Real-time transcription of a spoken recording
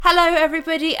Hello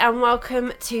everybody and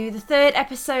welcome to the third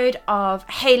episode of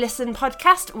Hey Listen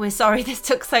podcast. We're sorry this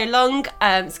took so long,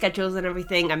 schedules and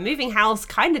everything and moving house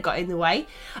kind of got in the way,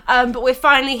 but we're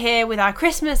finally here with our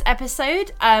Christmas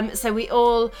episode. So we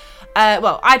all,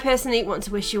 I personally want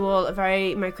to wish you all a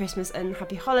very Merry Christmas and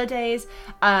Happy Holidays.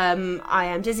 I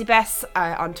am Dizzy Bess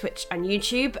on Twitch and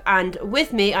YouTube, and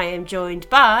with me I am joined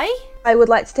by... I would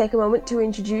like to take a moment to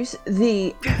introduce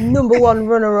the number one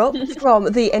runner-up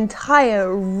from the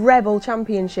entire Rebel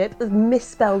Championship, the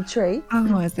Misspelled Tree.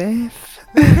 Oh, as if.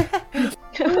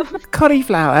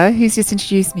 Cauliflower, who's just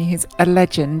introduced me, who's a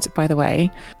legend, by the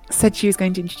way, said she was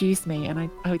going to introduce me,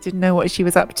 and I didn't know what she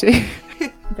was up to.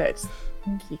 But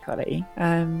thank you, Collie.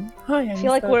 Hi, I feel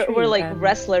like we're like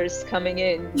wrestlers coming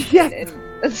in. Yes.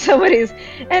 And somebody's,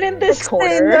 and in this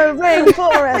corner, in the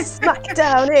rainforest,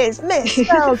 smackdown is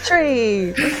Misspelled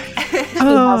Tree.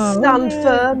 Stand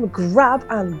firm, grab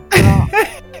and drop.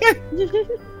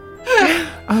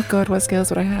 Oh God, what skills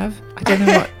would I have? I don't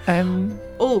know what.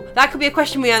 Oh, that could be a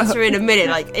question we answer in a minute.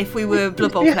 Like, if we were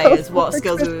Blood Bowl players, what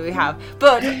skills would we have?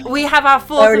 But we have our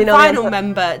fourth and final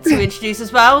member to introduce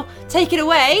as well. Take it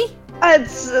away.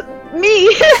 It's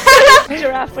me,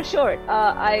 Giraffe for short.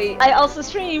 I also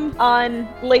stream on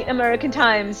late American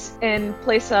times and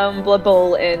play some Blood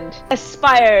Bowl and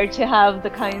aspire to have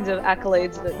the kinds of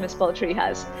accolades that Misspelled Tree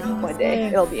has one day.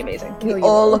 It'll be amazing. We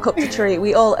all look up to Tree.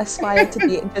 We all aspire to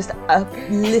be just a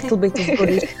little bit as good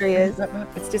as Tree is.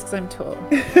 It's just because I'm tall.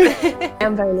 I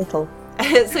am very little.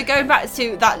 So going back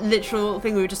to that literal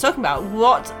thing we were just talking about,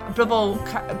 what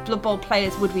Blood Bowl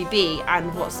players would we be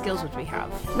and what skills would we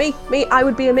have? Me, I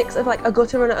would be a mix of like a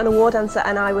gutter runner and a war dancer,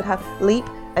 and I would have leap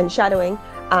and shadowing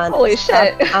and holy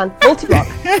shit and multi-block,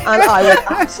 and I would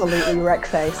absolutely wreck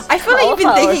face. I feel like you've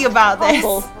been thinking about this.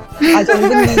 I don't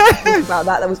even need to think about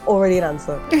that. That was already an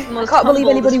answer. I can't believe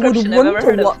anybody would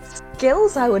wonder what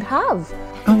skills I would have.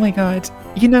 Oh my God.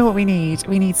 You know what we need?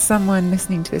 We need someone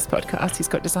listening to this podcast who's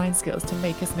got design skills to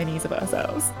make us minis of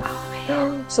ourselves. Oh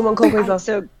man. Someone called me.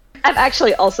 So I've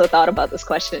actually also thought about this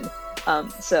question.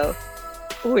 So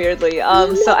weirdly.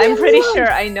 So I'm pretty sure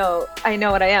I know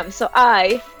what I am. So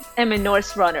I am a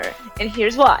Norse runner, and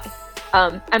here's why.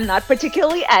 I'm not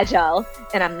particularly agile,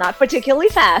 and I'm not particularly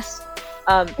fast.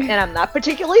 And I'm not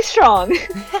particularly strong,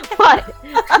 but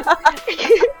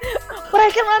I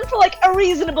can run for like a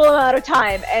reasonable amount of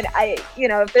time. And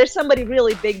if there's somebody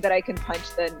really big that I can punch,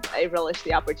 then I relish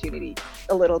the opportunity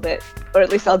a little bit, or at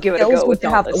least I'll give it a go with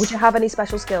Dauntless. Would you have any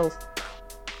special skills?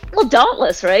 Well,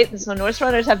 Dauntless, right? So Norse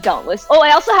runners have Dauntless. Oh,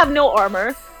 I also have no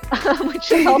armor, which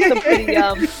is also pretty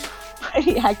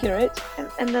accurate.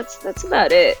 And that's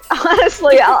about it.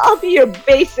 Honestly, I'll be your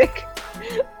basic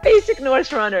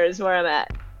Norse runner is where I'm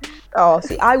at. Oh,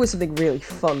 see, I was something really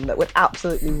fun that would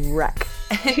absolutely wreck.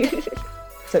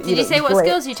 So, Did you say what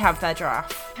skills you'd have there,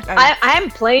 Giraffe? I am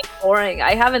playing boring.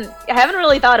 I haven't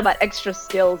really thought about extra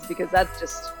skills because that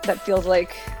feels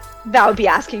like that would be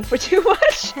asking for too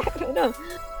much. I don't know.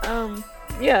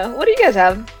 Yeah. What do you guys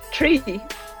have? Tree.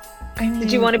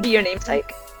 Did you want to be your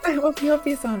namesake? Well, the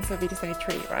obvious answer would be to say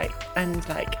Tree, right? And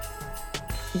like,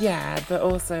 yeah, but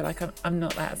also like I'm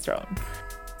not that strong.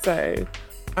 So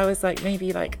I was like,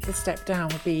 maybe like the step down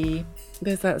would be,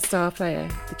 there's that star player,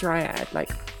 the Dryad, like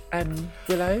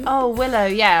Willow. Oh, Willow,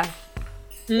 yeah.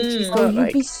 She's got,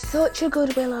 you'd be such a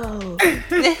good Willow.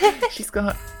 she's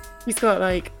got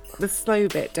like the slow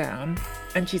bit down,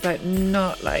 and she's like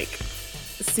not like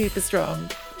super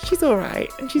strong. She's all right,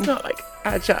 and she's not like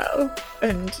agile,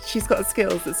 and she's got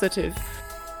skills that sort of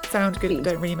sound good but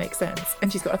don't really make sense,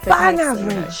 and she's got a thick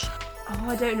average. Oh,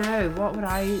 I don't know. What would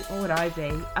I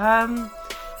be?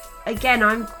 Again,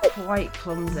 I'm quite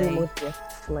clumsy. Would be a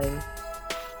fling.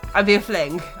 I'd be a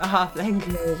halfling.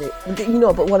 Maybe.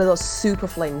 But one of those super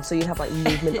flings, so you'd have like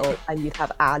movement up and you'd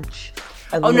have edge.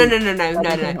 Oh,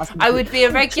 no. I would be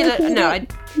a regular... No,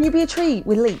 Can you be a tree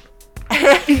with leap?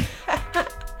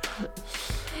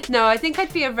 No, I think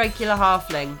I'd be a regular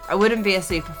halfling. I wouldn't be a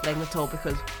super fling at all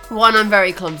because, one, I'm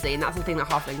very clumsy, and that's the thing that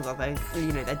halflings are.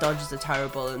 Their dodges are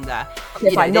terrible, and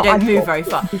they don't move very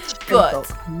far. But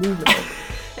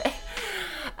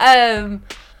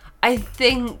I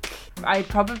think I'd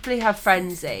probably have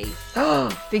Frenzy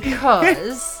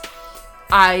because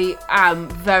I am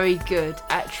very good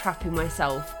at trapping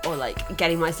myself or like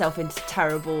getting myself into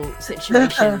terrible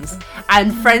situations,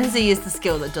 and Frenzy is the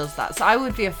skill that does that. So I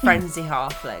would be a Frenzy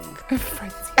halfling.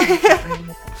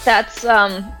 That's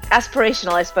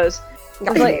aspirational, I suppose.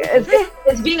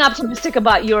 It's being optimistic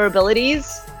about your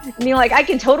abilities. I mean, like, I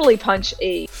can totally punch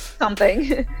a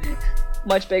something.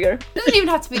 much bigger. It doesn't even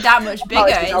have to be that much bigger.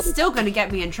 Oh, It's still going to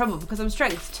get me in trouble because I'm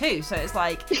strength 2. So it's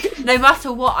like, no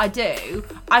matter what I do,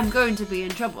 I'm going to be in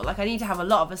trouble. Like, I need to have a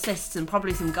lot of assists and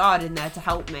probably some guard in there to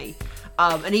help me.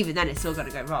 And even then, it's still going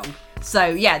to go wrong. So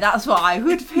yeah, that's why I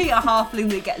would be a halfling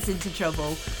that gets into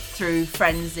trouble through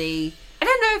frenzy. I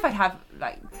don't know if I'd have,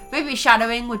 like, maybe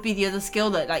shadowing would be the other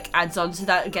skill that, like, adds on to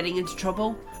that getting into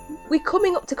trouble. We're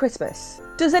coming up to Christmas.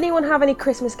 Does anyone have any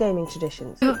Christmas gaming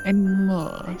traditions? Not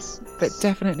anymore, but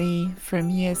definitely from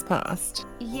years past.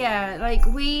 Yeah, like,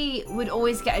 we would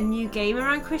always get a new game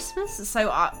around Christmas.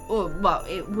 So,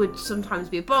 it would sometimes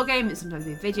be a board game, it'd sometimes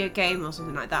be a video game or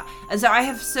something like that. And so I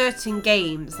have certain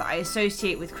games that I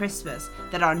associate with Christmas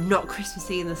that are not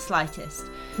Christmassy in the slightest.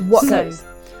 What games?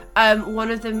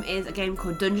 One of them is a game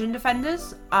called Dungeon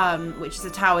Defenders, which is a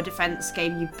tower defense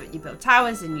game. You build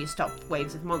towers and you stop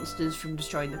waves of monsters from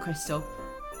destroying the crystal.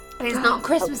 It's not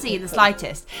Christmassy in the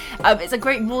slightest. It's a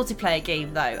great multiplayer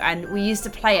game though, and we used to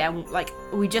play it. And like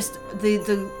we just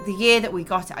the year that we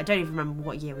got it, I don't even remember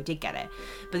what year we did get it,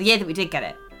 but the year that we did get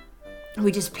it,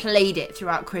 we just played it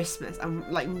throughout Christmas, and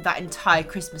like that entire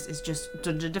Christmas is just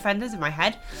Dungeon Defenders in my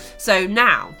head. So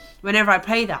now, whenever I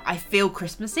play that, I feel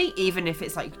Christmassy, even if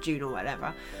it's like June or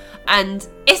whatever. And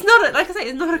it's not, like I say,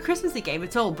 it's not a Christmassy game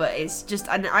at all, but it's just,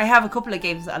 and I have a couple of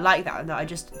games that are like that, and that I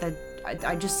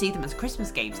just see them as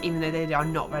Christmas games, even though they are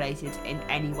not related in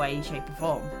any way, shape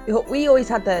or form. We always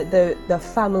had the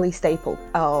family staple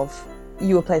of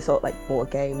you would play sort of like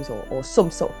board games or some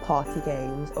sort of party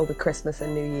games over Christmas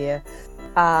and New Year,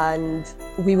 and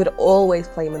we would always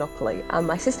play Monopoly. And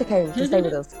my sister came to stay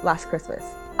with us last Christmas,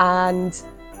 and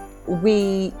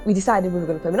we decided we were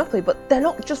going to play Monopoly, but they're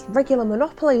not just regular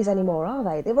Monopolies anymore, are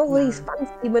they? They're all these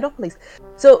fancy Monopolies.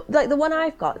 So like the one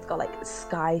I've got, it's got like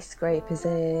skyscrapers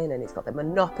in, and it's got the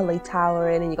Monopoly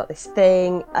tower in, and you got this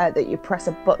thing that you press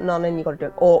a button on and you got to do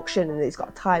an auction, and it's got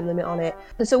a time limit on it.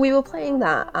 And so we were playing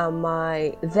that, and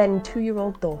my then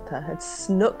 2-year-old daughter had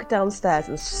snuck downstairs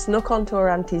and snuck onto her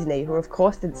auntie's knee, who of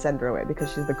course didn't send her away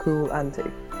because she's the cool auntie.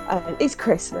 And it's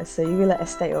Christmas, so you let her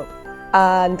stay up.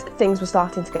 And things were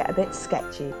starting to get a bit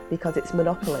sketchy because it's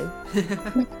Monopoly.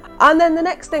 And then the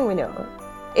next thing we know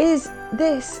is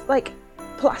this like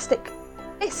plastic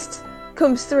mist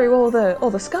comes through all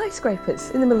the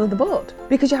skyscrapers in the middle of the board,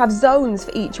 because you have zones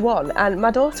for each one. And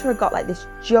my daughter had got like this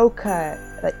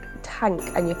Joker like tank,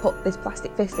 and you put this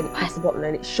plastic fist in it, press the button,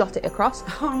 and it shot it across.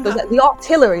 Oh, no. So it was like the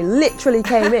artillery literally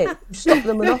came in to stop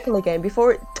the Monopoly game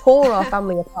before it tore our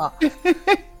family apart.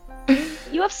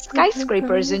 You have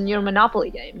skyscrapers in your Monopoly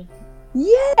game.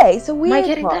 Yeah, it's a weird Am I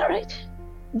getting one. that right?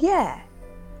 Yeah.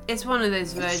 It's one of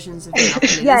those versions of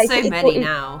Monopoly. Yeah, There's so many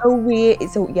now. Oh, weird. It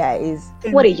is.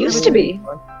 What it used to be.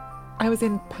 I was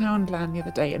in Poundland the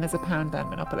other day, and there's a Poundland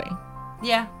Monopoly.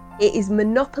 Yeah. It is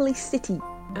Monopoly City,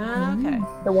 Okay.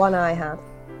 the one I have.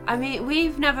 I mean,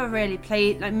 we've never really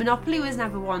played, like, Monopoly was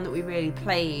never one that we really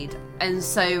played, and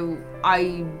so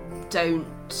I don't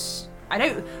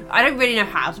really know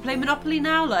how to play Monopoly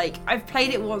now. Like, I've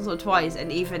played it once or twice,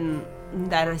 and even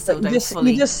then I still don't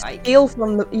fully. You just like... steal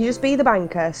from you just be the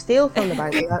banker, steal from the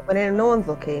banker when no one's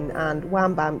looking, and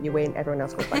wham bam, you win. Everyone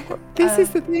else goes bankrupt. This is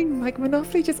the thing, like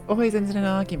Monopoly just always ends in an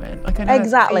argument. Like I know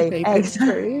Exactly. But it's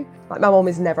true. Like my mum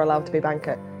is never allowed to be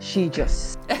banker. She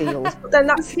just steals. But then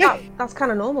that's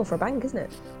kind of normal for a bank, isn't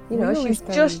it? You know, We she's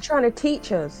always just trying to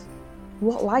teach us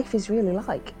what life is really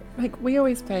like. Like we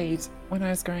always played when I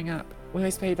was growing up. We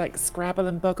always played like Scrabble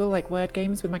and Boggle, like word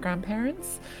games with my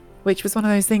grandparents, which was one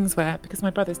of those things where, because my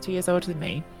brother's 2 years older than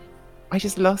me, I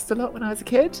just lost a lot when I was a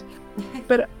kid.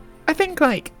 But I think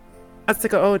like as I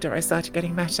got older, I started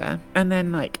getting better, and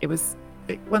then like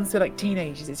once we're like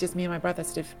teenagers, it's just me and my brother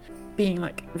sort of being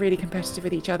like really competitive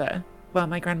with each other, while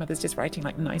my grandmother's just writing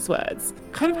like nice words.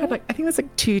 Kind of had like, I think there's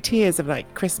like 2 tiers of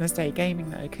like Christmas Day gaming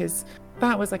though, because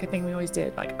that was like a thing we always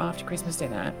did, like after Christmas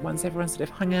dinner, once everyone sort of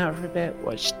hung out for a bit,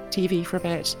 watched TV for a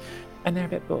bit, and they're a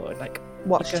bit bored, like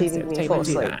Watch we'd go and sit TV at the when you table fall and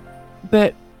do asleep. that.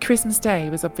 But Christmas Day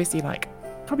was obviously like,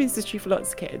 probably this is true for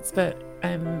lots of kids, but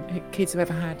kids who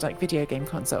ever had like video game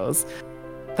consoles,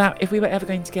 that if we were ever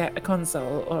going to get a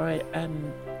console or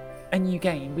a new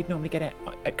game, we'd normally get it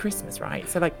at Christmas, right?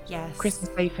 So like Yes. Christmas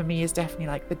Day for me is definitely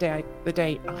like the day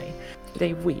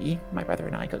we, my brother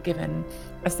and I, got given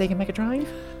a Sega Mega Drive.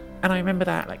 And I remember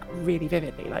that like really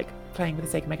vividly, like playing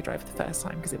with the Sega Mega Drive for the first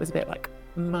time, because it was a bit like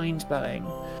mind-blowing.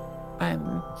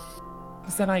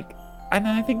 So like, and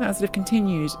then I think that sort of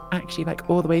continued actually like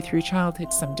all the way through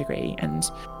childhood to some degree. And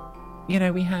you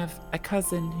know, we have a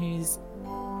cousin who's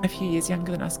a few years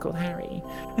younger than us called Harry,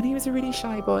 and he was a really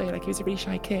shy boy, like he was a really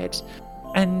shy kid.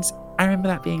 And I remember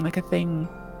that being like a thing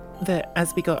that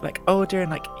as we got like older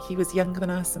and like he was younger than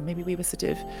us and maybe we were sort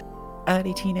of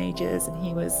early teenagers and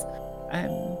he was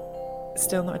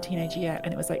still not a teenager yet,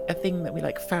 and it was like a thing that we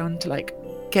like found to like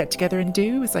get together and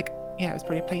do. It was like, yeah, it was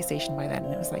probably a PlayStation by then,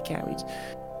 and it was like, yeah, we'd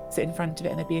sit in front of it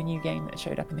and there'd be a new game that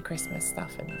showed up in the Christmas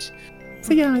stuff. And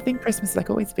so yeah, I think Christmas is like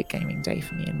always a big gaming day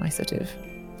for me in my sort of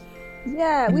we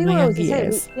were always the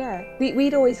years. same.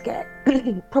 We'd always get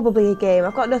probably a game.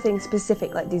 I've got nothing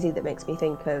specific like Dizzy that makes me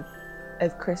think of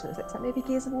Christmas, except maybe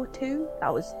Gears of War 2.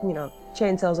 That was,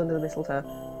 chainsaws under the mistletoe.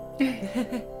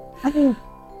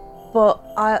 But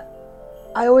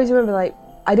I always remember, like,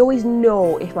 I'd always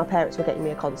know if my parents were getting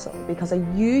me a console, because I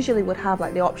usually would have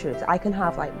like the option of I can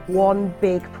have like one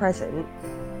big present,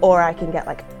 or I can get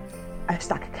like a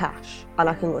stack of cash and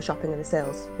I can go shopping in the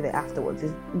sales with it afterwards.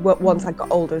 Once I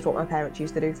got older is what my parents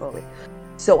used to do for me.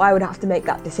 So I would have to make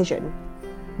that decision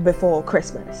before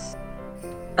Christmas,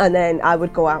 and then I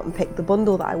would go out and pick the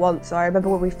bundle that I want. So I remember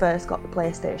when we first got the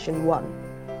PlayStation 1,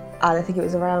 and I think it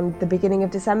was around the beginning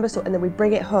of December, and then we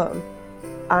bring it home,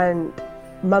 and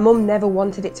my mum never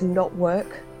wanted it to not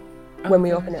work when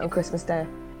we open it on Christmas Day,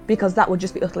 because that would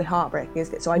just be utterly heartbreaking,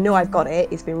 isn't it? So I know I've got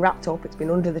it, it's been wrapped up, it's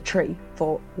been under the tree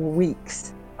for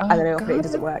weeks, and then I open it, it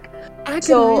doesn't work.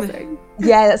 Agonizing.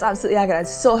 Yeah, that's absolutely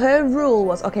agonizing. So her rule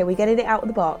was, okay, we're getting it out of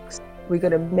the box, we're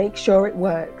going to make sure it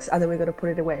works, and then we're going to put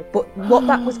it away. But what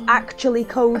that was actually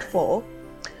code for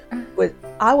was,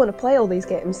 I want to play all these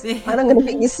games, and I'm going to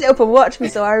make you sit up and watch me.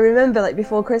 So I remember, like,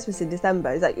 before Christmas in December,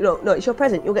 it's like, no, it's your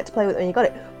present, you'll get to play with it when you got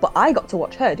it. But I got to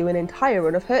watch her do an entire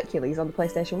run of Hercules on the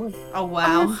PlayStation 1. Oh,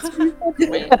 wow.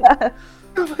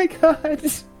 Oh my god.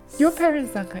 Your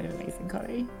parents sound kind of amazing,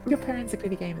 Collie. Your parents are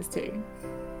clearly gamers too.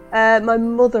 My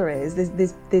mother is.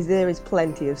 There is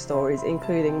plenty of stories,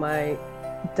 including my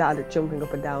dad jumping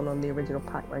up and down on the original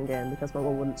Pac-Man game because my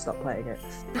mum wouldn't stop playing it.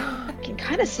 I can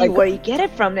kind of see where you get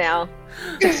it from now.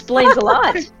 It explains a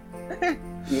lot.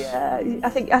 Yeah, I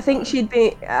think she'd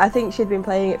been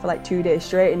playing it for like 2 days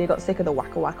straight, and he got sick of the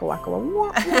wacka wacka wacka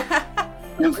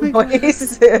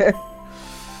noise.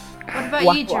 What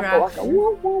about you, Giraffe?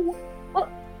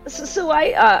 So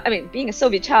I mean, being a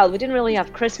Soviet child, we didn't really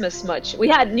have Christmas much. We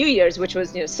had New Year's, which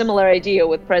was, similar idea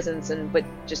with presents but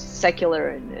just secular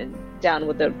and down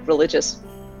with the religious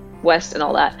West and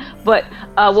all that. But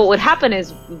what would happen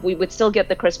is we would still get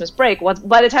the Christmas break.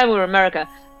 By the time we were in America,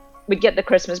 we'd get the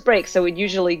Christmas break. So we'd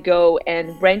usually go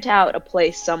and rent out a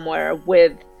place somewhere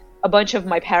with a bunch of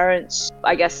my parents',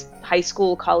 I guess, high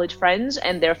school, college friends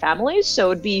and their families. So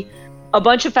it'd be a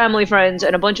bunch of family friends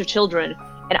and a bunch of children.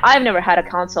 And I've never had a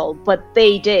console, but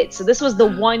they did. So this was the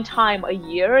one time a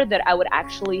year that I would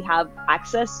actually have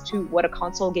access to what a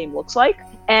console game looks like.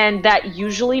 And that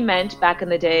usually meant, back in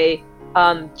the day,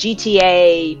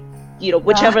 GTA,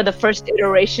 whichever the first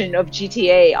iteration of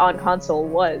GTA on console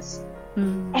was.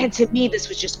 And to me, this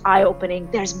was just eye-opening.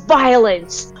 There's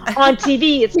violence on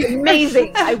TV. It's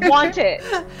amazing. I want it.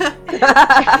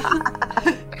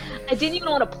 I didn't even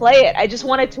want to play it. I just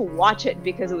wanted to watch it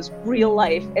because it was real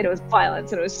life and it was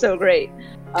violence and it was so great.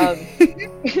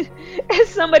 As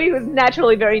somebody who's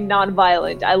naturally very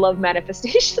non-violent, I love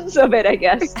manifestations of it, I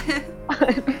guess.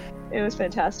 It was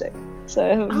fantastic.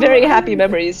 So very happy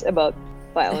memories about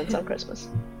violence on Christmas.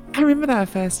 I remember that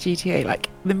first GTA, like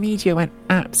the media went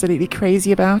absolutely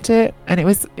crazy about it, and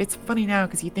it's funny now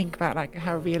because you think about like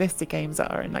how realistic games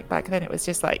are, and like back then it was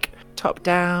just like top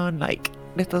down, like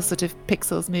little sort of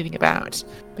pixels moving about.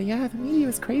 But yeah, the media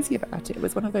was crazy about it. It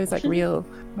was one of those like real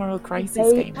moral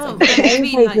crisis games. I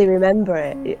vaguely remember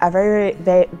it. I very,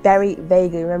 very, very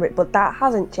vaguely remember it, but that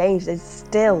hasn't changed. There's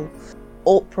still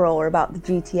uproar about the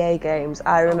GTA games.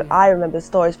 I remember the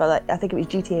stories about, like, I think it was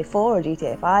GTA 4 or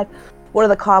GTA 5. One of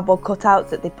the cardboard cutouts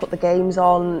that they put the games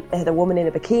on, they had a woman in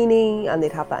a bikini, and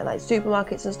they'd have that in like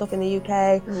supermarkets and stuff in the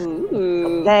UK.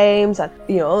 Games, and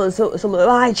some of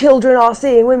my children are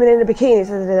seeing women in a bikini,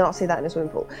 so they did not see that in a swimming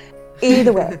pool.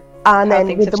 Either way, and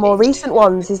then with the more recent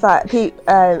ones, is that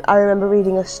I remember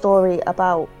reading a story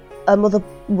about a mother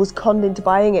was conned into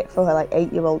buying it for her like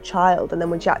 8-year-old child, and then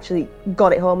when she actually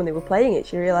got it home and they were playing it,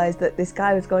 she realised that this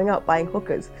guy was going out buying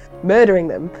hookers, murdering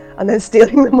them, and then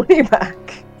stealing the money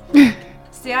back.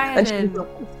 See, I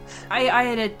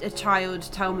had a child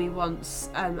tell me once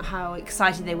how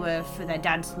excited they were for their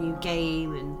dad's new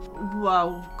game, and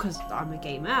well, because I'm a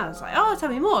gamer, I was like, oh, tell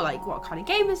me more, like what kind of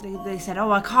game is it? They said,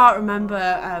 oh, I can't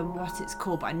remember what it's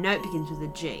called, but I know it begins with a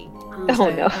G. And so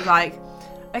I was like,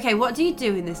 okay, what do you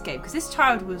do in this game? Because this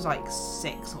child was like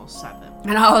 6 or 7,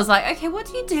 and I was like, okay, what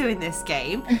do you do in this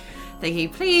game? thinking,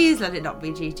 please let it not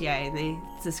be GTA, and they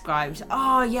described,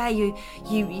 oh yeah, you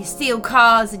steal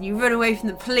cars and you run away from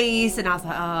the police, and I was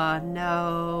like, oh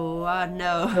no.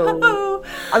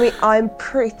 I mean, I'm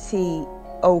pretty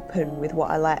open with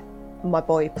what I let my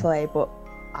boy play, but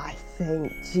I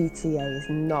think GTA is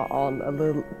not on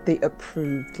the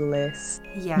approved list.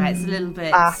 Yeah, it's a little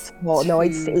bit at all. No,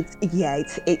 it's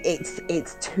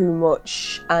too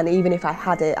much. And even if I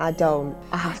had it, I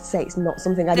have to say it's not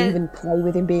something I'd even play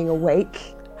with him being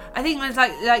awake. I think there's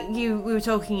like we were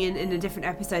talking in a different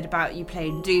episode about you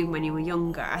playing Doom when you were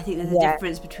younger. I think there's a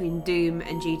difference between Doom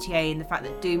and GTA in the fact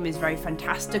that Doom is very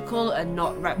fantastical and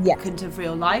not replicant of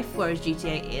real life, whereas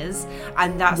GTA is,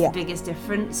 and that's the biggest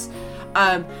difference.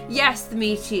 Yes, the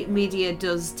media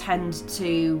does tend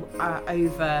to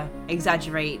over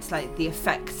exaggerate like the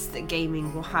effects that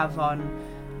gaming will have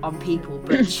on people,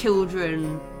 but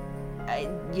children,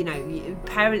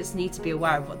 parents need to be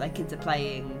aware of what their kids are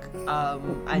playing,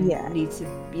 and need to,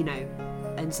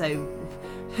 and so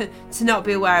to not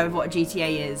be aware of what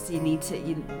GTA is, you need to,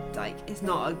 it's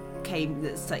not a game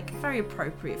that's like very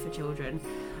appropriate for children.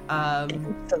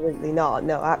 Absolutely not.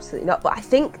 No, absolutely not. But I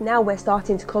think now we're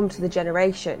starting to come to the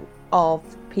generation of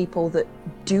people that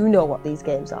do know what these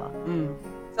games are.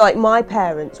 So, like, my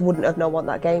parents wouldn't have known what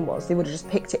that game was. They would have just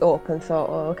picked it up and thought,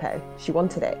 oh, okay, she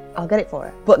wanted it, I'll get it for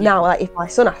her. But now, like, if my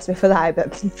son asks me for that, I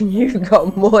bet you've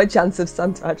got more chance of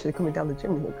Santa actually coming down the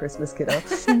chimney at Christmas, kiddo.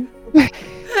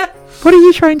 What are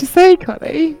you trying to say,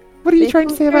 Connie? What are you trying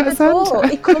to say about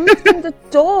Santa? It comes from the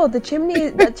door. The chimney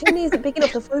isn't big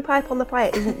enough. The flue pipe on the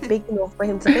fire isn't big enough for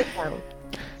him to fit down.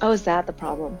 Oh, is that the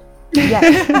problem?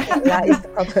 Yes, that is the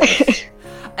problem.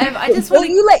 I just want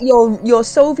you let your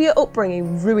Soviet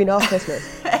upbringing ruin our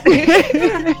Christmas.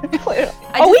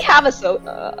 We have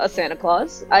a Santa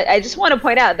Claus. I just want to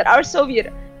point out that our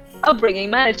Soviet upbringing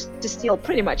managed to steal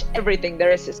pretty much everything there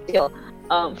is to steal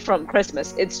from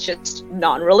Christmas. It's just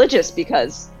non-religious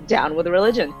because down with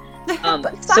religion. But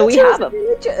Santa so we have isn't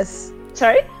religious.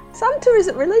 Sorry? Santa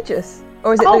isn't religious.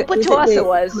 Or is it but to us it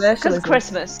was. Because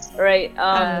Christmas, right?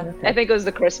 Okay. I think it was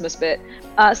the Christmas bit.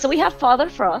 So we have Father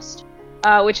Frost,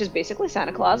 which is basically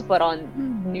Santa Claus, but on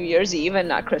New Year's Eve and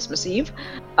not Christmas Eve.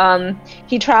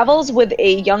 He travels with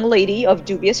a young lady of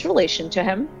dubious relation to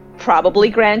him, probably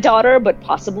granddaughter, but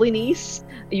possibly niece,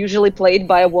 usually played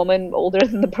by a woman older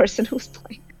than the person who's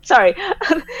playing. Sorry,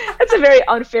 that's a very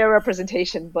unfair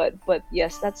representation, but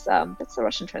yes, that's the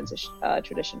Russian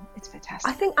tradition. It's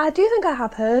fantastic. I do think I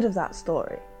have heard of that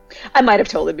story. I might have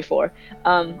told it before.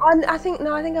 I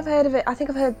think I've heard of it. I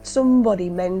think I've heard somebody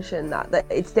mention that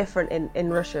it's different in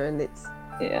Russia, and it's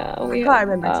I can't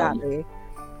remember exactly.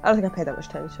 I don't think I paid that much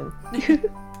attention.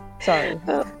 Sorry.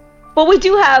 But we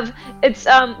do have, it's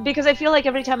because I feel like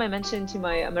every time I mention to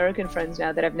my American friends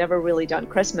now that I've never really done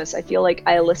Christmas, I feel like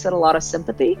I elicit a lot of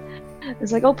sympathy.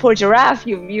 It's like, oh, poor giraffe,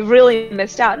 you've really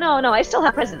missed out. No, I still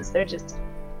have presents. They're just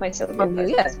my Soviet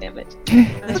presents, damn it.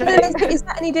 That's right. Is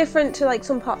that any different to like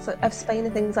some parts of Spain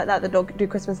and things like that don't do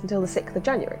Christmas until the 6th of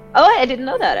January? Oh, I didn't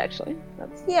know that actually.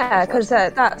 Because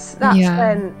that's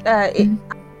when,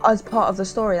 as part of the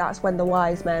story, that's when the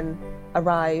wise men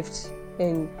arrived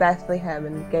in Bethlehem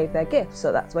and gave their gifts,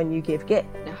 so that's when you give gifts.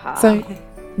 So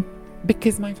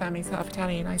because my family's half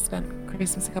Italian, I spent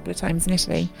Christmas a couple of times in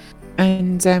Italy,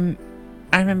 and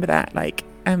I remember that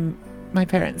my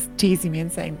parents teasing me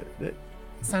and saying that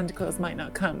Santa Claus might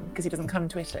not come because he doesn't come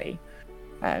to Italy,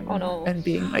 and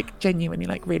being like genuinely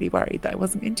like really worried that I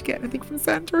wasn't going to get anything from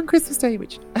Santa on Christmas Day,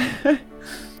 which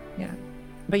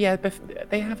but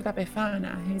they have that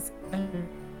Befana who's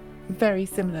very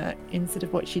similar in sort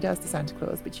of what she does to Santa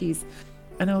Claus, but she's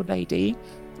an old lady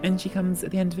and she comes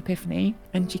at the end of Epiphany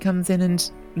and she comes in and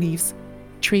leaves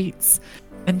treats,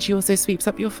 and she also sweeps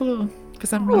up your floor for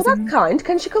some reason. Oh, that's kind.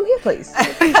 Can she come here, please?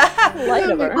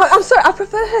 I'm sorry, I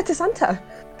prefer her to Santa.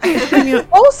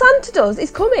 All Santa does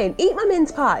is come in, eat my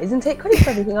mince pies, and take credit for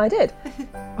everything I did.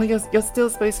 Well, you're still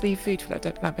supposed to leave food for that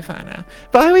Befana.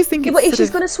 But I always think but if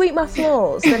she's going to sweep my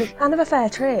floors, then it's kind of a fair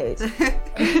trade.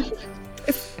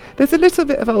 There's a little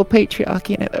bit of old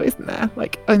patriarchy in it, though, isn't there?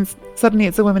 Like, and suddenly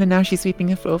it's a woman and now she's sweeping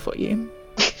the floor for you.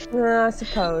 I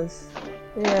suppose.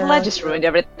 Yeah. Well, I just ruined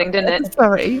everything, didn't it?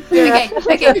 Sorry. Yeah.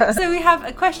 Okay. So we have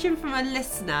a question from a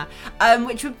listener,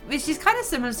 which is kind of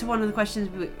similar to one of the questions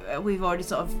we've already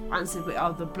sort of answered with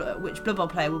which Blood Bowl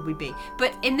player would we be?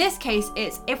 But in this case,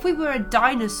 it's if we were a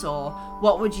dinosaur,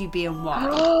 what would you be and why?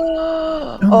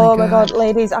 Oh my god,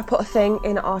 ladies! I put a thing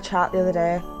in our chat the other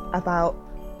day about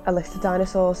a list of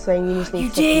dinosaurs saying you just need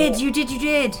You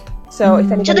did. So if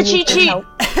anybody to the cheat sheet.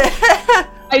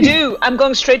 I do. I'm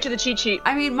going straight to the cheat sheet.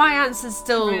 I mean, my answer's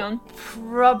still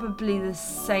probably the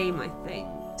same, I think.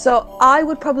 So I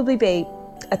would probably be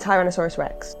a Tyrannosaurus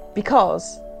Rex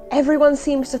because everyone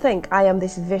seems to think I am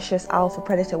this vicious alpha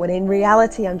predator when in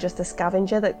reality I'm just a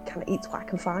scavenger that kind of eats what I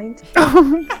can find.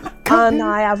 And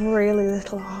I have really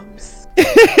little arms.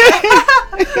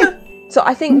 So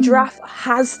I think Giraffe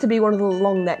has to be one of the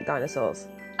long neck dinosaurs.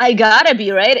 I gotta be,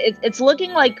 right? It's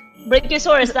looking like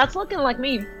Brachiosaurus. That's looking like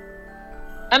me.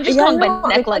 I'm just going by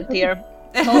neck length here.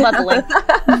 It's all about the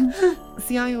length.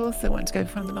 See, I also want to go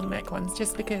for the long neck ones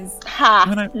just because Ha!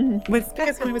 when I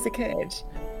was a kid,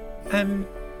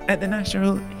 at the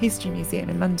Natural History Museum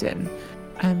in London,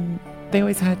 they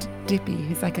always had Dippy,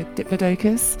 who's like a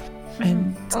Diplodocus,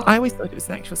 and I always thought it was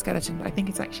an actual skeleton, but I think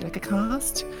it's actually like a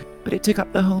cast, but it took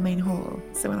up the whole main hall.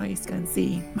 So when I used to go to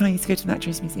the Natural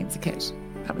History Museum as a kid,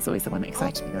 that was always the one that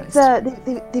excited me most. So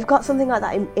they've got something like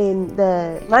that in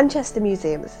the Manchester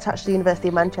Museum that's attached to the University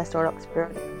of Manchester or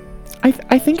Oxford. I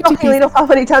think Shockingly enough, how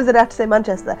many times did I have to say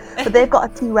Manchester? But they've got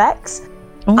a T-Rex,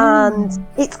 and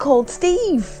it's called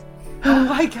Steve. Oh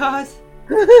my god.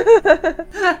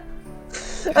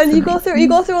 And you go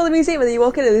through all the museum and then you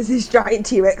walk in and there's this giant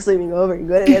T-Rex looming over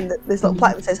you, and then this little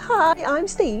plaque that says, "Hi, I'm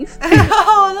Steve."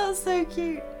 Oh, that's so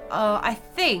cute. Oh, I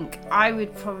think I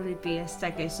would probably be a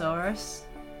Stegosaurus.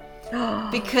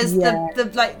 Because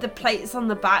the plates on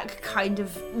the back kind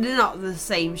of, they're not the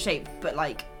same shape, but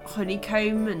like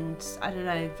honeycomb, and I don't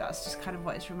know, that's just kind of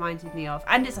what it's reminded me of.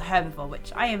 And it's a herbivore,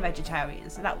 which I am vegetarian,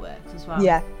 so that works as well.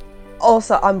 Yeah.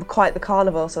 Also, I'm quite the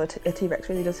carnivore, so a T-Rex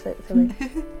really does fit for me.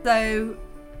 So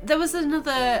there was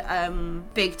another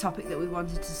big topic that we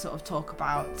wanted to sort of talk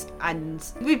about, and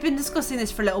we've been discussing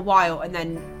this for a little while, and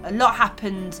then a lot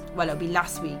happened. Well, it'll be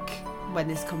last week when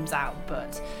this comes out,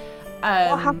 but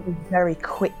what happened very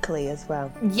quickly as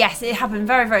well. Yes, it happened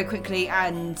very, very quickly,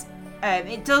 and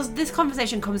it does. This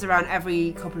conversation comes around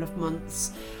every couple of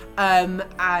months,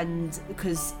 and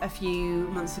because a few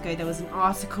months ago there was an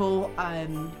article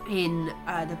in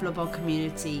the Blood Bowl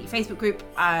community Facebook group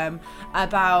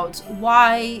about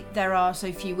why there are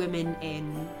so few women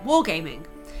in wargaming,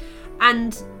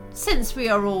 and since we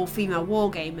are all female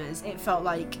wargamers, it felt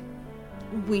like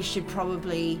we should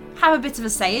probably have a bit of a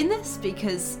say in this,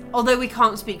 because although we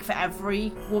can't speak for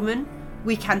every woman,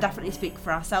 we can definitely speak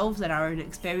for ourselves and our own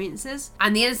experiences.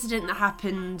 And the incident that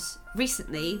happened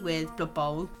recently with Blood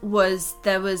Bowl was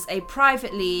there was a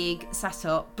private league set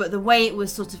up, but the way it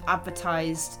was sort of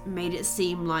advertised made it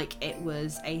seem like it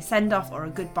was a send-off or a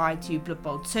goodbye to Blood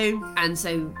Bowl 2. And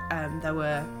so there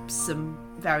were some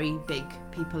very big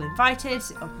people invited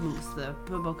amongst the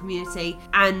Blood Bowl community,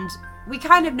 and we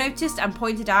kind of noticed and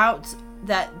pointed out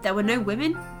that there were no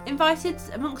women invited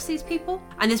amongst these people,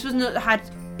 and this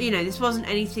wasn't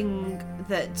anything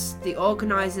that the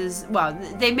organisers, well,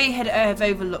 they may have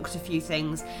overlooked a few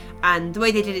things, and the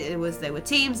way they did it was there were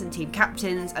teams and team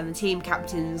captains, and the team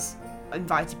captains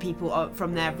invited people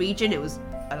from their region. It was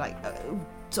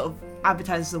sort of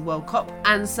advertised as a World Cup,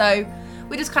 and so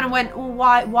we just kind of went, well,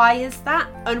 why is that?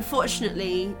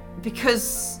 Unfortunately,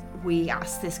 because we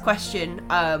asked this question,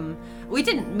 we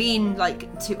didn't mean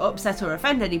like to upset or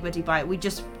offend anybody by it. We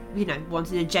just,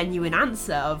 wanted a genuine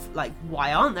answer of like,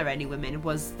 why aren't there any women?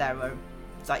 Was there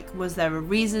a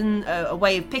reason, a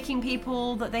way of picking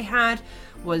people that they had?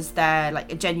 Was there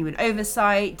like a genuine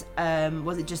oversight?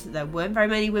 Was it just that there weren't very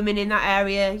many women in that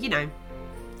area?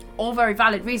 All very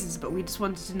valid reasons, but we just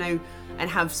wanted to know and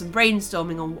have some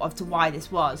brainstorming as to why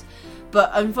this was.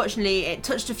 But unfortunately, it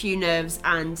touched a few nerves,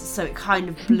 and so it kind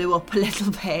of blew up a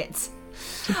little bit.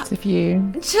 Just a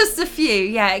few,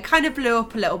 yeah. It kind of blew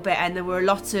up a little bit, and there were a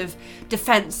lot of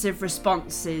defensive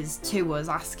responses to us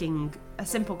asking a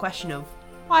simple question of,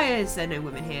 why is there no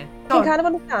women here? I can kind of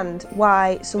understand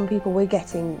why some people were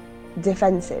getting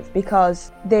defensive,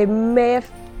 because they may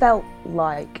have felt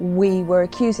like we were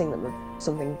accusing them of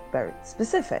something very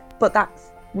specific, but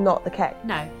that's not the case.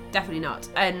 No, definitely not.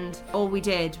 And all we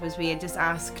did was we had just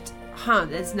asked,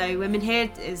 there's no women here,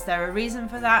 is there a reason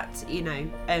for that?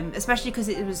 Especially because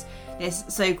it was this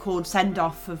so-called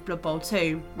send-off of Blood Bowl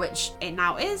 2, which it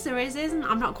now is or isn't,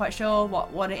 I'm not quite sure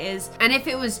what it is. And if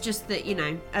it was just that,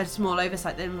 a small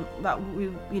oversight, then that we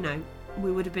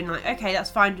would have been like, okay,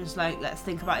 that's fine, just like, let's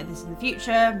think about this in the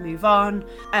future, move on.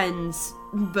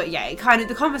 But yeah,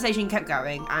 the conversation kept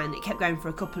going, and it kept going for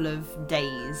a couple of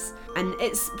days, and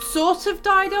it's sort of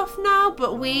died off now,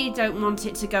 but we don't want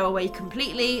it to go away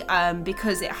completely,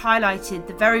 because it highlighted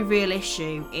the very real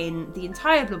issue in the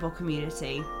entire Blood Bowl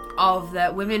community of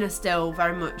that women are still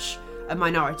very much a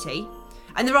minority.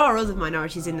 And there are other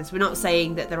minorities in this. We're not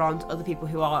saying that there aren't other people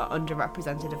who are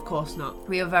underrepresented, of course not.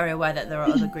 We are very aware that there are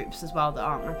other groups as well that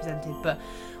aren't represented, but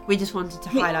we just wanted to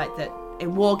highlight that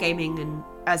wargaming and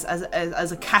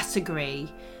as a category,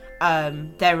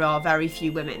 there are very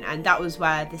few women, and that was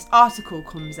where this article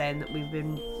comes in that we've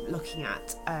been looking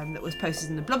at, that was posted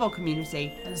in the Blood Bowl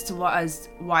community as to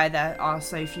why there are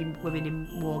so few women in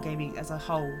wargaming as a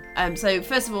whole. So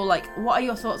first of all, like, what are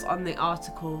your thoughts on the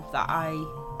article that I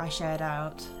shared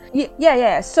out?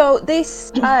 Yeah. So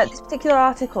this particular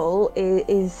article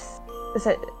is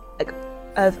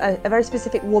a very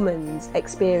specific woman's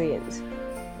experience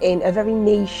in a very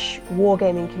niche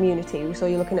wargaming community. So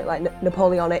you're looking at like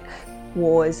Napoleonic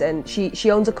Wars, and she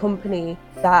owns a company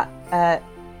that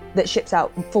ships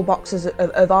out full boxes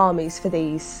of armies for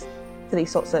these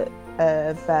sorts of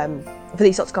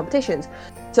competitions.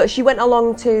 So she went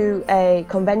along to a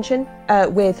convention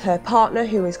with her partner,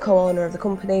 who is co-owner of the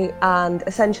company, and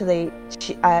essentially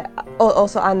she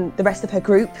also and the rest of her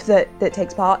group that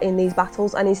takes part in these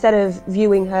battles. And instead of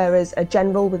viewing her as a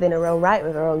general within her own right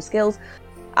with her own skills,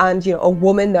 and a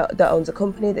woman that owns a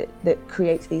company that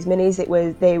creates these minis, it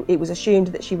was assumed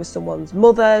that she was someone's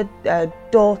mother,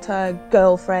 daughter,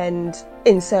 girlfriend,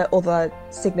 insert other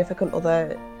significant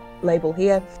other label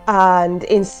here, and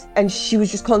she was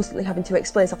just constantly having to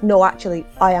explain stuff. No, actually,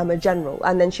 I am a general.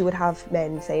 And then she would have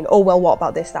men saying, "Oh well, what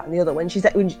about this, that, and the other?" When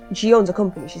she owns a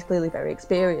company, she's clearly very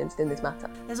experienced in this matter.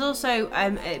 There's also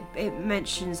it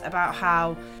mentions about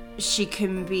how she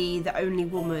can be the only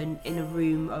woman in a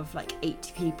room of like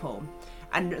 80 people,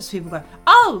 and so people go,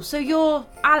 "Oh, so you're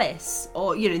Alice,"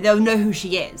 or they'll know who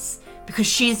she is because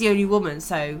she's the only woman.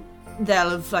 So they'll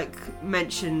have like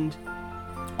mentioned,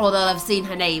 or they'll have seen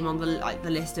her name on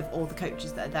the list of all the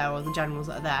coaches that are there or the generals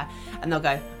that are there, and they'll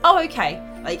go, "Oh, okay,"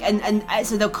 like and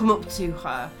so they'll come up to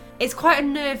her. It's quite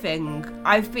unnerving.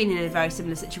 I've been in a very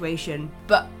similar situation,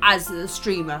 but as a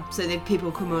streamer, so the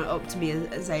people come up to me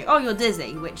and say, "Oh, you're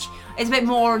Dizzy," which is a bit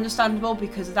more understandable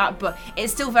because of that, but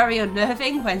it's still very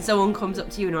unnerving when someone comes up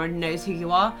to you and already knows who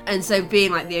you are. And so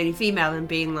being like the only female and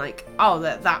being like, "Oh,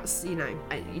 that's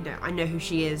I know who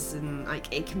she is," and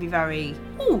like it can be very,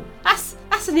 that's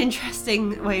an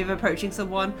interesting way of approaching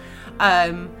someone.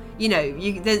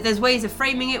 There's ways of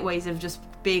framing it, ways of just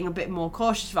being a bit more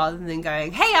cautious rather than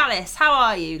going, "Hey Alice, how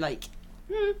are you?" Like,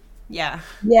 yeah,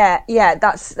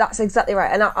 that's exactly right.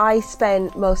 And I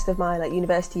spent most of my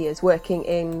university years working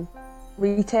in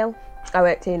retail. I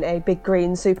worked in a big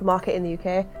green supermarket in the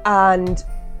UK, and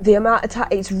the amount of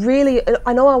it's really,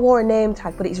 I know I wore a name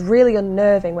tag, but it's really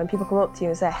unnerving when people come up to you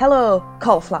and say, "Hello,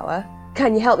 cauliflower,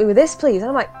 can you help me with this, please?" And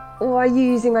I'm like, "Why are you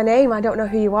using my name? I don't know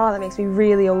who you are." That makes me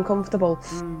really uncomfortable.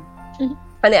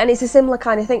 And it's a similar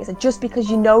kind of thing. So just because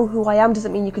you know who I am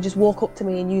doesn't mean you could just walk up to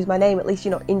me and use my name. At least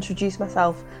introduce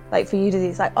myself. Like for you, Dizzy,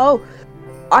 it's like, "Oh,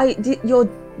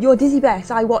 you're Dizzy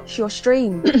Bess. I watch your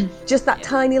stream." Just that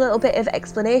tiny little bit of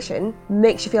explanation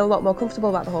makes you feel a lot more comfortable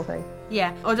about the whole thing.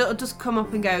 Yeah, or just come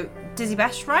up and go, "Dizzy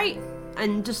Bess, right?"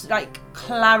 And just like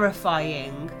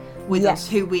clarifying with us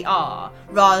who we are,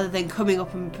 rather than coming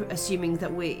up and assuming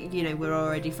that we're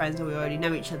already friends or we already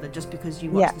know each other just because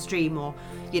you watch the stream or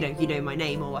you know my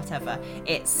name or whatever.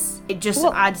 It just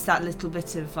adds that little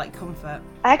bit of like comfort.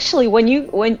 Actually, when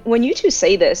you two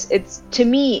say this, it's to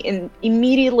me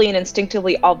immediately and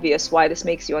instinctively obvious why this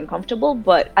makes you uncomfortable,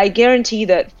 but I guarantee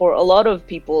that for a lot of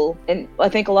people, and I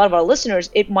think a lot of our listeners,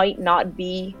 it might not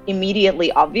be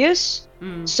immediately obvious.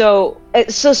 So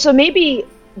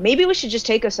maybe we should just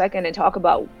take a second and talk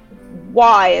about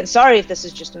why, and sorry if this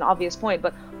is just an obvious point,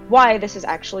 but why this is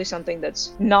actually something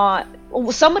that's not,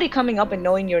 somebody coming up and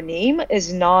knowing your name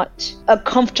is not a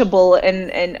comfortable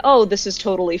and oh, this is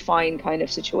totally fine kind of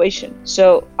situation.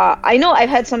 So I know I've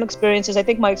had some experiences. I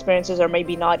think my experiences are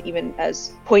maybe not even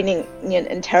as poignant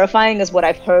and terrifying as what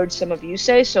I've heard some of you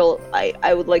say. So I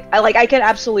can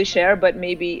absolutely share, but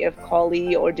maybe if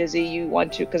Kali or Dizzy, you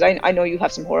want to, because I know you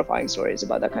have some horrifying stories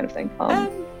about that kind of thing.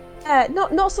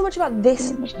 Not so much about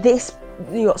this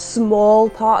small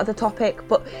part of the topic,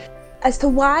 but as to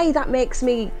why that makes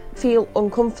me feel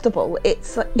uncomfortable.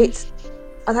 It's like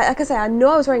I say, I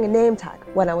know I was wearing a name tag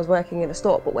when I was working in a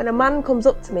store, but when a man comes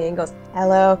up to me and goes,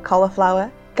 "Hello,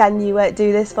 cauliflower, can you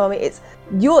do this for me?"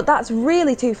 That's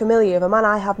really too familiar of a man.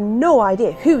 I have no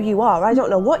idea who you are. I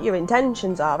don't know what your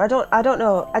intentions are. I don't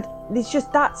know.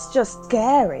 That's just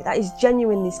scary. That is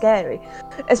genuinely scary,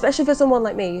 especially for someone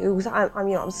like me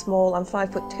I'm small. I'm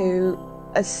 5'2".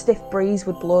 A stiff breeze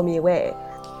would blow me away.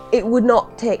 It would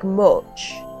not take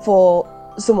much for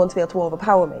someone to be able to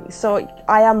overpower me. So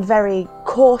I am very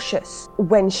cautious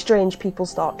when strange people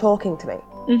start talking to me.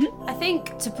 I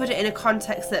think to put it in a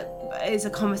context that is a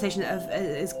conversation that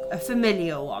is a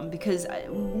familiar one, because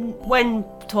when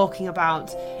talking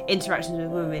about interactions with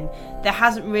women, there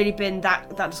hasn't really been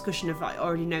that discussion of like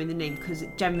already knowing the name, because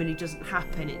it generally doesn't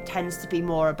happen. It tends to be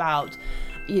more about,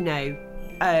 you know,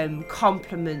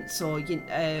 compliments, or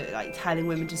like telling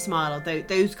women to smile, or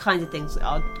those kinds of things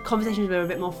are conversations we're a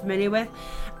bit more familiar with.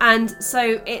 And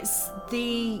so it's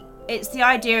the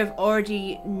idea of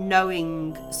already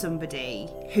knowing somebody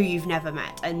who you've never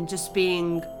met and just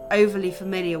being overly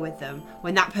familiar with them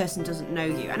when that person doesn't know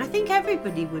you. And I think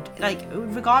everybody would, like,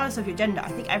 regardless of your gender, I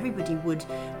think everybody would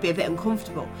be a bit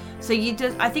uncomfortable. So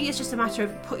I think it's just a matter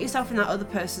of put yourself in that other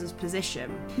person's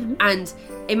position, and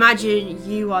imagine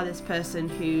you are this person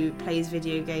who plays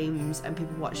video games and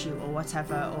people watch you or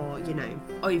whatever, or, you know,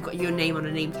 or you've got your name on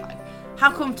a name tag. How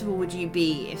comfortable would you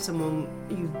be if someone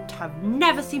you have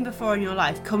never seen before in your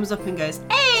life comes up and goes,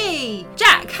 "Hey,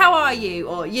 Jack, how are you?"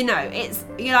 Or, you know,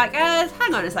 you're like,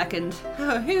 hang on a second,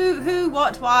 who,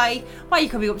 what, why are you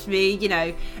coming up to me? You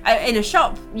know, in a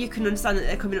shop, you can understand that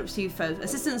they're coming up to you for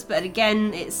assistance, but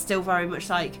again, it's still very much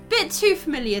like a bit too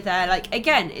familiar there. Like,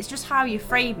 again, it's just how you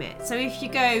frame it. So if you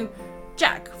go,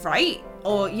 "Jack, right?"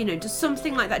 or, you know, just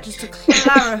something like that, just to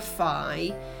clarify,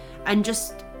 and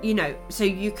just, you know, so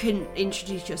you can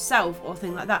introduce yourself or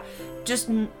things like that.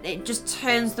 It just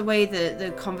turns the way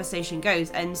the conversation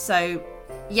goes. And so,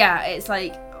 yeah, it's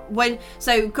like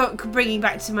bringing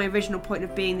back to my original point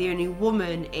of being the only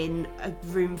woman in a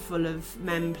room full of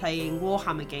men playing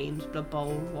Warhammer games, Blood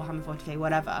Bowl, Warhammer 40k,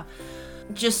 whatever.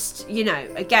 Just, you know,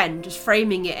 again, just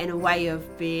framing it in a way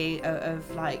of being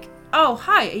of like, "Oh,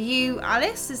 hi, are you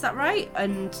Alice? Is that right?"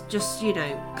 And just, you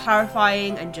know,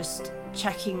 clarifying and just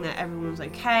checking that everyone's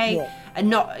okay, and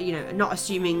not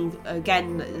assuming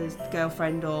again that there's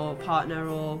girlfriend or partner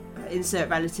or insert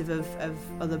relative of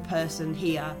other person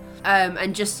here,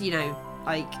 and just, you know,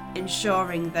 like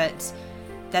ensuring that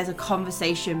there's a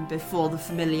conversation before the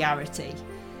familiarity.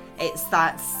 It's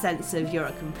that sense of you're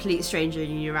a complete stranger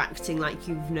and you're acting like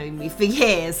you've known me for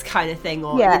years kind of thing,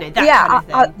 or you know, that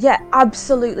kind of thing.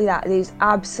 Absolutely that. It is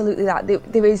absolutely that.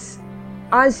 There is,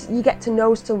 as you get to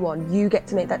know someone, you get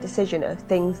to make that decision of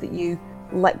things that you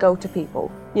let go to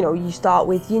people. You know, you start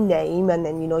with your name, and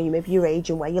then, you know, maybe your age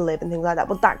and where you live and things like that.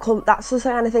 But that's the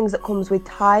kind of things that comes with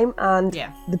time and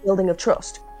the building of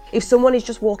trust. If someone is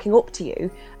just walking up to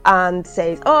you and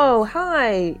says, "Oh,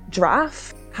 hi,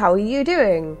 Giraffe, how are you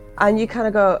doing?" and you kind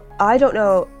of go, "I don't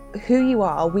know who you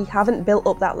are, we haven't built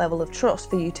up that level of trust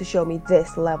for you to show me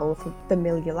this level of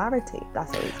familiarity."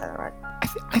 That's how you say it, right?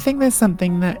 I think there's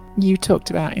something that you talked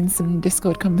about in some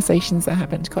Discord conversations that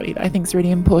happened, Collie, that I think is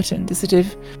really important to sort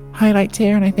of highlight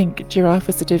here. And I think Giraffe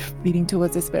was sort of leading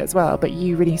towards this bit as well, but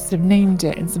you really sort of named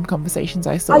it in some conversations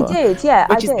I saw. I did, yeah.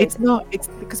 It's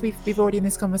because we've already in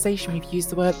this conversation, we've used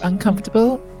the word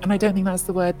uncomfortable, and I don't think that's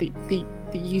the word that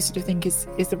you sort of think is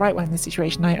the right one in this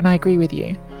situation. And I agree with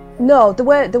you. No, the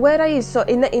word I used, so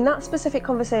in that specific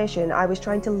conversation, I was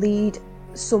trying to lead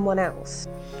someone else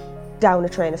down a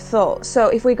train of thought. So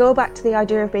if we go back to the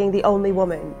idea of being the only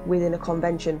woman within a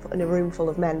convention in a room full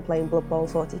of men playing Blood Bowl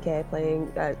 40k,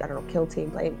 playing Kill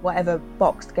Team, playing whatever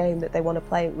boxed game that they want to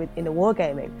play in a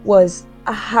wargaming, was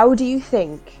how do you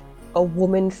think a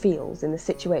woman feels in the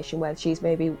situation where she's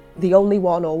maybe the only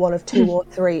one or one of two or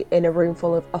three in a room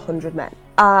full of 100 men?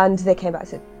 And they came back and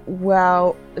said,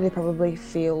 well, they probably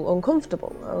feel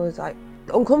uncomfortable. I was like,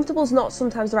 uncomfortable's not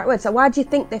sometimes the right word. So why do you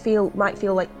think they might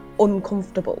feel like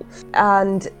uncomfortable?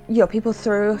 And, you know, people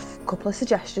threw a couple of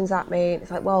suggestions at me. It's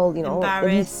like, well, you know,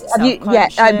 embarrassed,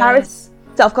 embarrassed,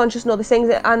 self-conscious, and all these things.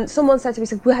 And someone said to me,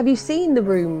 well, have you seen the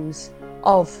rooms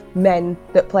of men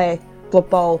that play Blood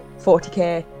Bowl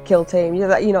 40k, Kill Team? You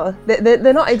know,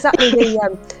 they're not exactly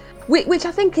the which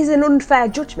I think is an unfair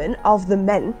judgment of the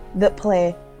men that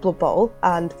play Blood Bowl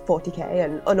and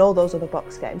 40k and all those other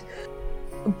box games.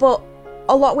 But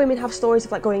a lot of women have stories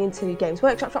of like going into Games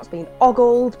Workshop shops, being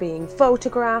ogled, being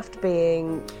photographed,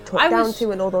 being talked down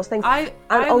to, and all those things. A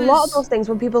lot of those things,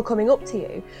 when people are coming up to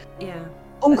you,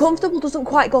 uncomfortable doesn't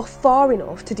quite go far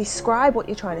enough to describe what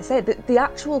you're trying to say. The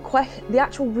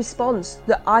actual response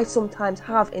that I sometimes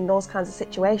have in those kinds of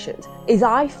situations is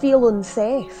I feel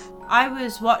unsafe. I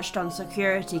was watched on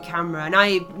security camera, and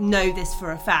I know this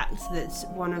for a fact that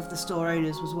one of the store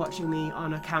owners was watching me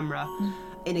on a camera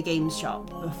in a games shop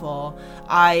before.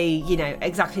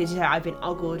 Exactly today, I've been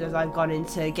ogled as I've gone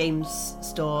into games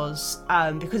stores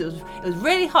because it was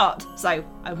really hot, so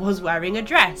I was wearing a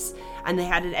dress and they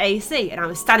had an AC and I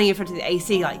was standing in front of the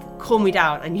AC like, cool me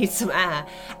down, I need some air.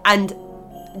 And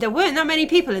there weren't that many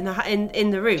people in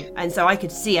the room, and so I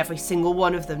could see every single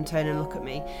one of them turn and look at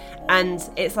me. And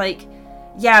it's like,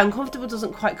 yeah, uncomfortable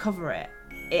doesn't quite cover it.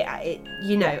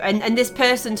 And this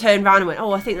person turned around and went,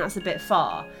 oh, I think that's a bit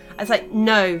far. It's like,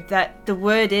 no, that the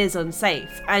word is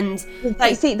unsafe. And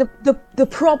like, see, the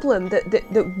problem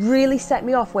that really set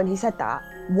me off when he said that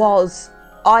was,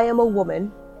 I am a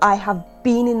woman, I have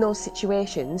been in those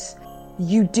situations,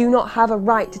 you do not have a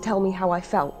right to tell me how I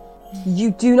felt.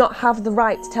 You do not have the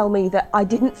right to tell me that I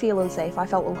didn't feel unsafe, I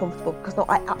felt uncomfortable, because no,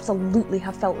 I absolutely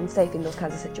have felt unsafe in those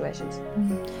kinds of situations.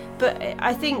 But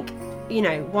I think, you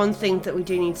know, one thing that we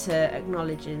do need to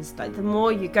acknowledge is, like, the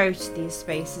more you go to these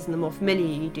spaces and the more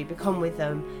familiar you do become with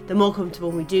them, the more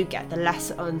comfortable we do get, the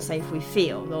less unsafe we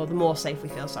feel, or the more safe we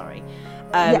feel, sorry.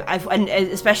 And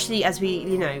especially as we,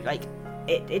 you know, like,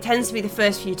 it tends to be the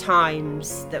first few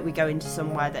times that we go into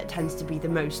somewhere that tends to be the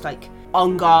most, like,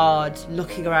 on guard,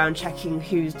 looking around, checking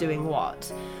who's doing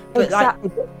what. But exactly.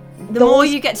 Like, the more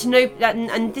you get to know,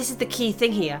 and this is the key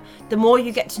thing here, the more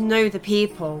you get to know the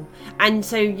people. And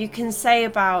so you can say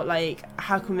about, like,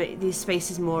 how come these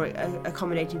spaces more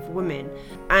accommodating for women,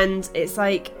 and it's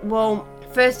like, well,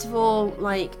 first of all,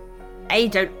 like,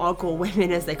 don't ogle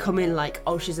women as they come in, like,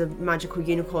 oh, she's a magical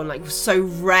unicorn, like, so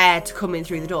rare to come in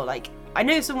through the door. Like, I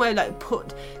know somewhere, like,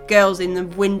 put girls in the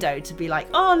window to be like,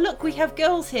 oh, look, we have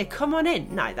girls here, come on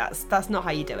in. No, that's not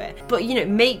how you do it. But, you know,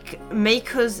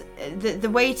 make us, the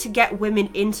way to get women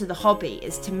into the hobby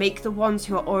is to make the ones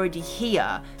who are already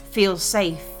here feel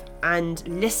safe and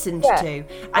listened to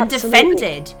and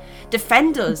defended.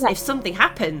 Defend us if something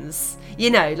happens. You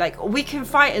know, like, we can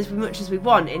fight as much as we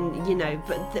want, and, you know,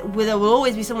 but there will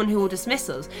always be someone who will dismiss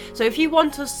us. So if you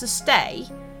want us to stay,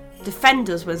 defend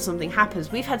us when something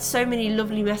happens. We've had so many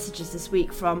lovely messages this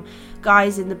week from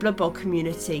guys in the Blood Bowl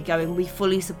community going, we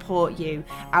fully support you,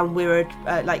 and we're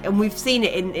and we've seen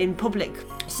it in public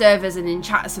servers and in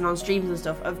chats and on streams and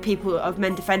stuff of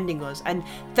men defending us, and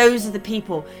those are the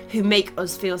people who make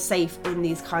us feel safe in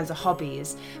these kinds of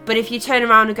hobbies. But if you turn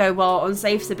around and go, well,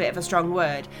 unsafe's a bit of a strong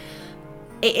word,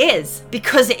 it is,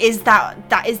 because it is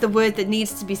that is the word that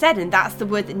needs to be said, and that's the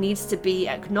word that needs to be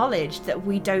acknowledged, that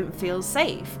we don't feel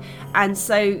safe. And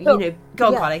so, you know, go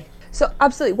on, Carly. So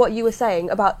absolutely what you were saying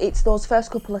about, it's those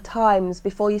first couple of times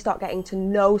before you start getting to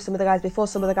know some of the guys, before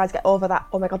some of the guys get over that,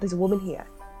 oh my god, there's a woman here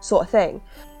sort of thing,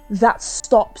 that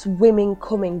stops women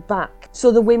coming back. So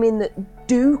the women that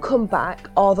do come back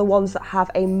are the ones that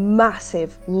have a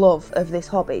massive love of this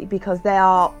hobby, because they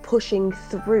are pushing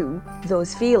through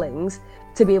those feelings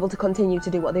to be able to continue to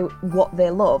do what they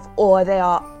love, or they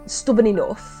are stubborn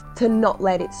enough to not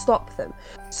let it stop them.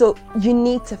 So you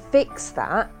need to fix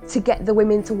that to get the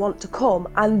women to want to come,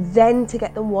 and then to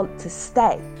get them want to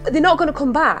stay. They're not going to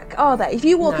come back, are they? If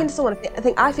you walk into someone and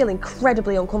think, I feel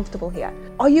incredibly uncomfortable here,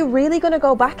 are you really going to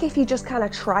go back if you're just kind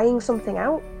of trying something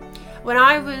out? When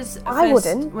I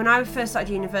first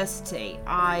started university,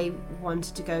 I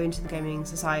wanted to go into the gaming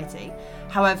society.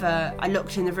 However, I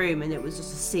looked in the room and it was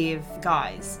just a sea of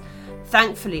guys.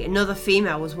 Thankfully, another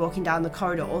female was walking down the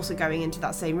corridor, also going into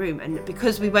that same room. And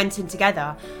because we went in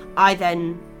together, I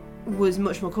then was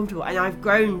much more comfortable. And I've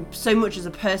grown so much as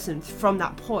a person from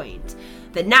that point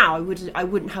that now I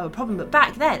wouldn't have a problem. But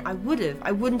back then, I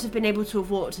wouldn't have been able to have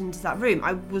walked into that room.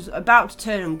 I was about to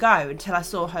turn and go until I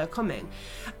saw her coming.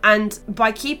 And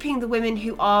by keeping the women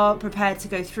who are prepared to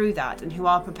go through that, and who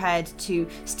are prepared to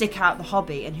stick out the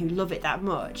hobby, and who love it that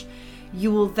much, you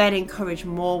will then encourage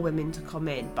more women to come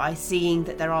in by seeing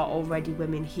that there are already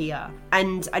women here.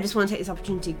 And I just want to take this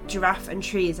opportunity, Giraffe and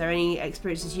Tree, is there any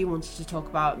experiences you wanted to talk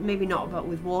about? Maybe not about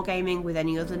with wargaming, with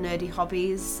any other nerdy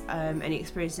hobbies, any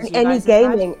experiences you guys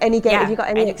have had? Have you got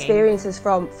any experiences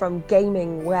from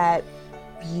gaming where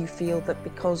you feel that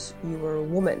because you were a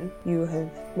woman, you have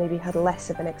maybe had less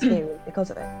of an experience because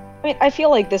of it? I mean, I feel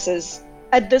like this is,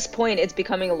 at this point, it's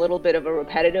becoming a little bit of a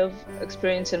repetitive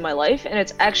experience in my life, and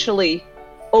it's actually,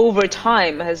 over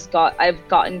time, I've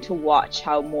gotten to watch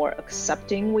how more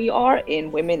accepting we are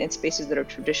in women in spaces that are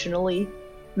traditionally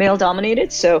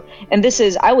male-dominated. So, and this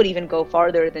is, I would even go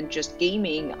farther than just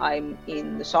gaming. I'm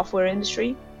in the software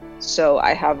industry, so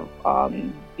I have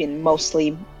been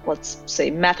mostly, let's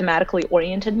say, mathematically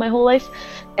oriented my whole life,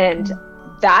 and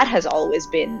that has always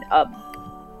been a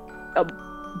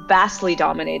vastly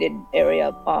dominated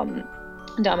area,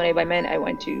 dominated by men. I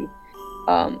went to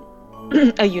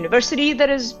a university that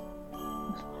is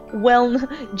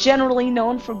generally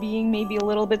known for being maybe a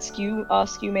little bit skew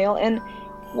male, and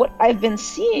what I've been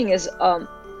seeing is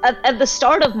at the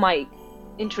start of my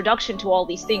introduction to all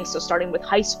these things, so starting with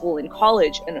high school and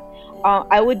college, and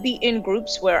I would be in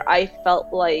groups where I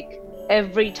felt like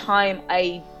every time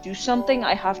I do something,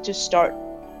 I have to start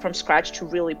from scratch to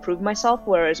really prove myself,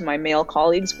 whereas my male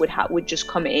colleagues would just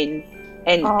come in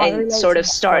and sort of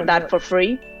start that for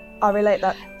free. I relate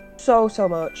that so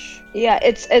much. Yeah,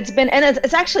 it's been, and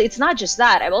it's actually, it's not just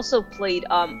that. I've also played,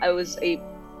 I was a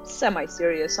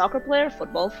semi-serious soccer player,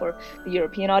 football for the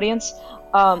European audience.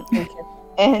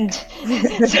 And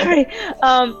sorry,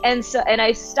 and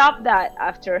I stopped that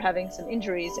after having some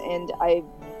injuries,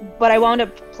 but I wound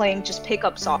up playing just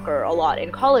pick-up soccer a lot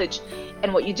in college.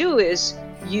 And what you do is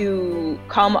you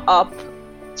come up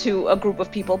to a group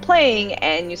of people playing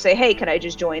and you say, hey, can I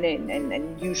just join in?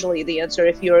 And usually the answer,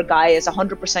 if you're a guy, is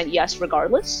 100% yes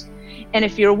regardless. And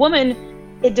if you're a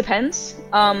woman, it depends.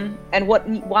 And what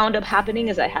wound up happening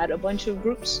is I had a bunch of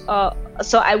groups.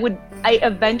 So I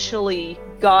eventually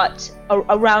got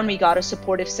a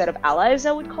supportive set of allies,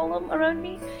 I would call them, around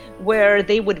me, where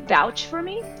they would vouch for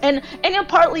me. And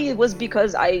partly it was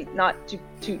because I, not to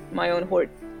toot my own horn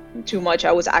too much,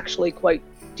 I was actually quite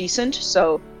decent,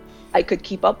 so I could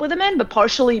keep up with the men, but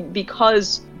partially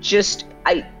because just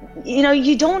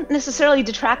you don't necessarily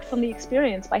detract from the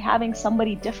experience by having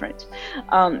somebody different.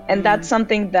 And that's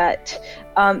something that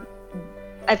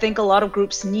I think a lot of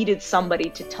groups needed somebody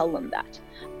to tell them that.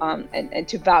 And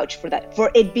to vouch for that,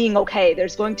 for it being okay.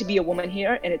 There's going to be a woman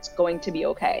here and it's going to be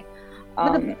okay.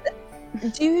 Do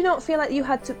you not feel like you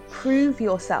had to prove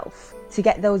yourself to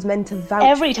get those men to vouch?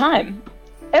 Every time.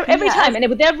 Every time. And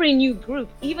with every new group,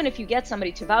 even if you get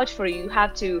somebody to vouch for you, you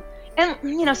have to,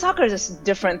 and soccer is a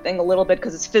different thing a little bit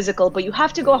because it's physical, but you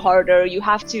have to go harder. You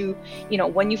have to,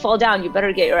 when you fall down, you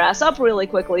better get your ass up really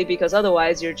quickly, because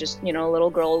otherwise you're just, a little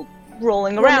girl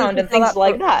rolling around and things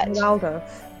like that. Ronaldo.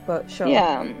 But sure.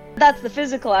 Yeah, that's the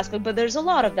physical aspect, but there's a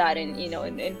lot of that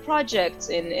in projects,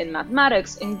 in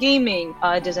mathematics, in gaming.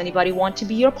 Does anybody want to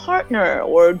be your partner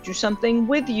or do something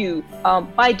with you?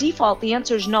 By default, the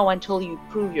answer is no until you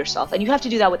prove yourself, and you have to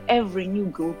do that with every new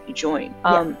group you join.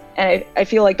 And I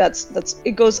feel like that's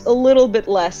it goes a little bit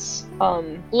less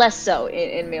so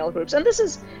in male groups, and this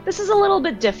is a little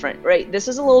bit different, right? This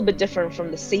is a little bit different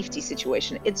from the safety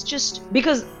situation. It's just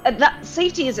because that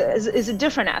safety is a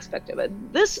different aspect of it.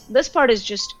 This part is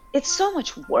just, it's so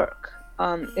much work,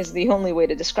 is the only way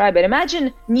to describe it.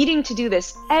 Imagine needing to do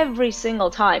this every single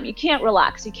time. You can't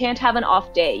relax. You can't have an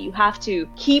off day. You have to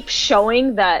keep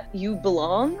showing that you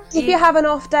belong. If you have an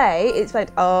off day, it's like,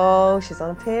 oh, she's on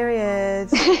a period.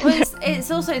 Well, it's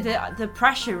also the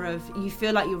pressure of, you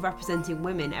feel like you're representing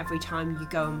women every time you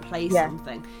go and play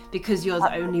something, because you're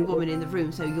the only woman in the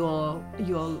room, so you're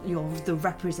the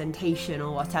representation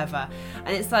or whatever.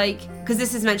 And it's like, because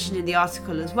this is mentioned in the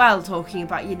article as well, talking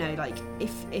about, like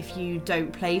if you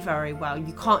don't play very well,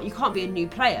 you can't be a new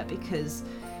player, because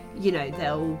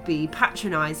they'll be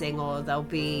patronizing, or they'll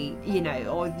be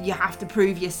or you have to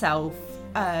prove yourself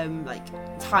like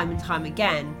time and time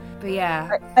again. But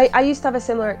yeah, I used to have a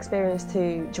similar experience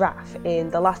to Giraffe in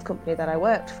the last company that I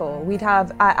worked for.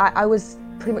 I was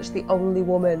pretty much the only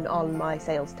woman on my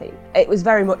sales team. It was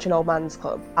very much an old man's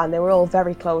club, and they were all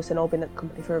very close and all been at the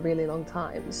company for a really long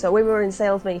time. So we were in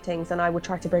sales meetings and I would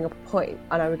try to bring up a point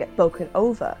and I would get spoken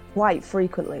over quite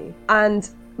frequently. And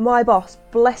my boss,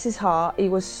 bless his heart, he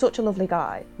was such a lovely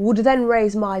guy, would then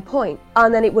raise my point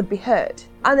and then it would be heard.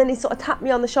 And then he sort of tapped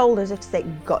me on the shoulder as if to say,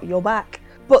 got your back.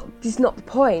 But this is not the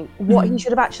point. What he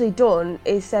should have actually done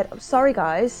is said, I'm sorry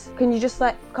guys, can you just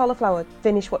let Cauliflower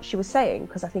finish what she was saying?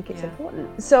 Because I think it's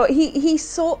important. So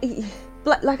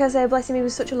like I said, bless him, he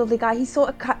was such a lovely guy. He sort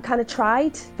of kind of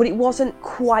tried, but it wasn't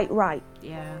quite right.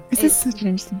 Yeah. This is such an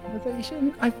interesting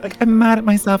conversation. I'm mad at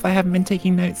myself. I haven't been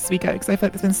taking notes as we go, because I feel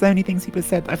like there's been so many things people have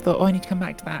said that I've thought, I need to come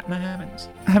back to that, and I haven't.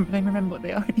 I don't even remember what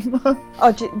they are anymore.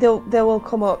 Oh, they will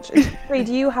come up. Bree,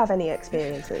 do you have any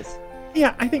experiences?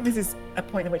 Yeah, I think this is a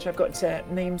point at which I've got to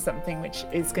name something which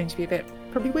is going to be a bit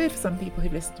probably weird for some people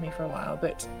who've listened to me for a while,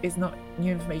 but is not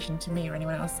new information to me or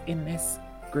anyone else in this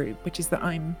group, which is that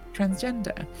I'm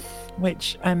transgender,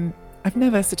 which I've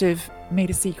never sort of made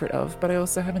a secret of, but I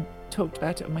also haven't talked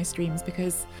about it on my streams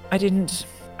because I didn't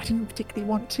particularly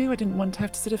want to. I didn't want to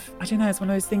have to sort of, I don't know, it's one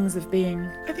of those things of being,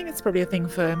 I think it's probably a thing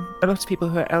for a lot of people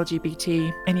who are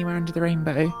LGBT anywhere under the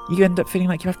rainbow. You end up feeling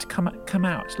like you have to come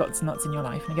out lots and lots in your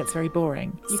life, and it gets very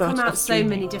boring. You come out so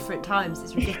many different times,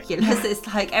 it's ridiculous. It's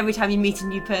like every time you meet a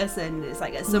new person, it's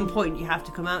like at some point you have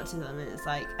to come out to them, and it's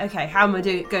like, okay, how am I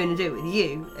going to do it with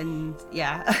you? And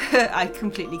yeah, I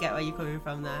completely get where you're coming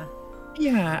from there.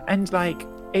 Yeah, and like,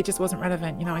 it just wasn't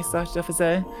relevant. I started off as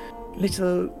a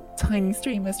little tiny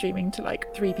streamer streaming to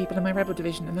like 3 people in my Rebel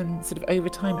division, and then sort of over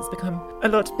time it's become a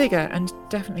lot bigger, and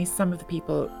definitely some of the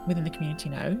people within the community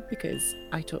know because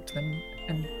I talk to them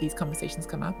and these conversations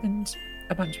come up, and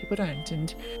a bunch of people don't.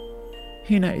 And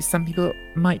who knows, some people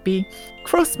might be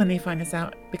cross when they find this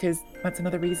out, because that's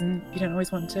another reason you don't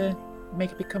always want to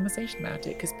make a big conversation about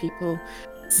it, because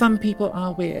some people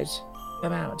are weird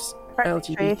about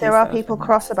Practically, LGBT if there are stuff people and-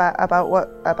 cross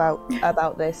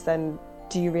about this, then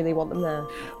do you really want them there?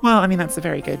 Well, I mean, that's a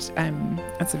very good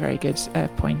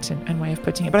point and way of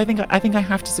putting it. But I think I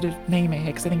have to sort of name it here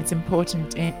because I think it's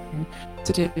important in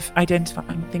sort of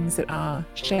identifying things that are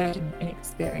shared in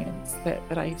experience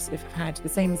that I've sort of had the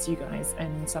same as you guys,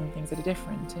 and some things that are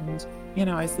different. And you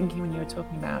know, I was thinking when you were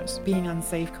talking about being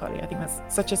unsafe, Collie, I think that's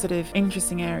such a sort of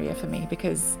interesting area for me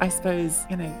because I suppose,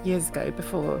 you know, years ago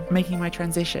before making my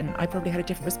transition, I probably had a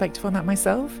different perspective on that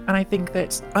myself. And I think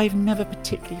that I've never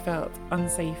particularly felt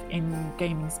unsafe in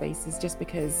gaming spaces just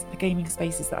because the gaming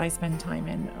spaces that I spend time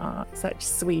in are such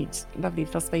sweet, lovely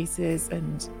little spaces,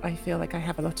 and I feel like I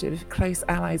have a lot of close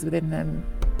allies within them,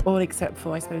 all except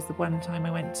for, I suppose, the one time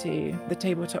I went to the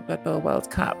Tabletop Blood Bowl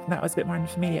World Cup. That was a bit more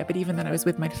unfamiliar, but even then I was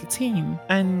with my little team,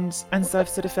 and so I've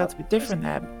sort of felt a bit different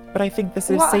there. But I think the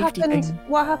sort of safety thing.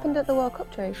 What happened at the World Cup,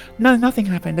 Trace? No, nothing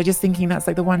happened. I'm just thinking that's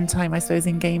like the one time I suppose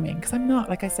in gaming, because I'm not,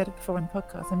 like I said before on the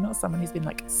podcast, I'm not someone who's been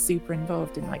like super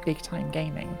involved in like big time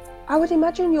gaming. I would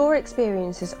imagine your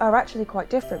experiences are actually quite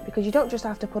different because you don't just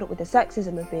have to put up with the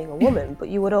sexism of being a woman, but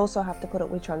you would also have to put up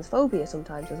with transphobia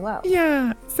sometimes as well.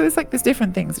 Yeah, so it's like there's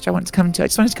different things which I want to come to. I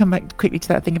just wanted to come back quickly to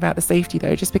that thing about the safety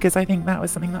though, just because I think that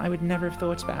was something that I would never have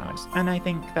thought about. And I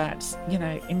think that, you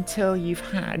know, until you've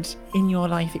had in your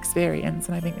life experience,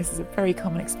 and I think this is a very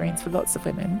common experience for lots of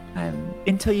women,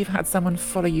 until you've had someone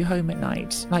follow you home at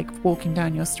night, like walking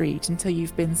down your street, until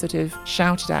you've been sort of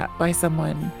shouted at by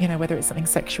someone, you know, whether it's something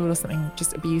sexual or something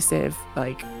just abusive,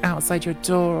 like outside your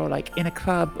door or like in a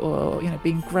club or, you know,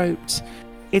 being groped,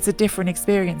 it's a different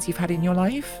experience you've had in your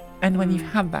life. And when you've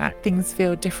had that, things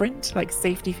feel different, like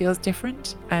safety feels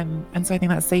different. And so I think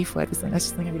that safe word was something, that's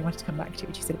just something I really wanted to come back to,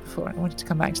 which you said it before, and I wanted to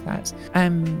come back to that.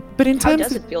 But in terms How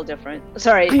does of, it feel different?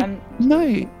 Sorry,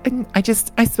 I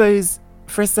suppose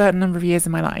for a certain number of years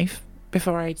in my life,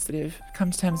 before I'd sort of come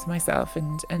to terms with myself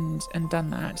and done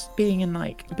that, being in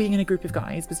a group of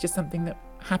guys was just something that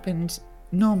happened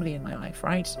normally in my life,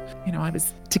 right? You know,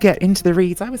 to get into the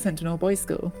reads, I was sent to an all-boys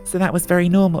school, so that was very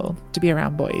normal to be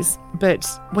around boys. But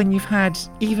when you've had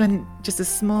even just a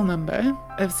small number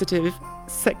of sort of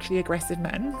sexually aggressive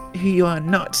men who you are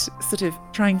not sort of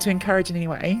trying to encourage in any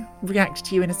way, react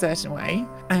to you in a certain way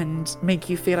and make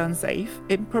you feel unsafe,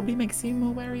 it probably makes you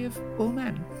more wary of all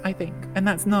men, I think. And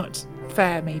that's not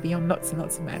fair maybe on lots and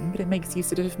lots of men, but it makes you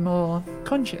sort of more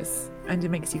conscious and it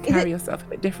makes you carry yourself a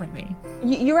bit differently.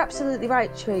 You're absolutely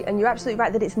right, Tree, and you're absolutely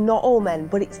right that it's not all men,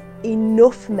 but it's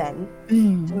enough men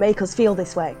to make us feel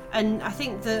this way. And I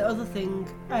think the other thing,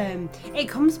 it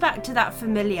comes back to that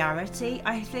familiarity,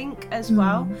 I think, as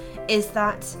well, is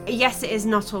that, yes, it is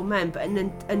not all men, but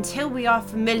until we are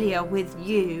familiar with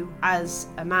you as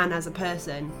a man, as a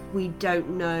person, we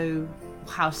don't know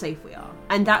how safe we are.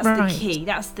 And that's the key.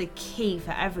 That's the key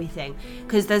for everything.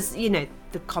 Because there's, you know,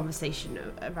 the conversation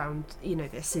around, you know,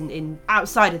 this in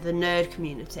outside of the nerd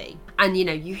community. And, you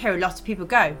know, you hear a lot of people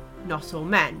go, not all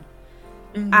men.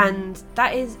 And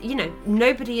that is, you know,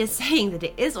 nobody is saying that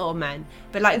it is all men,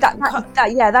 but like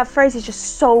that phrase is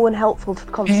just so unhelpful to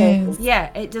the conversation.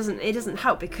 Yeah, it doesn't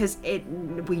help because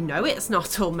we know it's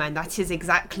not all men. That is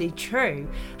exactly true.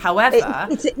 However,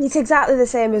 it's exactly the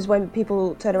same as when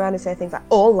people turn around and say things like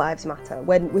all lives matter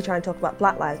when we try and talk about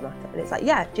Black Lives Matter, and it's like,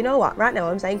 yeah, do you know what? Right now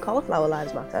I'm saying cauliflower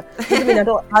lives matter. I mean,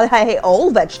 I hate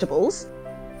all vegetables.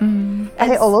 I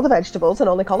hate all other vegetables and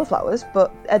only cauliflowers,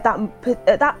 but at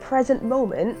that present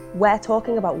moment, we're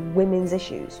talking about women's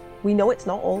issues. We know it's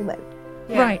not all men.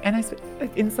 Yeah. Right, and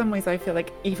in some ways I feel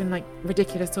like even like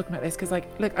ridiculous talking about this because, like,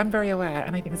 look, I'm very aware,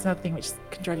 and I think there's another thing which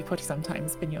can drive you potty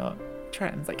sometimes when you're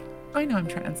trans. Like, I know I'm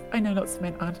trans. I know lots of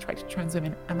men aren't attracted to trans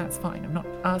women, and that's fine. I'm not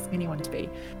asking anyone to be.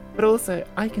 But also,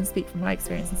 I can speak from my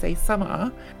experience and say some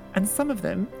are, and some of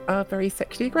them are very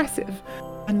sexually aggressive.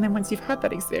 And then once you've had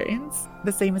that experience,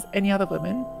 the same as any other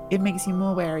woman, it makes you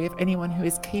more wary of anyone who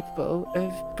is capable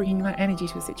of bringing that energy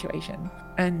to a situation.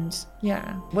 And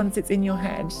yeah, once it's in your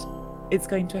head, it's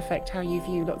going to affect how you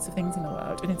view lots of things in the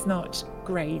world. And it's not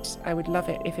great. I would love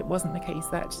it if it wasn't the case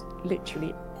that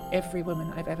literally every woman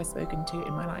I've ever spoken to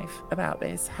in my life about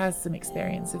this has some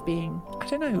experience of being, I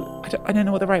don't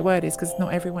know what the right word is, because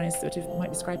not everyone is sort of,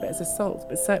 might describe it as assault,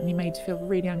 but certainly made to feel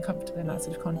really uncomfortable in that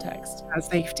sort of context. As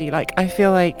safety, like I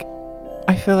feel like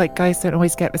guys don't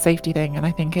always get the safety thing, and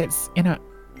I think it's, you know,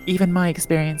 even my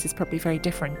experience is probably very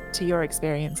different to your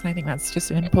experience, and I think that's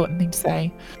just an important thing to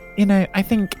say. You know, I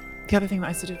think the other thing that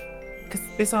I sort of, because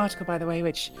this article, by the way,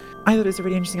 which I thought was a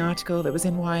really interesting article that was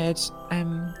in Wired,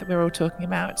 that we were all talking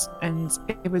about, and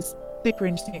it was super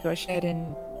interesting. It got shared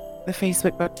in the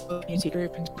Facebook community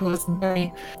group and caused some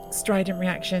very strident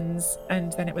reactions,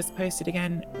 and then it was posted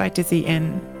again by Dizzy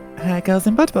in her Girls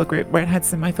in Blood Bowl group, where it had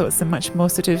some much more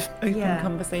sort of open Yeah.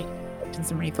 conversation and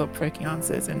some really thought-provoking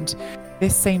answers. And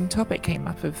this same topic came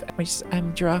up of which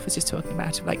Giraffe was just talking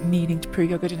about, of like needing to prove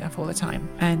you're good enough all the time.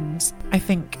 And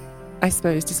I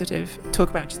suppose to sort of talk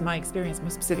about just my experience more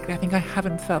specifically, I think I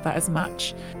haven't felt that as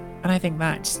much. And I think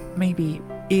that maybe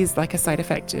is like a side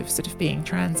effect of sort of being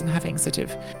trans and having sort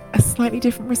of a slightly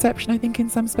different reception, I think, in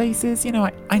some spaces. You know,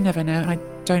 I never know, and I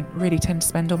don't really tend to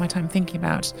spend all my time thinking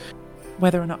about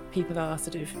whether or not people are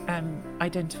sort of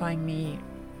identifying me,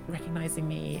 recognizing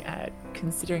me,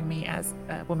 considering me as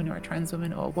a woman or a trans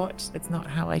woman or what. It's not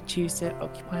how I choose to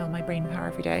occupy all my brain power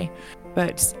every day.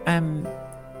 But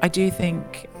I do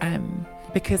think,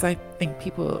 because I think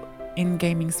people in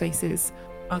gaming spaces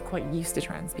are quite used to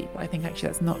trans people, I think actually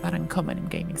that's not that uncommon in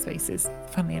gaming spaces,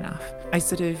 funnily enough. I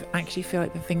sort of actually feel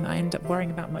like the thing that I end up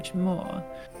worrying about much more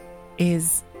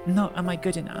is not, am I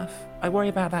good enough? I worry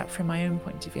about that from my own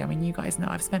point of view. I mean, you guys know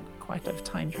I've spent quite a lot of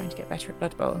time trying to get better at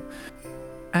Blood Bowl.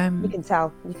 You can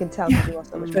tell because you are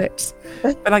so much better.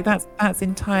 But like that's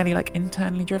entirely like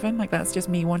internally driven. Like that's just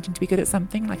me wanting to be good at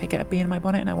something. Like I get a bee in my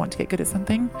bonnet and I want to get good at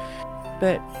something.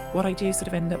 But what I do sort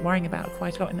of end up worrying about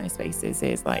quite a lot in those spaces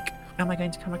is like, am I going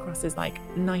to come across as like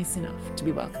nice enough to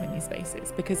be welcome in these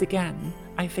spaces? Because again,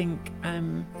 I think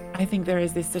there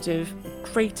is this sort of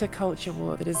greater culture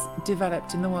war that has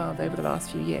developed in the world over the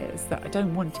last few years that I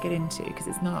don't want to get into because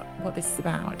it's not what this is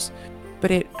about. But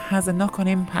it has a knock-on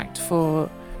impact for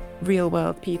real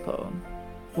world people,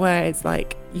 where it's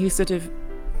like you sort of,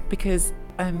 because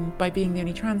by being the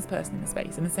only trans person in the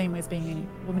space, in the same way as being the only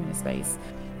woman in the space,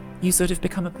 you sort of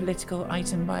become a political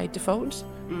item by default.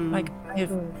 Like I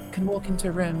can walk into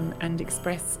a room and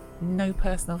express no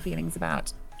personal feelings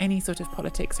about any sort of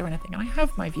politics or anything, and I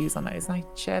have my views on those and I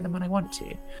share them when I want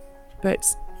to, but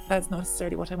that's not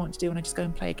necessarily what I want to do when I just go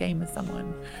and play a game with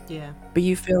someone. Yeah. But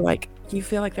you feel like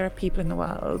there are people in the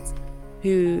world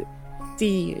who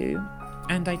see you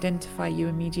and identify you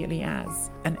immediately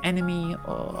as an enemy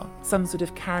or some sort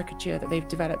of caricature that they've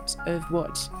developed of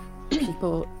what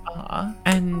people are.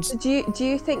 And Do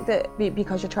you think that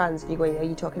because you're trans, are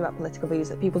you talking about political views,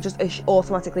 that people just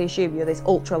automatically assume you're this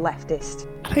ultra leftist?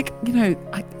 like, you know,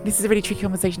 this is a really tricky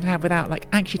conversation to have without like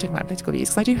actually talking about political views,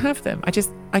 because I do have them. I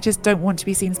just don't want to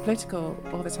be seen as political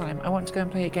all the time. I want to go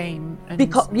and play a game. And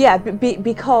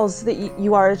Because that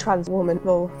you are a trans woman,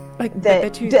 well, like they're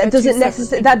doesn't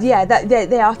necessarily that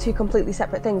they are two completely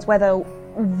separate things. Whether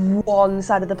one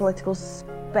side of the political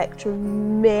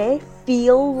spectrum may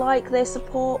feel like they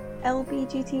support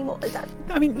LBGT more, is that?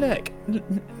 I mean, look.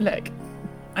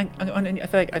 I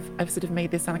feel like I've sort of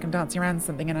made this sound like I'm dancing around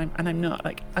something, and I'm not.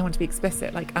 Like, I want to be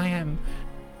explicit. Like, I am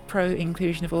pro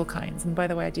inclusion of all kinds. And by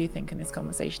the way, I do think in this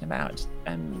conversation about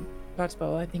Blood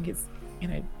Bowl, I think it's, you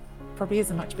know, probably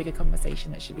is a much bigger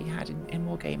conversation that should be had in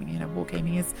wargaming. You know,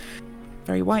 wargaming is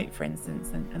very white, for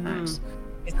instance, and that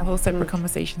is a whole separate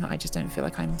conversation that I just don't feel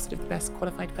like I'm sort of the best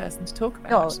qualified person to talk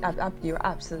about. No, you're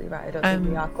absolutely right. I don't think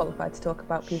we are qualified to talk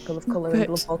about people of colour in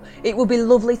Blood Bowl. It would be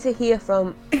lovely to hear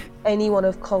from anyone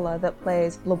of colour that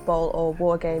plays Blood Bowl or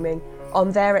wargaming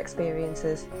on their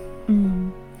experiences.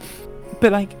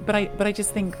 But I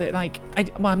just think that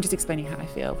I'm just explaining how I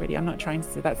feel, really. I'm not trying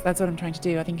to. That's what I'm trying to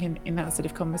do. I think in that sort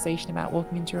of conversation about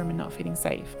walking into a room and not feeling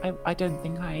safe, I don't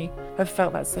think I have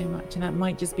felt that so much, and that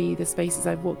might just be the spaces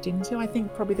I've walked into. I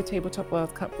think probably the Tabletop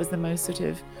World Cup was the most sort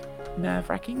of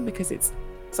nerve-wracking because it's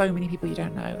so many people you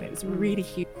don't know. It was a really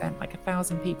huge event, like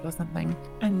 1,000 people or something,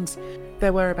 and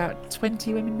there were about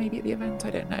 20 women maybe at the event. I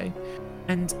don't know.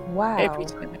 And wow, every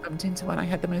time I bumped into one, I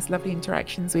had the most lovely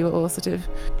interactions. We were all sort of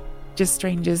just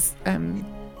strangers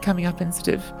coming up and sort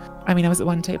of, I mean, I was at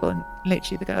one table and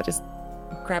literally the girl just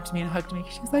grabbed me and hugged me.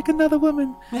 She was like, another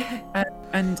woman.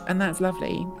 and that's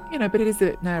lovely, you know, but it is a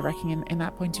bit nerve-wracking in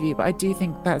that point of view. But I do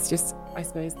think that's just, I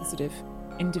suppose, the sort of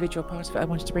individual part of it I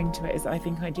wanted to bring to it, is that I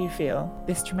think I do feel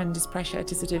this tremendous pressure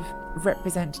to sort of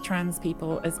represent trans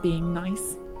people as being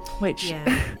nice, which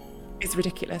is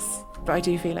ridiculous, but I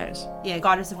do feel it. Yeah,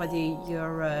 regardless of whether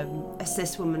you're a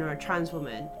cis woman or a trans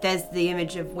woman, there's the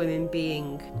image of women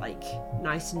being like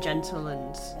nice and gentle,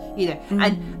 and you know,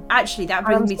 and actually that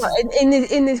brings me to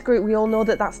in this group we all know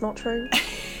that that's not true.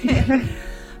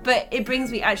 But it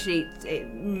brings me, actually, it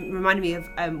reminded me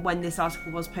of when this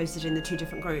article was posted in the two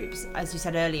different groups. As you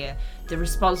said earlier, the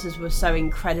responses were so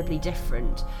incredibly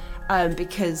different,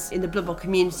 because in the Blood Bowl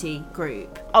community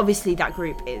group, obviously that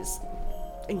group is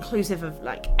inclusive of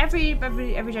like every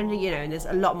gender, you know, and there's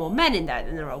a lot more men in there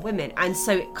than there are women, and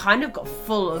so it kind of got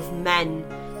full of men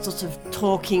sort of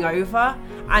talking over,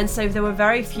 and so there were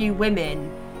very few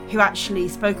women who actually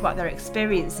spoke about their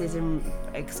experiences and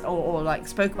or like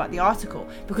spoke about the article,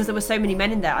 because there were so many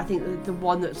men in there. I think the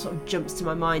one that sort of jumps to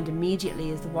my mind immediately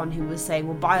is the one who was saying,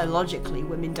 well, biologically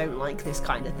women don't like this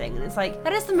kind of thing, and it's like,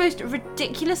 that is the most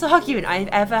ridiculous argument I've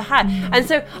ever had. And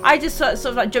so I just sort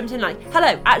of like jumped in like,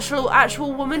 hello,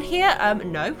 actual woman here?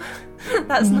 No.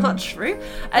 That's not true.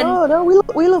 And oh no,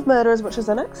 we love murder as much as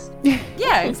the next.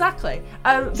 yeah, exactly.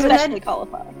 Especially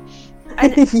cauliflower.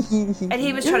 And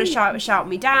he was trying to shout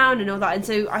me down and all that. And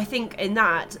so I think in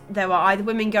that there were either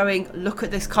women going, look at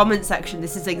this comment section,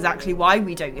 this is exactly why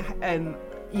we don't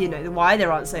why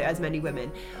there aren't as many women,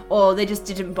 or they just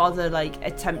didn't bother like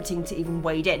attempting to even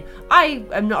wade in. I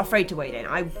am not afraid to wade in.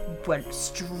 I went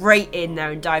straight in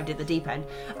there and dived at the deep end.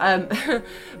 But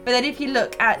then if you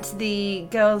look at the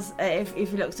girls, if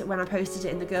you looked at when I posted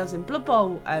it in the Girls in Blood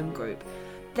Bowl group,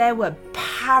 there were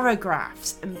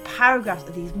paragraphs and paragraphs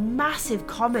of these massive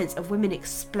comments of women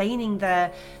explaining their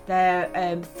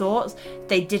thoughts.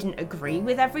 They didn't agree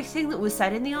with everything that was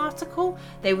said in the article.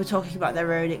 They were talking about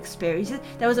their own experiences.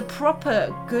 There was a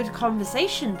proper good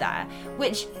conversation there,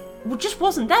 which just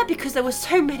wasn't there because there were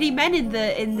so many men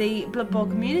in the Blood Bowl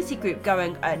community group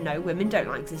going, no, women don't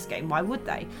like this game. Why would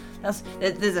they?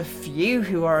 There's a few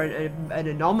who are an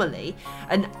anomaly.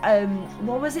 And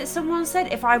what was it someone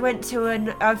said? If I went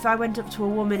up to a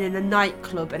woman in a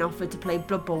nightclub and offered to play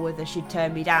Blood Bowl with her, she'd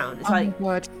turn me down. It's like, my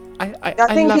word. I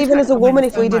think even as a woman,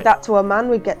 if we did that to a man,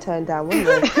 we'd get turned down,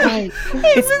 wouldn't we?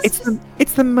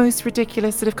 It's the most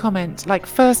ridiculous sort of comment. Like,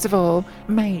 first of all,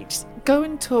 mate, go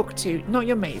and talk to, not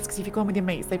your mates, because if you go on with your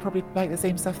mates, they probably like the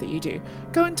same stuff that you do.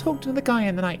 Go and talk to the guy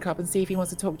in the nightclub and see if he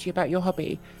wants to talk to you about your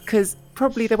hobby, because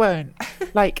probably they won't.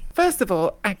 Like, first of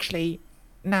all, actually,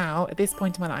 now, at this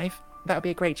point in my life, that would be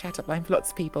a great chat-up line for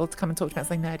lots of people to come and talk to me about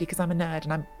something nerdy, because I'm a nerd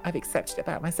and I've accepted it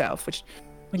about myself, which...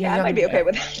 I might be okay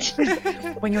with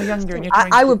that. When you're younger and you're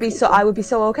trying I would be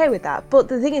so okay with that. But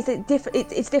the thing is,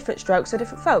 it's different strokes for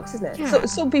different folks, isn't it? Yeah. So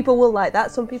some people will like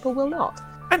that, some people will not.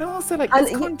 And also, like,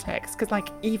 there's context, because, like,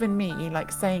 even me,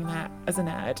 like, saying that as a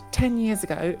nerd, 10 years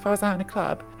ago, if I was out in a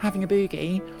club having a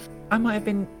boogie, I might have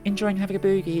been enjoying having a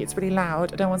boogie. It's really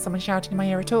loud. I don't want someone shouting in my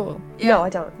ear at all. Yeah. No, I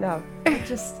don't. No. It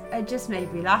just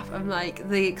made me laugh. I'm like,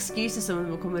 the excuses someone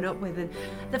were coming up with,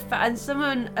 and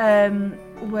someone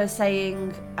were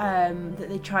saying that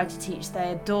they tried to teach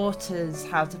their daughters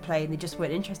how to play and they just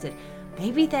weren't interested.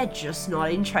 Maybe they're just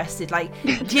not interested. Like,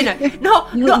 you know,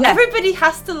 not everybody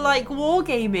has to like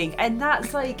wargaming, and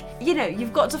that's like, you know,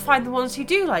 you've got to find the ones who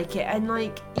do like it, and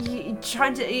like you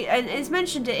trying to, and it's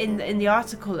mentioned it in the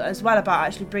article as well about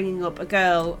actually bringing up a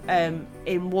girl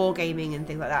in wargaming and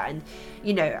things like that, and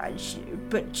you know,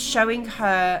 but showing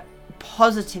her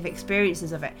positive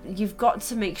experiences of it. You've got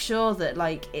to make sure that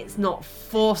like it's not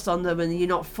forced on them and you're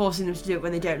not forcing them to do it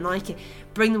when they don't like it.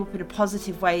 Bring them up in a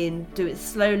positive way and do it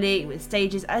slowly with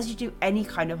stages, as you do any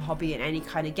kind of hobby and any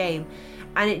kind of game.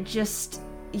 And it just,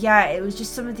 yeah, it was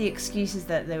just some of the excuses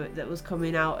that was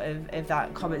coming out of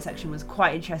that comment section was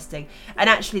quite interesting. And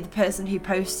actually the person who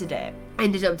posted it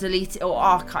ended up deleting or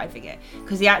archiving it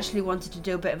because he actually wanted to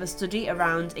do a bit of a study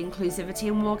around inclusivity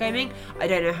in wargaming. I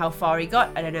don't know how far he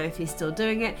got. I don't know if he's still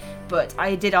doing it, but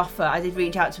I did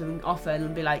reach out to him and offer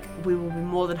and be like, we will be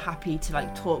more than happy to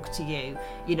like talk to you.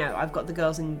 You know, I've got the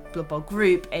Girls in Blood Bowl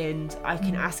group and I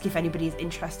can ask if anybody's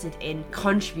interested in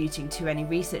contributing to any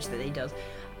research that he does.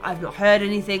 I've not heard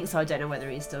anything, so I don't know whether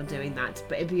he's still doing that,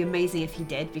 but it'd be amazing if he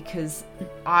did, because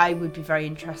I would be very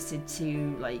interested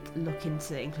to like look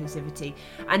into inclusivity,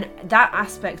 and that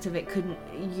aspect of it couldn't,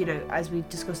 you know, as we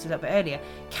discussed a little bit earlier,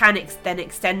 can then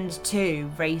extend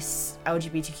to race,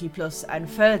 LGBTQ+ and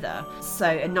further, so,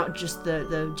 and not just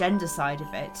the gender side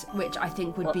of it, which I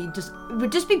think would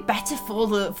just be better for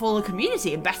the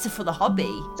community and better for the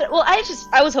hobby. Well,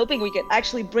 I was hoping we could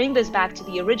actually bring this back to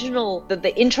the original,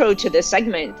 the intro to this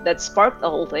segment that sparked the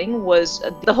whole thing, was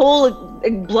the whole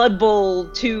Blood Bowl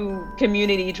 2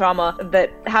 community drama that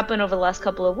happened over the last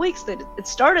couple of weeks. That it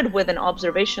started with an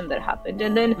observation that happened,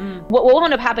 and then what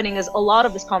wound up happening is a lot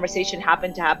of this conversation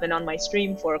happened to happen on my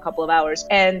stream for a couple of hours,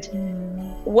 and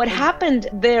what happened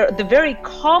there, the very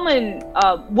common,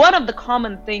 one of the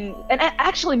common thing, and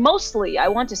actually mostly, I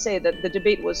want to say that the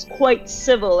debate was quite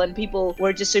civil and people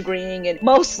were disagreeing in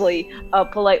mostly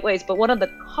polite ways, but one of the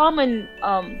common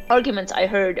arguments I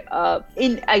heard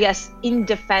in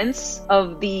defense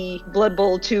of the Blood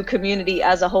Bowl 2 community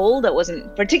as a whole, that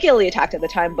wasn't particularly attacked at the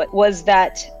time, but was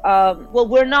that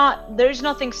there's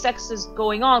nothing sexist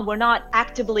going on. We're not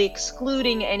actively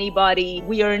excluding anybody.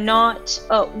 We are not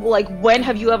when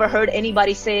have you ever heard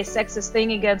anybody say a sexist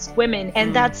thing against women?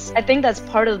 And I think that's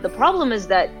part of the problem, is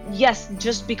that yes,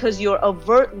 just because you're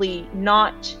overtly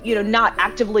not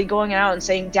actively going out and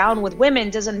saying down with women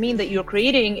doesn't mean that you're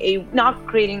not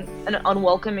creating an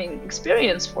unwelcoming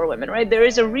experience for women, right? There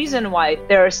is a reason why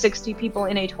there are 60 people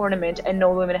in a tournament and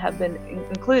no women have been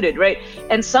included, right?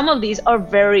 And some of these are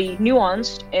very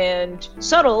nuanced and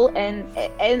subtle, and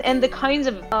the kinds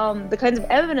of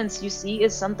evidence you see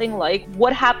is something like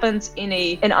what happens in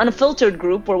an unfiltered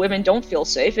group where women don't feel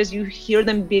safe is you hear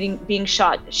them being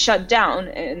shut down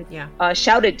and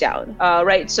shouted down,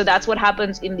 right? So that's what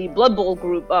happens in the Blood Bowl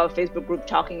group, Facebook group,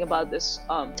 talking about this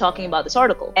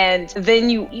article. And then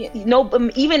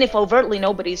even if overtly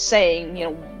nobody's saying,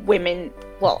 women,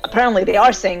 well, apparently they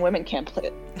are saying women can't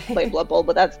play Blood Bowl,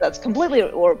 but that's completely,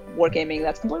 or wargaming,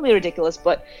 that's completely ridiculous.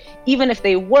 But even if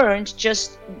they weren't,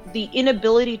 just the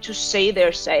inability to say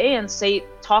their say and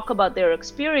talk about their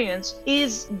experience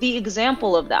is the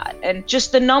example of that. And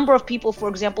just the number of people, for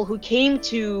example, who came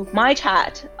to my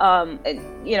chat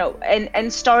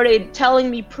and started telling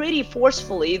me pretty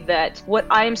forcefully that what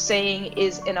I'm saying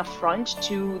is an affront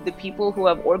to the people who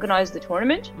have organized the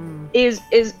tournament is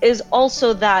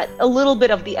also that a little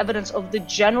bit of the evidence of the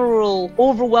general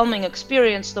overwhelming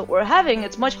experience that we're having.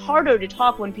 It's much harder to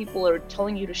talk when people are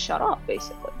telling you to shut up,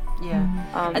 basically. Yeah,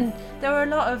 and there were a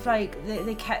lot of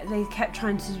they kept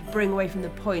trying to bring away from the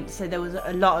point. So there was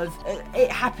a lot of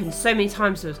it happened so many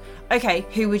times. It was okay,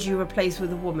 who would you replace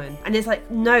with a woman? And it's like,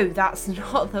 no, that's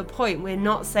not the point. We're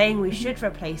not saying we should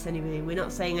replace anybody. We're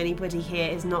not saying anybody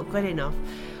here is not good enough.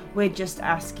 We're just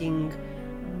asking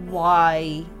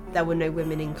why there were no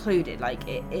women included. Like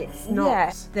it's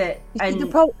not that. And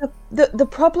the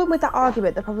problem with that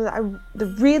argument, the problem that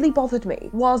really bothered me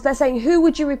was they're saying, who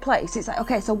would you replace? It's like,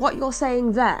 okay, so what you're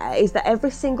saying there is that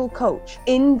every single coach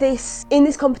in this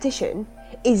competition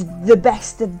is the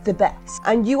best of the best,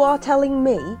 and you are telling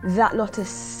me that not a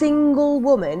single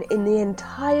woman in the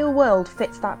entire world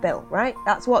fits that bill, right?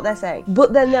 That's what they're saying.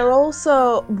 But then they're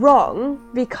also wrong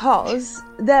because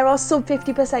there are sub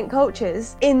 50%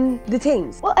 coaches in the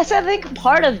teams. Well, I think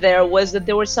part of there was that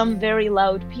there were some very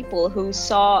loud people who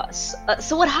saw.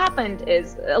 So what happened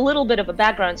is, a little bit of a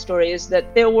background story is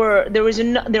that there were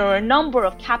a number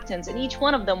of captains, and each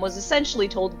one of them was essentially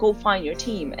told, go find your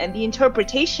team. And the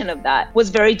interpretation of that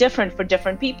was very different for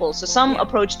different people. So some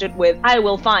approached it with, I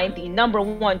will find the number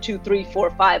 1, 2, 3, 4,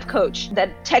 5 coach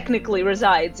that technically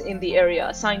resides in the area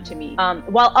assigned to me.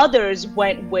 While others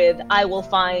went with, I will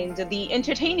find the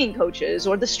entertaining coaches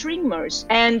or the streamers.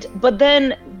 But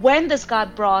then when this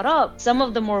got brought up, some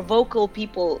of the more vocal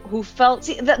people who felt,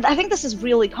 I think this is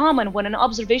really common when an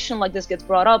observation like this gets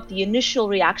brought up, the initial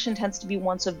reaction tends to be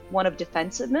one of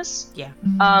defensiveness. Yeah.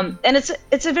 And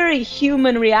it's a very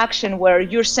human reaction where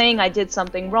you're saying I did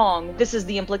something wrong. This is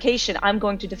the implication. I'm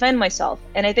going to defend myself.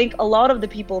 And I think a lot of the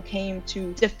people came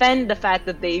to defend the fact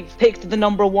that they've picked the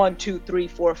number 1, 2, 3,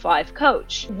 4, 5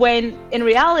 coach, when in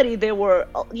reality there were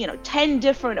 10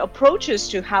 different approaches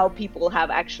to how people have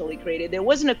actually created. There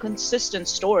wasn't a consistent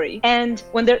story. And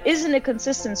when there isn't a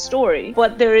consistent story,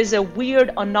 but there is a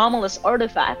weird anomalous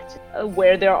artifact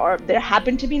where there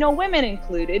happen to be no women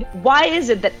included, why is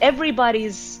it that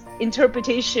everybody's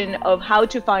interpretation of how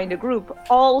to find a group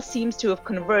all seems to have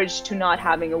converged to not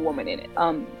having a woman in it?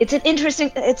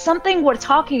 It's something we're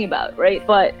talking about, right?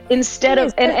 But instead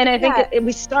of, and I think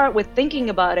we start with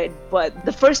thinking about it, but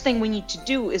the first thing we need to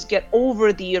do is get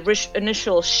over the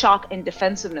initial shock and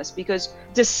defensiveness, because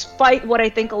despite what I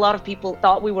think a lot of people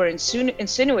thought we were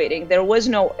insinuating, there was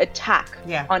no attack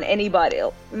on anybody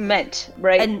meant,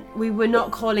 right? And we were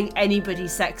not calling anybody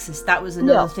sexist. That was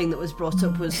another thing that was brought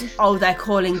up was, they're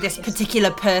calling this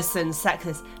particular person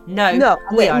sexist. No,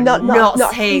 we are not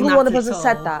saying that. One of us has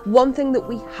said that. One thing that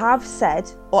we have said,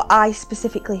 or I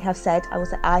specifically have said, I will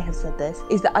say I have said this,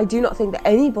 is that I do not think that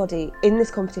anybody in this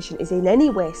competition is in any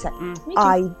way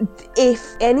sexist.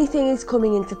 If anything is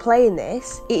coming into play in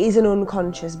this, it is an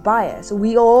unconscious bias.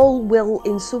 We all will,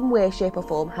 in some way, shape or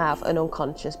form, have an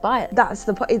unconscious bias. That's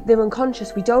the point. They're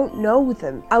unconscious. We don't know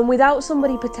them. And without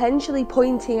somebody potentially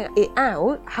pointing it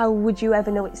out, how would you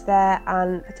ever know it's there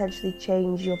and potentially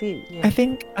change your view? I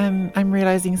think I'm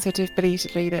realising sort of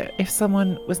belatedly that if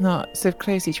someone was not sort of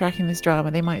closely tracking this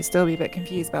drama, they they might still be a bit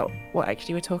confused about what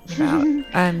actually we're talking about.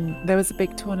 There was a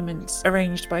big tournament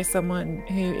arranged by someone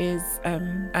who is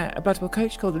a Blood Bowl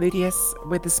coach called Ludius,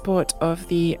 with the support of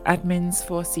the admins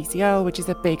for CCL, which is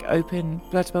a big open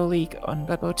Blood Bowl league on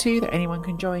Blood Bowl 2 that anyone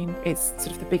can join. It's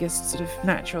sort of the biggest sort of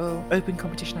natural open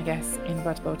competition, I guess, in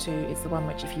Blood Bowl 2. It's the one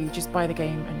which, if you just buy the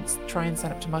game and try and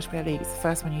sign up to multiplayer league, it's the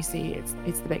first one you see.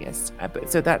 It's the biggest.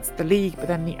 So that's the league, but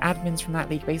then the admins from that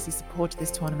league basically supported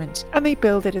this tournament, and they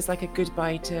build it as like a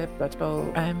goodbye to Blood Bowl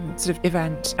sort of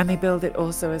event, and they build it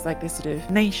also as like this sort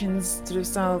of nations sort of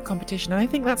style competition. And I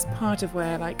think that's part of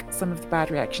where like some of the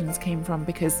bad reactions came from,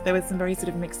 because there was some very sort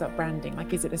of mixed up branding.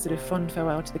 Like, is it a sort of fun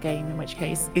farewell to the game, in which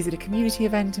case is it a community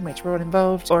event in which we're all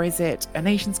involved, or is it a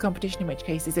nations competition, in which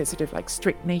case is it sort of like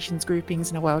strict nations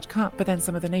groupings in a World Cup? But then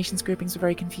some of the nations groupings were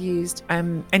very confused.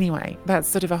 Anyway, that's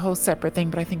sort of a whole separate thing,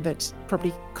 but I think that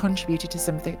probably contributed to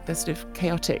some of the sort of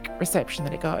chaotic reception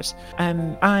that it got.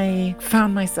 I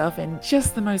found myself in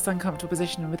just the most uncomfortable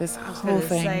position with this whole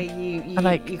thing.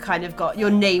 You kind of got your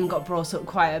name got brought up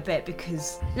quite a bit,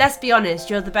 because let's be honest,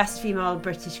 you're the best female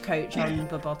British coach on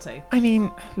Blood Bowl 2. I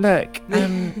mean, look,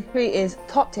 Tree is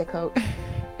top tier coach.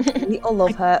 We all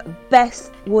love her.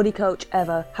 Best Woody coach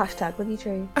ever. Hashtag love you,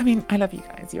 Tree. I mean, I love you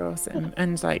guys. You're awesome.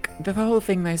 And like the whole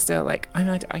thing, though, still like I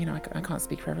can't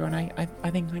speak for everyone. I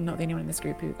think I'm not the only one in this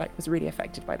group who like was really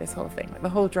affected by this whole thing. Like the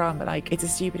whole drama, like it's a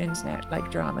stupid internet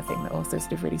like drama thing that also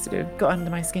sort of really sort of got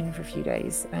under my skin for a few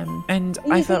days. And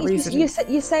I felt really.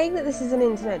 You're saying that this is an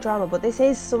internet drama, but this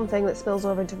is something that spills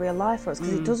over into real life for us,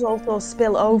 because it does also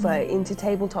spill over into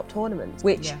tabletop tournaments,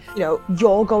 which you know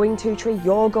you're going to, Tree.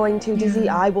 You're going to, Dizzy.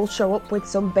 I will show up with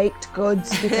some baked goods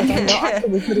because I'm not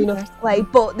actually good enough to play,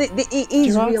 but it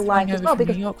is real life as well.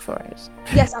 Because New York for it.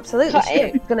 Yes, absolutely.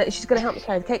 She's gonna help me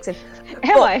carry the cakes in.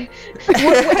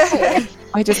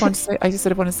 I just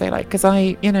sort of want to say, like, because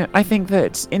I think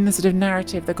that in the sort of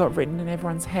narrative that got written in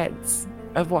everyone's heads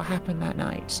of what happened that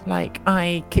night, like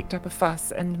I kicked up a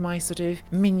fuss and my sort of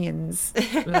minions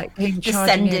like came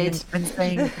charging in and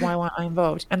saying why weren't I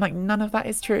involved, and like none of that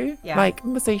is true. Like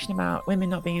conversation about women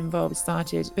not being involved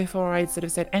started before I'd sort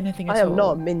of said anything at all. I am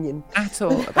not a minion at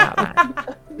all about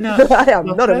that. No, I am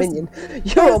not a minion.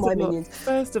 You're all my minions.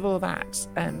 First of all, that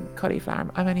cauliflower,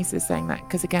 I'm only sort of saying that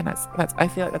because again that's I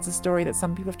feel like that's a story that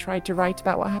some people have tried to write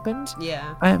about what happened.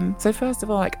 So first of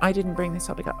all, like I didn't bring this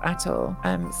topic up at all.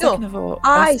 Second of all,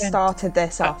 I started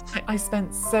this off. I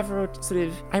spent several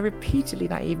I repeatedly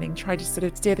that evening tried to sort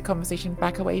of steer the conversation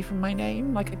back away from my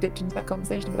name. Like I dipped into that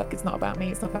conversation, but like it's not about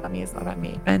me, it's not about me, it's not about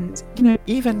me. And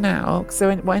even now,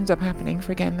 so what ended up happening,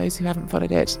 for again those who haven't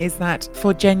followed it, is that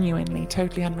for genuinely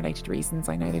totally unrelated reasons,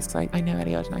 I know this because I know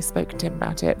Eliod and I've spoken to him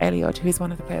about it. Eliod, who is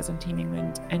one of the players on Team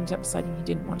England, ended up deciding he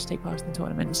didn't want to take part in the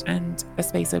tournament, and a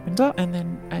space opened up, and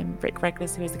then Rick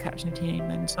Reglis, who is the captain of Team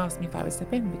England, asked me if I would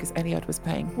step in because Eliod was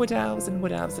playing Wood Elves, and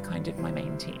Wood Elves are kind of my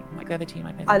main team, like they're the team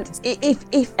I play. And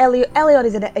if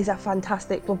Eliod is a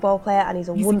fantastic Blood Bowl player, and he's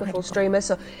wonderful incredible streamer,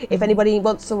 so if anybody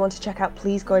wants someone to check out,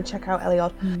 please go and check out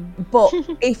Eliod. But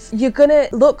if you're gonna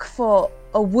look for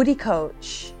a Woody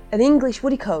coach, an English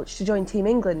Woody coach to join Team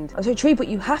England, I'm sorry, Tree, but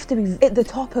you have to be at the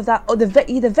top of that, or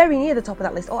either very near the top of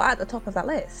that list, or at the top of that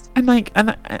list. And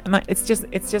it's just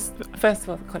first of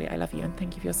all, Collie, I love you and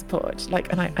thank you for your support.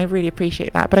 Like, and I really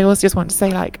appreciate that. But I also just want to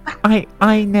say, like,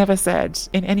 I never said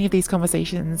in any of these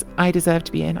conversations I deserve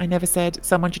to be in. I never said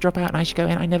someone should drop out and I should go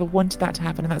in. I never wanted that to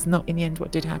happen, and that's not in the end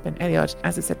what did happen. Eliod,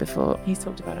 as I said before, he's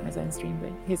talked about on his own stream,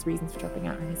 but his reasons for dropping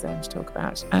out on his own to talk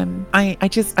about.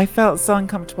 I felt so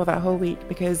uncomfortable that whole week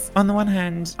because on the one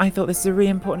hand, I thought this is a really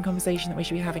important conversation that we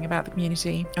should be having about the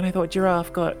community, and I thought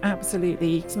Giraffe got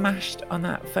absolutely smashed on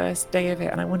that first day of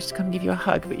it, and I wanted to come give you a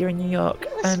hug, but you're in New York,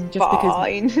 and just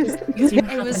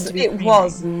because it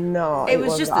was not. It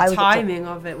was just the timing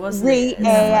of it, wasn't it? 3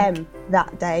 a.m.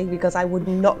 that day, because I would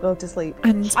not go to sleep.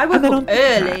 And I woke up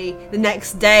early the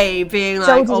next day, being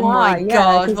like, "Oh my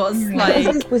god, what's like?"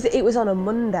 It was on a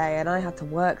Monday, and I had to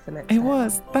work the next day. It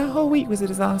was. That whole week was a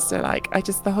disaster. Like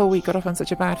the whole week got off on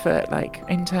such a bad foot, like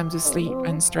in terms of sleep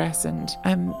and stress, and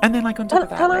then like on top of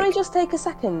that. Can I just take a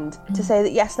second to say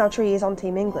that yes, now Tree is on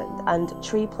Team England, and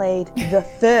Tree played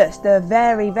the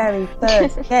very, very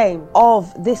first game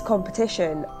of this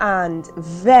competition, and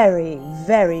very,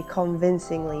 very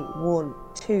convincingly won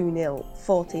 2-0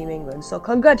 for Team England. So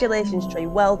congratulations, Tree.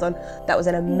 Well done. That was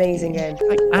an amazing game.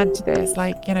 Like, add to this,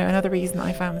 like, you know, another reason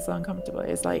I found this so uncomfortable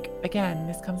is, like, again,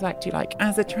 this comes back to, like,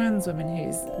 as a trans woman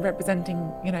who's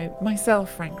representing, you know,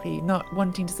 myself, frankly, not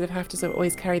wanting to sort of have to sort of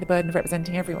always carry the burden of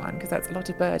representing everyone, because that's a lot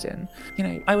of burden. You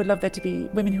know, I would love there to be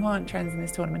women who aren't trans in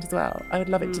this tournament as well. I would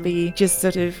love it to be just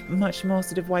sort of much more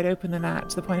sort of wide open than that,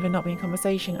 to the point of it not being a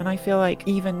conversation. And I feel like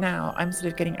even now I'm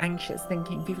sort of getting anxious,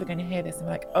 thinking people are going to hear this and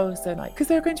be like, oh, so like, because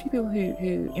there are going to be people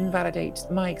who invalidate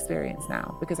my experience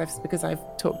now because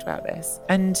I've talked about this,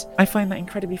 and I find that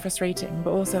incredibly frustrating.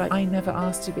 But also, like, I never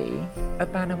asked to be a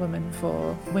banner woman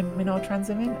for women or trans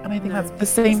women, and I think that's the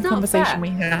same conversation we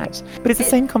had. But it's the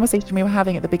same conversation we were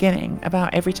having at the beginning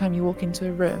about every time you walk into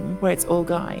a room where it's all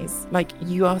guys, like,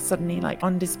 you are suddenly like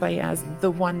on display as the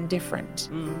one different,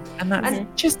 and that's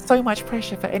just so much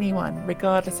pressure for anyone,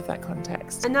 regardless of that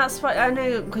context. And that's what I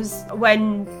know, because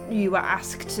when you were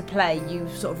asked to play, you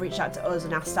sort of reached out to us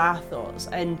and asked our thoughts,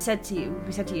 and we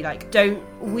said to you like,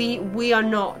 we are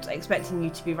not expecting you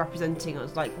to be representing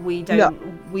us. Like, we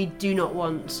do not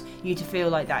want you to feel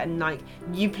like that, and like,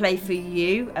 you play for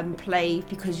you and play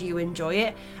because you enjoy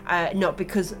it, not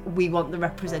because we want the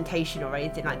representation or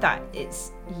anything like that.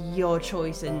 It's your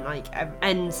choice, and like,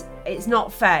 and it's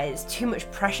not fair. It's too much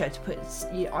pressure to put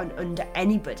on under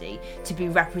anybody to be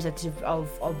representative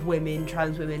of women,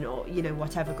 trans women, or, you know,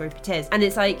 whatever group it is. And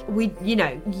it's like,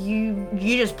 you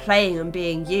just playing and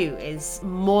being you is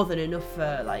more than enough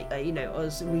for, like, you know,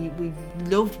 us. We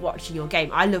loved watching your game.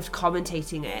 I loved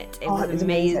commentating it. It was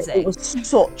amazing. It was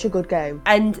such a good game.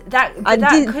 And that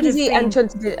could have been... and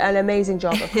Chunty did an amazing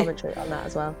job of commentary on that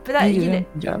as well. But that,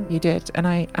 you did, and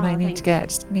I need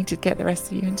to get the rest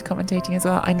of you into commentating as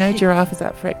well. I know Giraffe is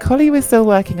up for it. Collie was still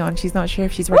working on. She's not sure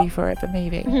if she's ready for it, but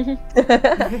maybe.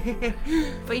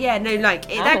 But yeah, no, like,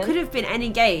 that could have been any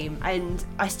game, and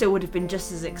I still would have been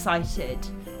just as excited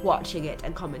watching it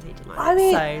and commentating on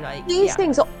it. So, like, these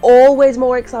things are always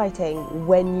more exciting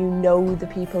when you know the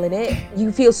people in it.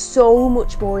 You feel so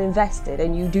much more invested,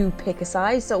 and you do pick a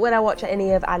side. So when I watch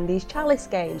any of Andy's Chalice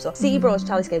games, or Seabro's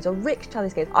Chalice games, or Rick's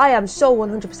Chalice games, I am so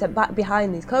 100% back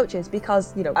behind these coaches,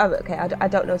 because, you know, I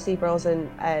don't know Seabro's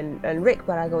and Rick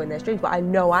when I go in their streams, but I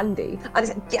know Andy, and I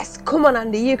said, yes, come on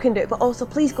Andy, you can do it, but also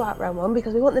please go out round one,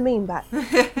 because we want the meme back.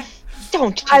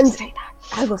 Don't say that.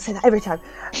 I will say that every time.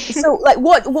 So, like,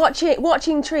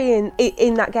 watching Tree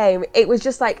in that game, it was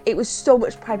just like, it was so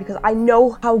much pride, because I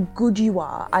know how good you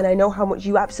are, and I know how much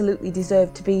you absolutely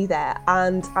deserve to be there,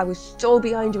 and I was so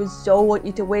behind you and so want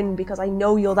you to win, because I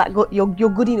know you're that good. You're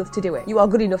good enough to do it. You are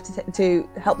good enough to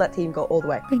help that team go all the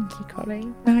way. Thank you, Collie.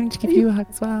 Now I need to give you a hug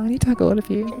as well. I need to hug all of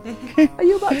you. Are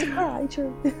you about to cry,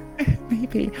 Tree?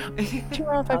 Maybe.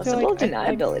 Giraffe, Possible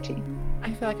deniability.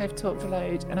 I feel like I've talked a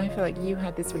load, and I feel like you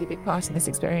had this really big part in this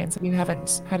experience. You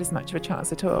haven't had as much of a chance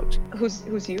to talk.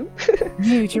 Who's you?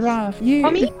 You, Giraffe. You. Oh,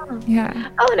 me? Yeah.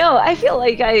 Oh no, I feel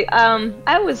like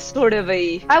I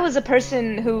was a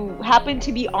person who happened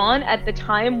to be on at the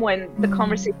time when the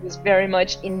conversation was very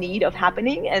much in need of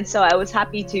happening, and so I was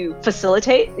happy to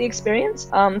facilitate the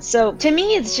experience. So to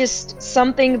me, it's just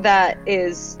something that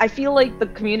is, I feel like the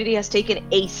community has taken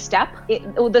a step,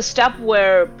 the step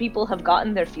where people have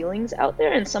gotten their feelings out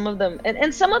there, and some of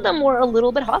them were a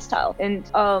little bit hostile, and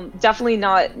definitely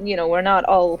not, you know, we're not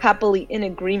all happily in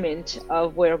agreement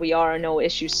of where we are, no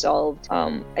issues solved,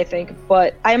 I think.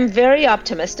 But I'm very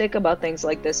optimistic about things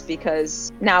like this,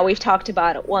 because now we've talked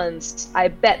about it once. I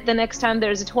bet the next time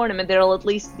there's a tournament, there'll at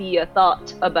least be a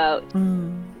thought about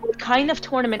what kind of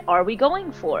tournament are we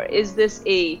going for? Is this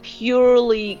a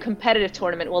purely competitive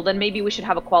tournament? Well, then maybe we should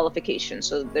have a qualification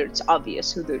so that it's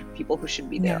obvious who the people who should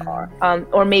be there are.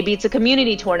 Or maybe it's a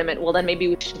community tournament. Well, then maybe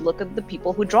we should look at the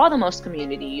people who draw the most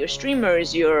community, your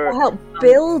streamers, your... help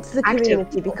build the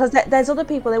community, because there's other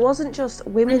people. There wasn't just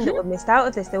women that were missed out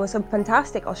of this. There were some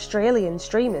fantastic Australian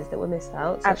streamers that were missed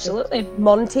out. Absolutely.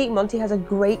 Monty has a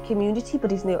great community,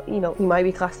 but he's not, you know, he might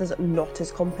be classed as not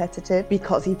as competitive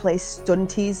because he plays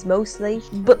stunties mostly,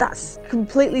 but that's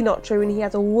completely not true, and he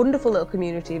has a wonderful little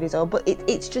community of his own. But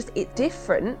it's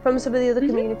different from some of the other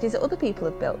communities that other people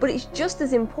have built, but it's just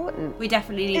as important. We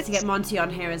definitely need to get Monty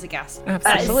on here as a guest.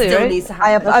 Absolutely. Still needs to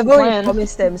happen. I've already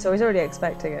promised him, so he's already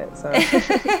expecting it, so.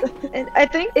 And I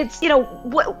think it's, you know,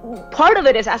 what part of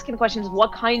it is asking questions: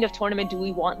 what kind of tournament do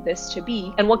we want this to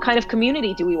be, and what kind of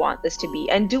community do we want this to be,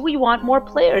 and do we want more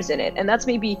players in it? And that's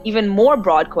maybe even more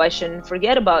broad question.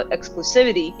 Forget about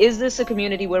exclusivity. Is this a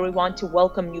community where we want to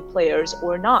welcome new players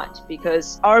or not,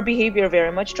 because our behavior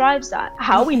very much drives that.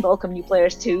 How we welcome new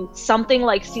players to something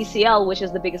like CCL, which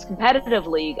is the biggest competitive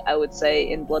league, I would say,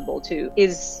 in Blood Bowl 2,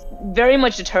 is very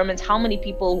much determines how many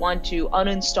people want to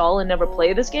uninstall and never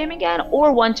play this game again,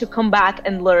 or want to come back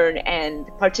and learn and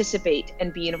participate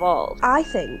and be involved. I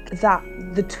think that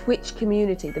the Twitch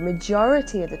community, the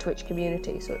majority of the Twitch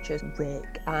community, such as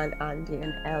Rick and Andy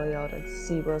and Eliod and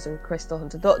Seabros and Crystal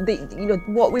Hunter,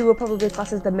 what we would probably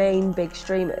class as the main big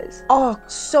streamers, are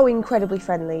so incredibly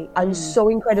friendly and so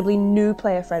incredibly new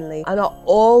player friendly, and are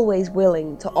always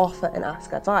willing to offer and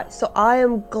ask advice. So I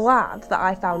am glad that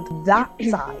I found that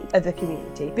side of the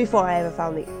community before I ever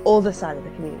found the other side of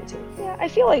the community. Yeah, I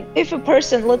feel like if a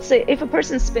person, let's say, if a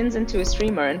person spins into a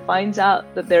streamer and finds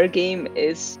out that their game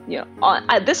is,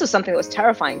 this was something that was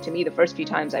terrifying to me the first few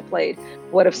times I played.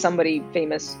 What if somebody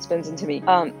famous spins into me?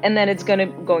 And then it's going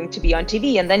to be on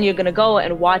TV, and then you're gonna go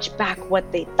and watch back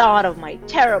what they thought of my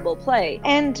terrible play.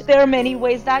 And there are many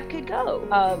ways that could go.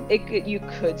 You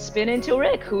could spin into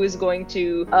Rick, who is going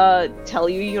to tell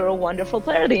you you're a wonderful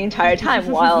player the entire time,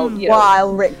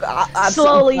 while Rick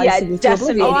slowly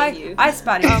decimating you. I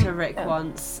spat into Rick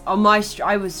once on my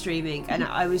I was streaming, and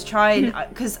I was trying,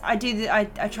 because I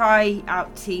try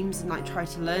out teams and like try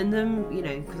to learn them,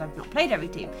 because I've not played every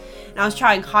team. And I was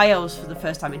trying High Elves for the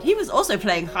first time, and he was also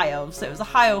playing High Elves, so it was a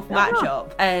High Elf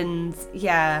matchup. And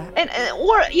yeah, and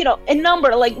or a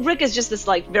number, like Rick is just this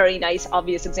like very nice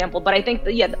obvious example, but I think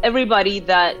that everybody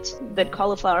that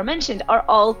Cauliflower mentioned are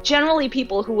all generally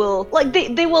people who will like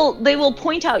they will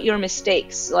point out your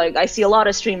mistakes. Like I see a lot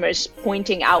of streamers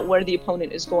pointing out where the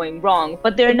opponent is going wrong,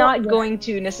 but they're not going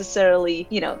to necessarily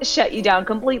shut you down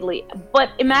completely.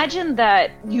 But imagine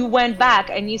that you went back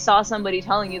and you saw somebody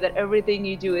telling you that everything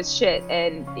you do is shit,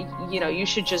 and you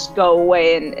should just go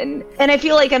away, and I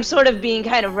feel like I'm sort of being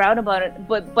kind of roundabout it,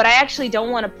 but I actually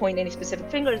don't want to point any specific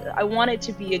fingers. I want it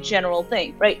to be a general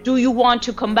thing, right? Do you want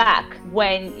to come back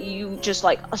when you just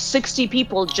like 60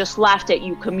 people just laughed at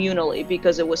you communally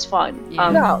because it was fun?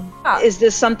 No. Is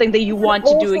this something that you want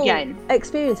to do again?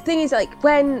 Experience. The thing is, like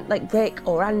when like Rick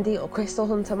or Andy or Crystal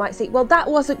Hunter might say, well, that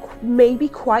wasn't maybe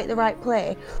quite the right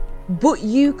play, but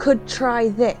you could try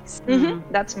this.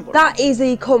 That's important. That is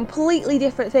a completely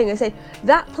different thing. I said,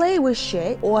 that play was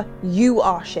shit, or you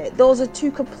are shit. Those are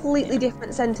two completely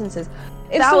different sentences.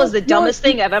 That was the dumbest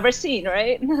thing I've ever seen,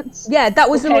 right? That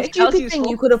was the most stupid thing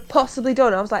you could have possibly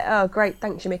done. I was like, oh, great,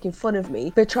 thanks, you're making fun of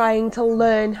me for trying to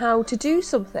learn how to do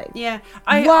something. Yeah.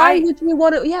 Why would you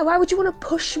want to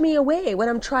push me away when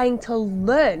I'm trying to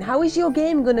learn? How is your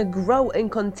game going to grow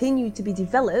and continue to be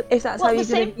developed if that's how you're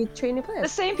going to be training players? The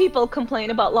same people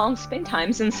complain about long spin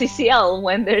times in CCL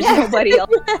when there's nobody else.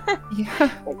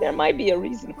 Like, there might be a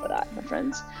reason for that, my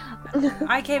friends.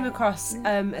 I came across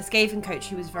a Skaven coach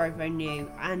who was very, very new,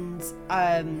 and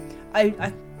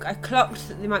I clocked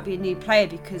that there might be a new player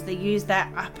because they used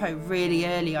their Apo really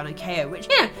early on a KO, which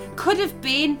could have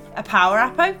been a power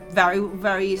Apo, very,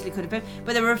 very easily could have been,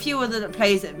 but there were a few other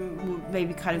players that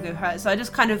maybe kind of go hurt, so I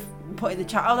just kind of put in the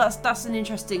chat, that's an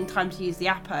interesting time to use the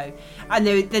Apo, and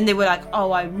then they were like,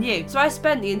 oh, I'm new. So I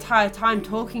spent the entire time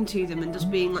talking to them and just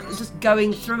being like, just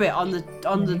going through it on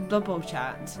the double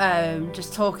chat,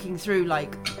 just talking through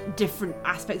like different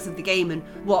aspects of the game and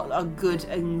what are good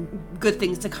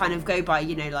things to kind of go by,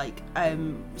 like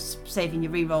saving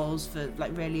your rerolls for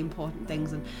like really important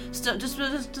things and stuff,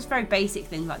 just very basic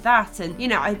things like that.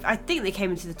 And I think they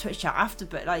came into the Twitch chat after,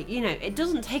 but like it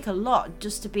doesn't take a lot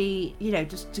just to be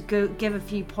just to go give a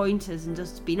few pointers and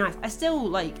just be nice. I still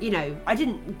like I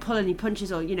didn't pull any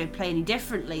punches or play any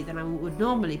differently than I would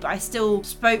normally, but I still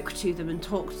spoke to them and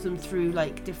talked to them through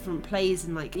like different plays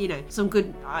and like some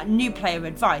good new player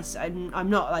advice. I'm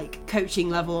not like coaching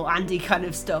level Andy kind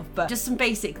of stuff, but just some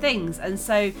basic things. And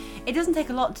so it doesn't take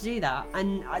a lot to do that,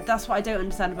 and that's what I don't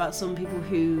understand about some people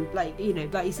who like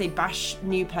you say, bash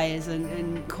new players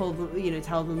and call them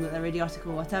tell them that they're idiotic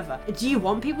or whatever. Do you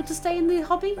want people to stay in the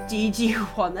hobby? Do you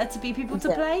want there to be people to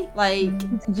play? Like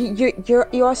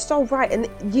you're so right, and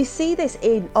you see this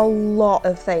in a lot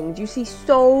of things. You see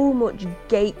so much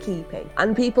gatekeeping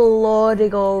and people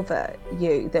lording over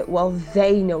you that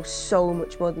they know so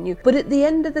much more than you. But at the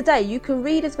end of the day, you can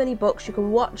read as many books, you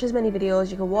can watch as many videos,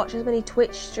 you can watch as many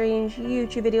Twitch streams,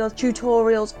 YouTube videos,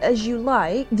 tutorials as you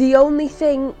like. The only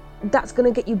thing that's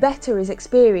going to get you better is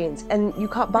experience, and you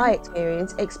can't buy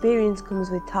experience. Experience comes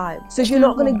with time. So if you're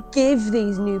not going to give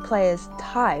these new players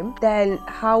time, then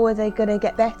how are they going to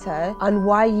get better, and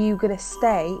why are you going to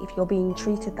stay if you're being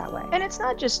treated that way? And it's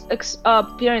not just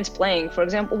experience playing. For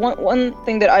example, one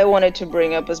thing that I wanted to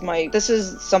bring up is this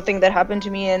is something that happened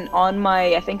to me on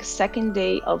my, I think, second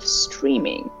day of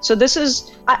streaming. So this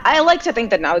is, I like to think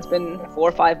that now it's been 4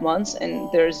 or 5 months,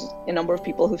 and there's a number of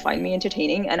people who find me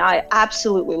entertaining, and I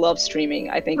absolutely love streaming.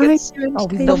 I think it's we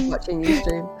love watching you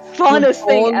stream. Funnest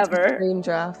thing ever. Stream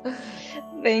Draft.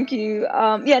 Thank you.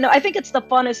 I think it's the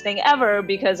funnest thing ever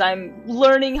because I'm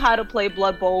learning how to play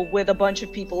Blood Bowl with a bunch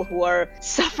of people who are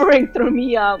suffering through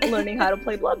me learning how to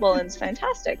play Blood Bowl, and it's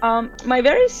fantastic. My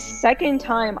very second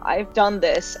time I've done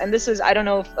this, and this is, I don't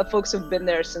know if folks have been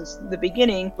there since the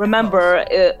beginning, remember,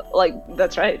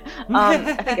 that's right. I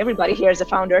think everybody here is a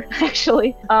founder,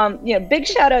 actually. Big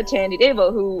shout out to Andy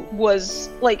Devo, who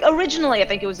was, originally, I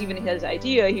think it was even his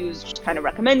idea. He was just kind of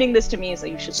recommending this to me. He's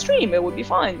like, you should stream, it would be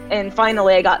fun. And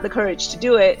finally, I got the courage to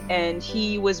do it, and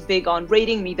he was big on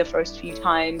rating me the first few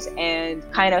times and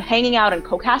kind of hanging out and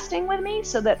co-casting with me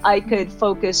so that I could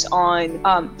focus on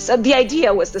so the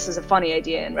idea was, this is a funny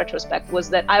idea in retrospect, was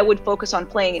that I would focus on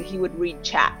playing and he would read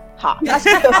chat. That's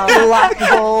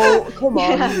laughable. Come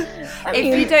on. Yeah.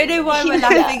 If you don't know why we're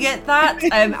laughing at that,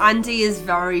 Andy is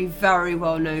very, very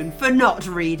well known for not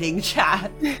reading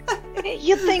chat.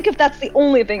 You'd think if that's the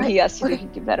only thing he has to do,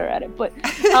 he'd get better at it. But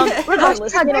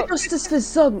regardless, justice for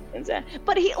Zung.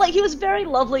 But he was very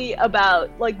lovely about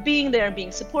being there and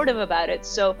being supportive about it.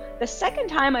 So the second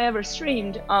time I ever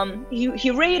streamed,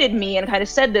 he raided me and kind of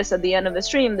said this at the end of the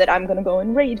stream, that I'm gonna go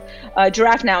and raid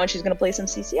Giraffe now, and she's gonna play some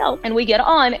CCL. And we get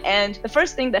on, and the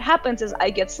first thing that happens is I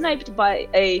get sniped by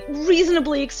a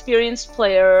reasonably experienced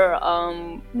player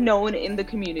known in the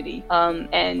community,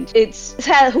 and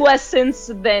who has since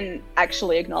then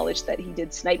actually acknowledged that he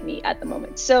did snipe me at the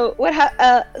moment. So what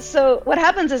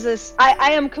happens is this: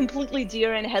 I am completely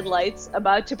deer in headlights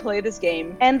about to play this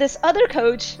game, and this other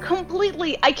coach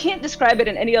completely, I can't describe it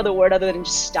in any other word other than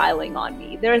just styling on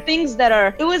me. There are things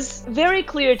it was very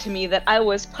clear to me that I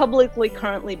was publicly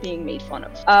currently being made fun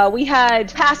of. We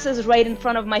had passes right in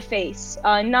front of my face,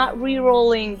 not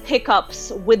re-rolling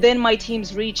pickups within my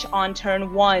team's reach on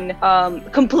turn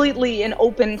 1, completely in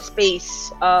open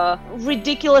space,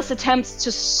 ridiculous attempts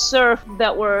to surf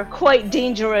that were quite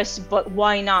dangerous, but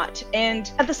why not?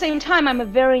 And at the same time, I'm a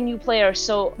very new player,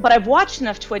 but I've watched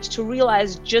enough Twitch to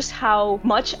realize just how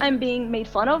much I'm being made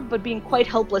fun of, but being quite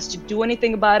helpless to do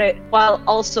anything about it, while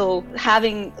also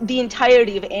having the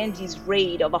entirety of Andy's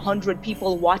raid of 100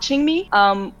 people watching me,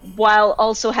 while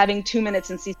also having 2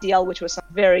 minutes in CCL, which was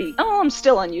I'm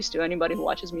still unused to. Anybody who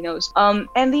watches me knows.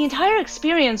 And the entire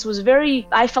experience was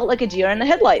I felt like a deer in the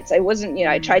headlights. I wasn't,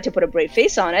 I tried to put a brave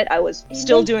face on it. I was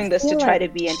still doing this to try to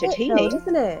be entertaining. Though,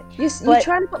 doesn't it? You're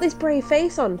trying to put this brave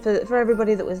face on for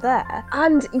everybody that was there,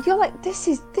 and you're like, this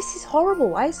is horrible.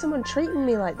 Why is someone treating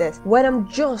me like this when I'm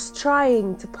just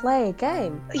trying to play a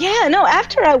game? Yeah, no,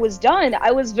 after I was done,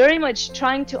 I was very much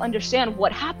trying to understand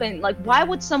what happened. Why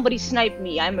would somebody snipe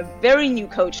me? I'm a very new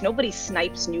coach. Nobody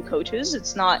snipes new coaches.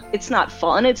 It's not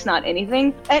fun. It's not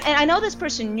anything. And I know this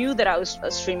person knew that I was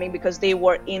streaming because they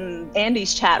were in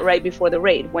Andy's chat right before the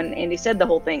raid when Andy said the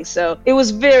whole thing. So it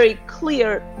was very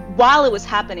clear while it was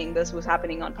happening, this was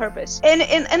happening on purpose. And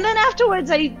then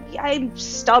afterwards, I'm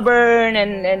stubborn,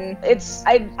 and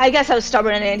I guess I was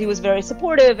stubborn, and Andy was very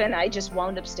supportive, and I just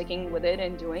wound up sticking with it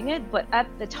and doing it. But at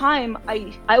the time,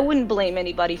 I wouldn't blame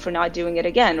anybody for not doing it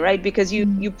again, right? Because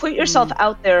you put yourself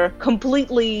out there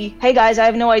completely, hey guys, I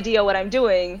have no idea what I'm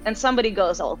doing, and somebody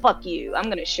goes, oh, fuck you, I'm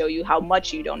gonna show you how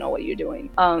much you don't know what you're doing.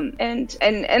 And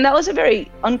that was a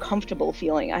very uncomfortable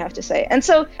feeling, I have to say. And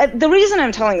so the reason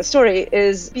I'm telling the story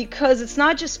is because it's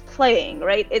not just playing,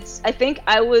 right? I think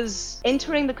I was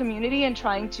entering the community and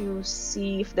trying to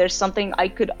see if there's something I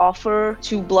could offer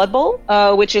to Blood Bowl,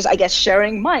 which is, I guess,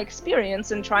 sharing my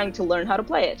experience and trying to learn how to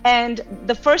play it. And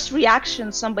the first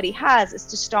reaction somebody has is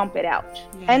to stomp it out.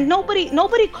 Yeah. And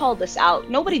nobody called this out.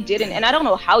 Nobody didn't. And I don't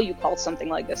know how you called something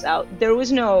like this out. There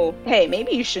was no, hey,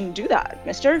 maybe you shouldn't do that,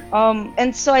 mister.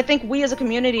 And so I think we as a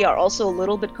community are also a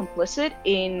little bit complicit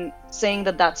in saying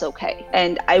that that's okay.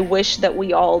 And I wish that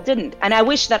we all didn't. And I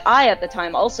wish that I, at the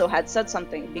time, also had said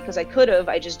something, because I could have,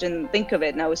 I just didn't think of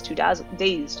it, and I was too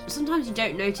dazed. Sometimes you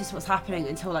don't notice what's happening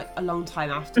until a long time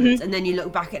afterwards, and then you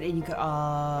look back at it and you go,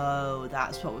 oh,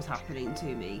 that's what was happening to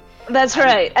me. That's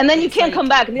right. And then you can't come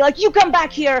back and be like, you come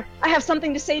back here, I have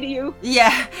something to say to you.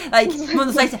 Yeah,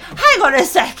 months later, hang on a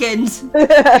second.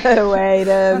 Wait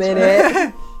a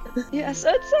minute. Yeah, so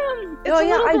it's a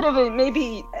little bit of a,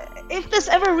 maybe if this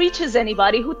ever reaches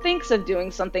anybody who thinks of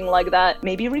doing something like that,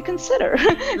 maybe reconsider.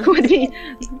 Would be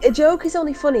A joke is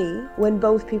only funny when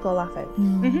both people are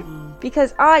laughing.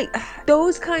 Because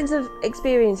those kinds of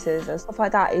experiences and stuff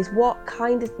like that is what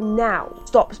kind of now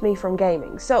stops me from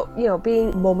gaming. So, you know,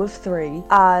 being mum of 3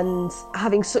 and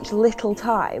having such little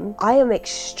time, I am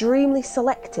extremely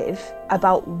selective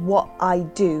about what I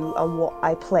do and what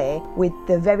I play with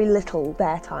the very little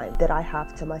spare time that I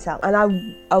have to myself.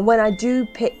 And when I do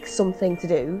pick something to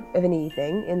do of an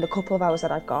evening in the couple of hours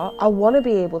that I've got, I want to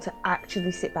be able to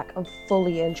actually sit back and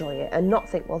fully enjoy it and not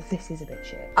think, well, this is a bit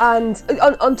shit. And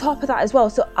on top of that as well,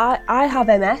 so I have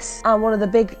MS, and one of the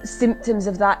big symptoms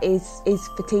of that is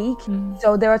fatigue.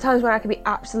 So there are times where I can be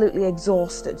absolutely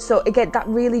exhausted. So again, that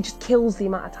really just kills the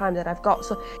amount of time that I've got.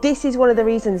 So this is one of the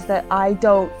reasons that I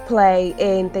don't play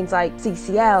in things like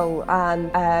CCL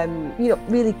and you know,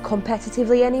 really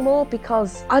competitively anymore,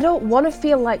 because I don't want to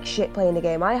feel like shit playing a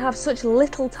game. I have such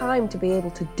little time to be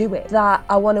able to do it that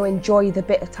I want to enjoy the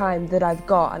bit of time that I've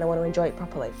got, and I want to enjoy it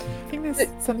properly. I think there's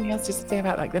something else just to say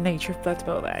about like the nature of Blood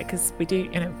Bowl there, because we do,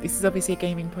 you know, this is obviously a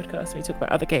gaming podcast, we talk about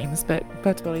other games, but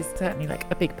Blood Bowl is certainly like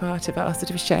a big part of our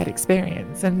sort of shared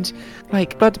experience. And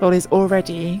like Blood Bowl is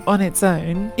already on its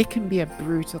own, it can be a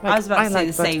brutal, like, I was about to say like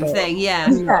the Blood same Bowl. thing, yeah.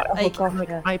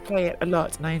 I play it a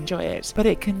lot and I enjoy it, but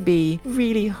it can be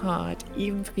really hard,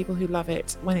 even for people who love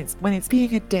it, when it's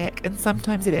being a dick, and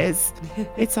sometimes it is.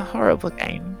 It's a horrible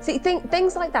game. See,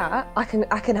 things like that, I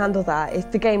can handle that.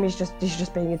 If the game is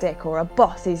just being a dick, or a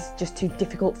boss is just too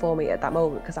difficult for me at that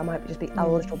moment because I might just be a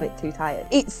little bit too tired.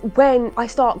 It's when I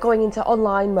start going into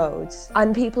online modes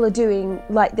and people are doing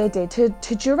like they did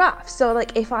to Giraffe. So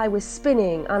like if I was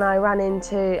spinning and I ran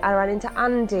into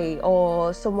Andy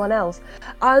or someone else,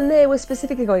 and they were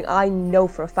specifically going, I know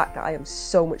for a fact that I am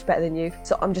so much better than you,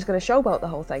 so I'm just going to showboat the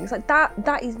whole thing. It's like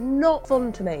that is not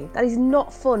fun to me. That is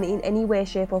not fun in any way,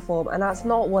 shape or form, and that's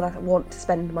not what I want to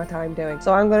spend my time doing.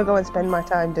 So I'm going to go and spend my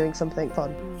time doing something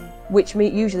fun, which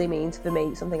usually means for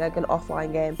me something like an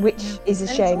offline game, which is a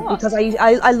shame because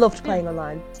I loved playing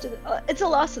online. It's a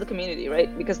loss to the community,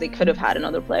 right? Because they could have had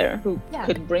another player who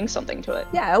could bring something to it.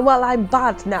 Yeah, well, I'm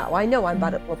bad now. I know I'm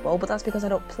bad at Blood Bowl, but that's because I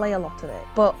don't play a lot of it.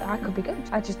 But I could be good.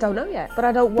 I just don't know yet. But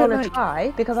I don't want to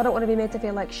try because I don't want to be made to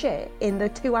feel like shit in the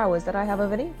 2 hours that I have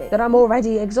of an evening that I'm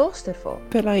already exhausted for.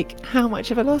 But like, how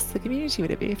much of a loss to the community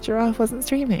would it be if Giraffe wasn't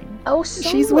streaming? Oh, so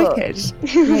she's much. wicked.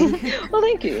 Well,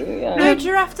 thank you. Yeah. No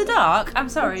Giraffe After Dark? I'm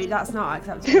sorry, that's not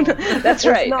acceptable. That's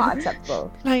right. It's not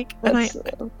acceptable. Like,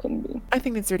 and couldn't be. I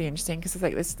think it's really interesting because it's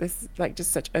like this like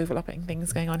just such overlapping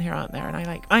things going on here, aren't there?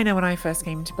 And I know when I first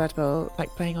came to Blood Bowl, like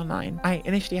playing online, I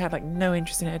initially had like no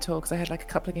interest in it at all because I had like a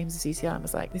couple of games of CCL and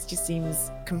was like, this just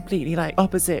seems completely like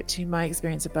opposite to my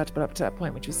experience of Blood Bowl up to that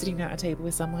point, which was sitting down at a table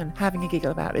with someone having a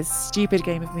giggle about this stupid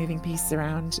game of moving pieces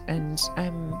around and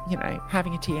you know,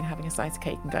 having a tea and having a slice of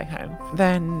cake and going home.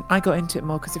 Then I got into it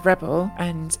more because of Rebel,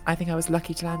 and I think I was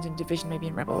lucky to land in Division maybe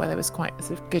in Rebel where there was quite a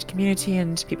sort of good community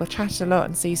and people chatted a lot,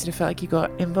 and so you sort of felt like you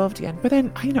got involved again. But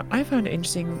then, you know, I found it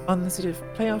interesting on the sort of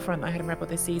playoff run that I had in Rebel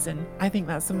this season. I think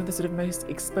that's some of the sort of most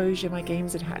exposure my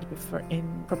games had before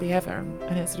in probably ever,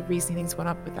 and it's sort of recently things went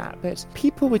up with that. But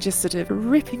people were just sort of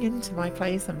ripping into my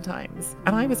play sometimes,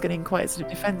 and I was getting quite sort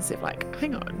of defensive, like,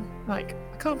 hang on, like,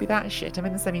 I can't be that shit, I'm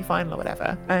in the semi-final or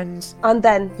whatever. And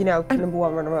then, you know, number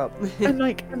one runner-up. and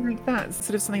like that's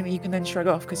sort of something that you can then shrug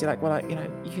off because you're like, well, you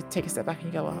know, you could take a step back and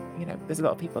you go, well, you know, there's a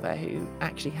lot of people there who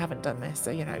actually haven't done this,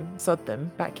 so, you know, sod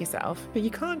them, back yourself. But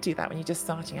you can't do that when you're just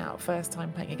starting out, first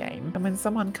time playing a game. And when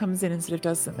someone comes in and sort of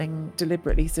does something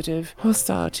deliberately sort of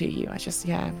hostile to you, I just,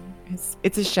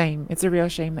 it's a shame. It's a real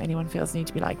shame that anyone feels the need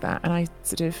to be like that. And I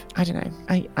sort of, I don't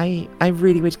know, I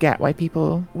really would get why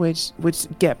people would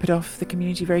get put off the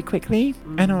community very quickly.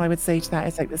 And all I would say to that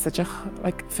is like, there's such a,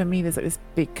 like, for me, there's like this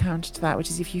big counter to that, which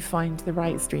is if you find the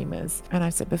right streamers. And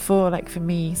I've said before, like, for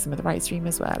me, some of the right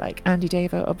streamers were like Andy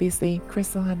Davo, obviously,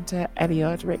 Crystal Hunter,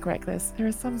 Elliot, Rick Reckless. There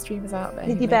are some streamers out there.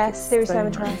 Dizzy Best, Series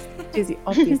 7 Trust. Dizzy,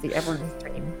 obviously, everyone's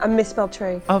dream. And Misspelled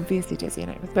Tree. Obviously Dizzy, you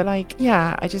know. But like,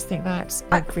 yeah, I just think that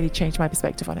like really changed my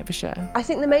perspective on it for sure. I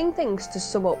think the main things to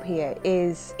sum up here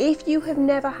is if you have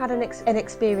never had an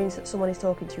experience that someone is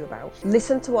talking to you about,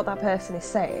 listen to what that person is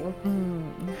saying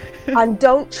and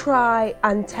don't try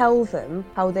and tell them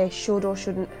how they should or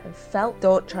shouldn't have felt.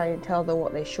 Don't try and tell them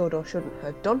what they should or shouldn't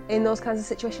have done in those kinds of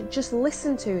situations. Just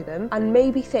listen to them and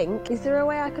maybe think, is there a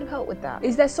way I could help with that?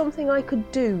 Is there something I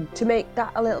could do to make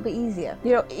that a little bit easier?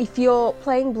 You know, if you're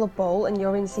playing playing Blood Bowl and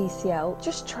you're in CCL,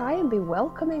 just try and be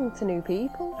welcoming to new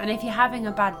people. And if you're having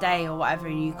a bad day or whatever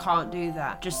and you can't do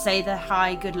that, just say the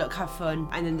hi, good luck, have fun,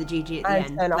 and then the GG at the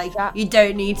end. Turn off Like, chat. you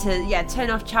don't need to, turn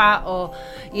off chat, or,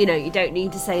 you don't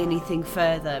need to say anything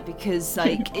further, because,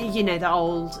 like, the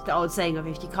old saying of,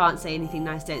 if you can't say anything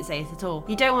nice, don't say it at all.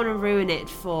 You don't want to ruin it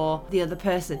for the other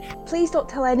person. Please don't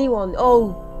tell anyone,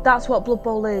 oh, that's what Blood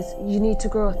Bowl is, you need to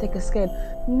grow a thicker skin.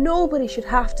 Nobody should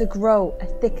have to grow a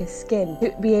thicker skin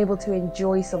to be able to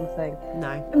enjoy something.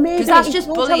 No. Maybe Because that's if just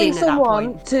you're bullying telling at that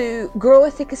someone point. to grow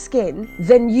a thicker skin,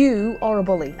 then you are a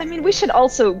bully. I mean, we should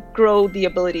also grow the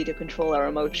ability to control our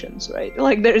emotions, right?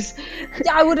 Like, there's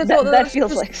Yeah, I would have thought that that's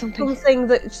feels just like something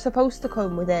that's supposed to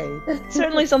come with age.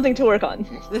 certainly something to work on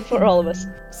for all of us.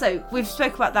 So we've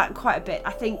spoke about that quite a bit.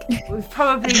 I think we've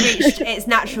probably reached its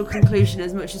natural conclusion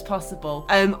as much as possible.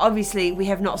 Obviously, we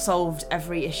have not solved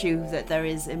every issue that there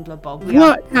is in Blood Bowl.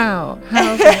 What? How?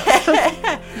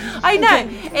 I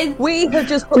know. We have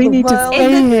just put We the need to world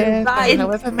stay in here for the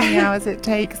however many hours it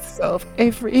takes to solve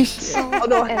every issue. Oh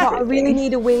no, I really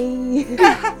need a wee.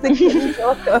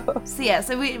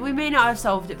 So we may not have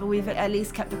solved it, but we've at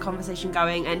least kept the conversation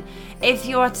going. And if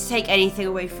you are to take anything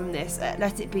away from this,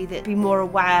 let it be that be more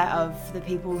aware of the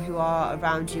people who are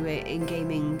around you in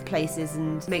gaming places,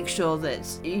 and make sure that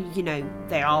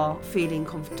they are feeling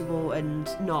comfortable and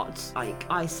not like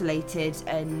isolated,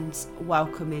 and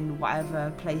welcome in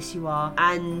whatever place you are.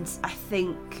 And I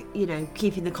think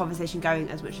keeping the conversation going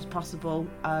as much as possible.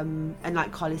 And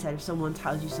like Carly said, if someone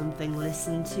tells you something,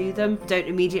 listen to them. Don't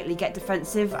immediately get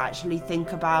defensive. Actually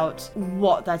think about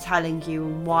what they're telling you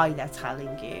and why they're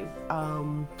telling you.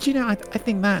 Do you know, I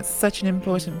think that's such an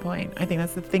important point. I think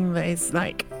that's the thing that is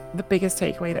like the biggest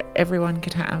takeaway that everyone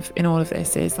could have in all of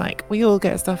this is like, we all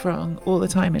get stuff wrong all the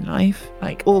time in life,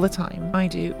 like all the time. I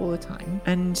do all the time.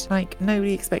 And like,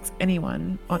 nobody expects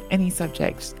anyone on any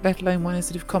subject, let alone one as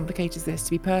sort of complicated as this,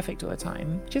 to be perfect all the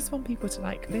time. Just want people to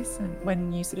like listen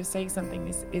when you sort of say something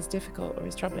is difficult or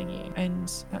is troubling you, and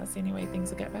that's the only way things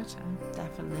will get better.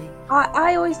 Definitely.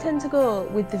 I always tend to go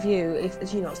with the view,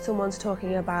 if someone's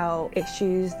talking about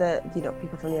issues that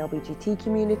people from the LGBT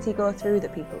community go through,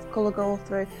 that people of colour go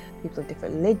through, people of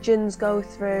different religions go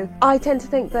through, I tend to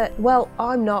think that, well,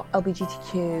 I'm not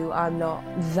LGBTQ, I'm not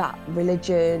that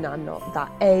religion, I'm not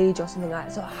that age or something like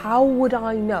that, so how would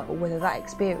I know whether that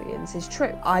experience is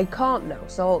true? I can't know,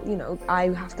 so I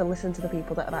have to listen to the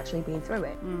people that have actually been through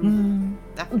it.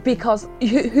 Because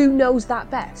who knows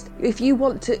that best? If you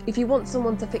want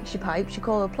someone to fix your pipes, you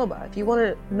call a plumber. If you want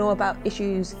to know about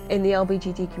issues in the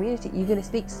LGBT community, you're going to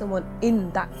speak to someone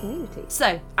in that community.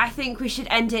 So I think we should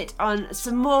end it on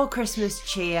some more Christmas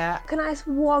cheer. Can I ask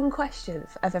one question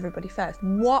of everybody first?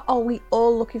 What are we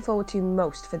all looking forward to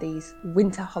most for these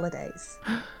winter holidays?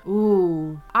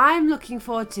 Ooh, I'm looking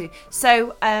forward to.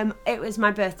 So, it was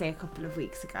my birthday a couple of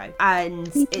weeks ago, and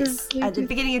it's at the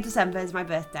beginning of December is my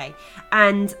birthday,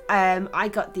 and I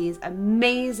got these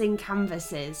amazing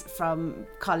canvases from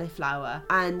Cauliflower,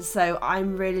 and so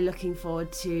I'm really looking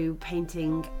forward to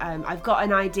painting. I've got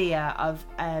an idea of,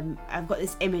 I've got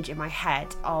this image in my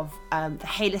head of the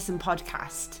Hey Listen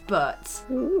podcast, but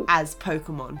as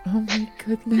Pokemon. Oh my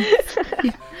goodness.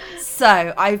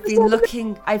 So I've been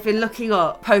looking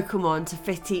up Pokemon to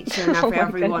fit each and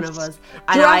every one of us,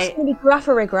 and Giraffe's going to be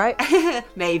Giraffarig, right?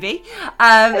 maybe.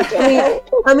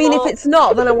 I mean, if it's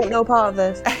not, then I want no part of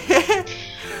this.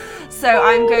 So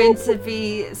I'm going to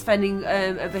be spending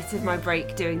a bit of my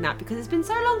break doing that, because it's been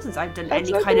so long since I've done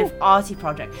any kind of arty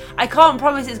project. I can't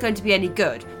promise it's going to be any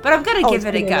good, but I'm going to give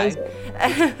it a go.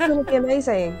 It's going to be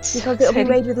amazing because it'll be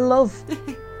made with love.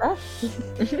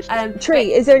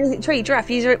 Tree, but-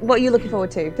 Giraffe, what are you looking forward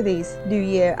to for these New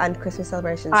Year and Christmas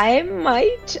celebrations? I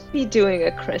might be doing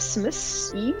a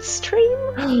Christmas Eve stream.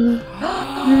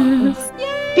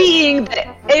 Being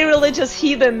the a-religious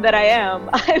heathen that I am,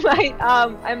 I might,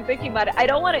 I'm thinking about it. I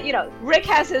don't want to, Rick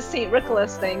has his St.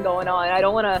 Nicholas thing going on. I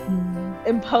don't want to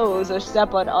impose or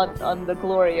step on the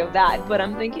glory of that, but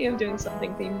I'm thinking of doing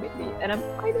something themed, and I'm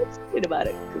quite excited about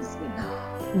it, because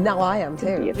Now I am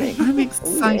too. I'm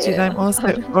excited. Yeah. I'm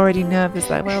also already nervous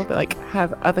that I will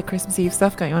have other Christmas Eve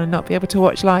stuff going on and not be able to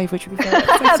watch live, which would be very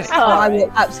exciting. Oh, I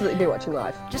will absolutely be watching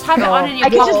live. Just have it on in your I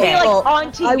could just be pocket.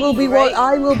 on TV.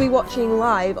 I will be watching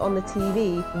live on the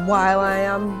TV while I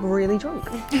am really drunk.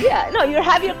 Yeah, no, you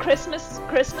have your Christmas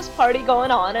party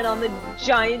going on and on the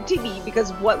giant TV,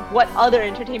 because what other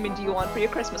entertainment do you want for your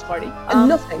Christmas party?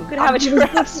 Nothing. Could have a There's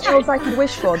nothing else I could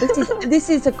wish for. This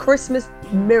is a Christmas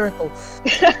miracle.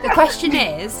 The question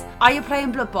is, are you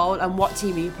playing Blood Bowl and what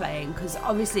team are you playing? Because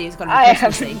obviously it's going to be I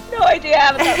have Christmassy. no idea. I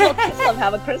haven't thought. Well, kids love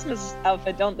have a Christmas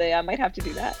outfit, don't they? I might have to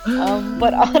do that.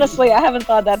 But honestly, I haven't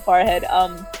thought that far ahead.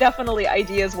 Definitely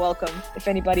ideas welcome. If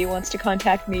anybody wants to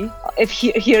contact me, if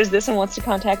he hears this and wants to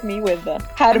contact me with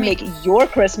how to make your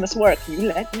Christmas work, you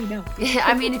let me know. Yeah,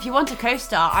 I mean, if you want a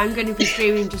co-star, I'm going to be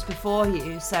streaming just before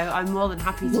you, so I'm more than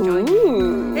happy to join you.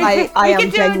 Ooh. I We am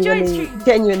could do a joint stream.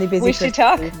 genuinely busy. We should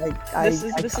Christmas. talk. Like,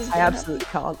 This is I absolutely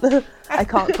can't. I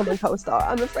can't come and co-star.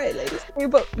 I'm afraid, ladies.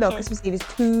 But no, Christmas Eve is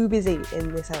too busy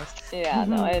in this house. Yeah,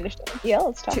 no, I understand. Yeah,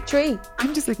 let's talk. Tree.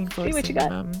 I'm just looking forward See what to you seeing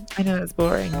got. my mum. I know it's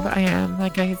boring, but I am.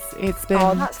 Like, it's been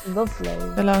Oh, that's lovely.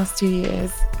 the last 2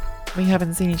 years. We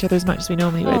haven't seen each other as much as we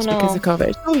normally would Oh, because no. of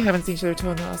COVID. Oh, we haven't seen each other at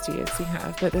all in the last 2 years. We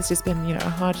have, but there's just been, a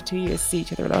harder 2 years to see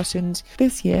each other a lot. And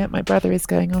this year, my brother is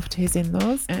going off to his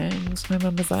in-laws, and my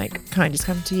mum was like, "Can I just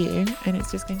come to you?" And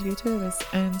it's just going to be the two of us,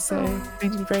 and so it's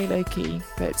going to be very low key.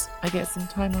 But I get some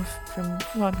time off from.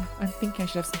 Well, I'm thinking I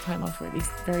should have some time off, or at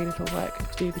least very little work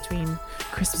to do between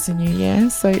Christmas and New Year.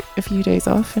 So a few days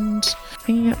off and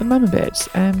hanging out with mum a bit.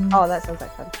 Oh, that sounds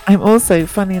like fun. I'm also,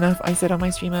 funnily enough, I said on my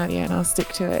stream earlier, and I'll stick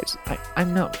to it.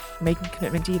 I'm not making a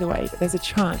commitment either way, but there's a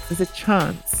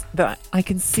chance that I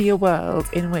can see a world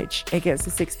in which it gets to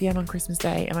 6 p.m. on Christmas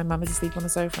Day and my mum is asleep on the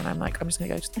sofa and I'm like, I'm just going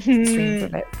to go to the stream for a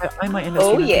bit. So I might end up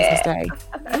streaming on Christmas Day,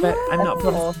 but I'm not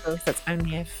promising because that's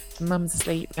only if mum's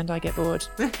asleep and I get bored.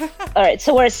 All right,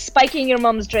 so we're spiking your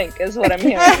mum's drink, is what I'm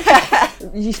hearing.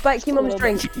 You spike your mum's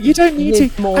drink. You don't need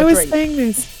Need to. more I was drink. saying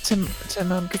this to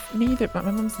mum because my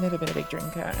mum's never been a big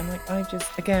drinker, and like I've just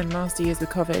last 2 years with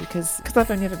COVID because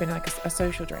I've only ever been like a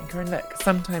social drinker, and look,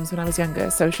 sometimes when I was younger,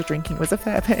 social drinking was a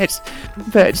fair bit,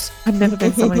 but I've never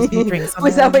been someone who drinks. On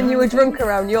Was their that when own. you were drunk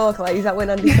around York? Like, is that when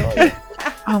Andy saw you?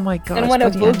 Oh my god! And when a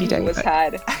bloody Andy boogie was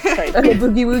David. had. Sorry,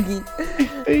 Boogie woogie.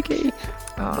 Boogie.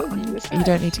 Oh, Boogie was you had.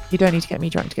 don't need to get me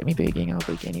drunk to get me boogieing. I'll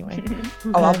boogie anyway.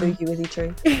 Oh, I'll boogie with you,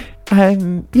 Tree.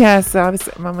 So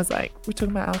mum was like, we're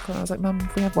talking about alcohol. I was like, mum,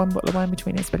 if we have one bottle of wine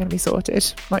between us, we're going to be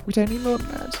sorted. Like, we don't need more than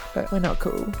that, but we're not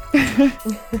cool.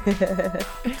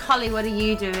 Holly, what are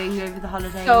you doing over the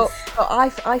holidays? So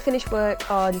I finish work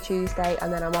on Tuesday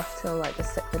and then I'm off till like the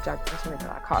 6th of January or something like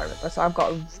that. I can't remember. So I've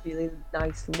got a really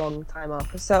nice long time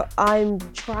off. So I'm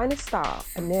trying to start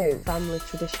a new family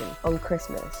tradition on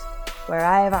Christmas where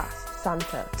I have asked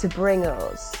Santa to bring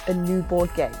us a new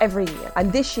board game every year.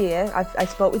 And this year I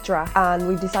spoke with Draft and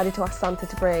we've decided to ask Santa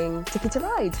to bring Ticket to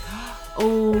Ride.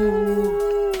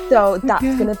 Oh, So that's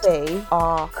going to be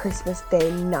our Christmas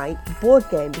Day night board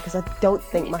game because I don't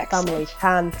think my family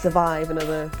can survive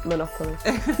another Monopoly.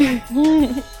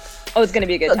 Oh, it's gonna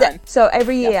be a good time. So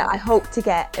every year I hope to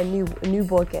get a new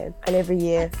board game, and every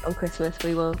year on Christmas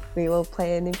we will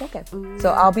play a new board game.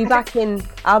 So I'll be back in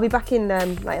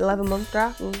like 11 months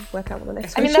Draft and work out what the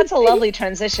next. I mean, one that's a should be. lovely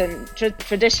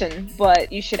tradition,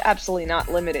 but you should absolutely not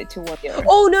limit it to 1 year.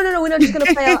 Oh no, we're not just gonna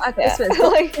play out at Yeah. Christmas.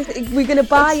 Like- We're gonna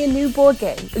buy a new board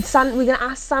game. We're gonna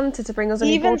ask Santa to bring us a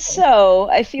new Even board game. so,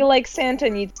 I feel like Santa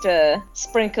needs to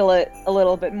sprinkle it a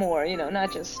little bit more.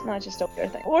 Not just a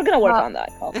weird thing. We're gonna work on that.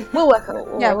 Colin. We'll work on it.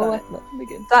 We'll Yeah, work we'll on work it. on it. It'll be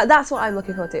good. That's what I'm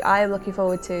looking forward to. I am looking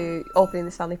forward to opening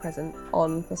this family present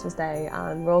on Christmas Day,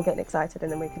 and we're all getting excited,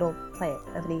 and then we can all play it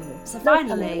have an evening. so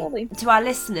lovely. finally, to our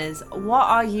listeners, what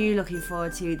are you looking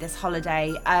forward to this holiday?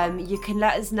 You can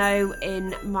let us know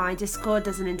in my Discord.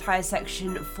 There's an entire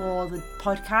section for the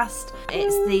podcast.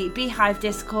 It's the Beehive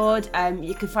Discord.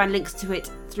 You can find links to it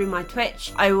through my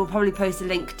Twitch. I will probably post a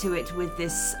link to it with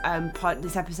this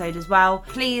this episode as well.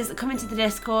 Please come into the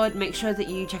Discord. Make sure that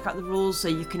you check out the rules so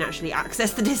you can actually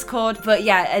access the Discord. But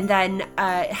yeah, and then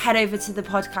head over to the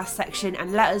podcast section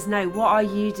and let us know what are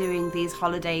you doing these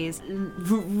holidays,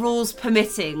 rules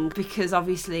permitting, because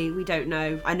obviously we don't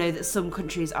know. I know that some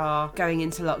countries are going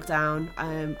into lockdown.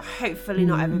 Hopefully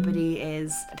not everybody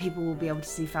is. People will be able to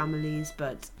see families,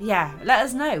 but yeah, let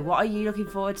us know what are you looking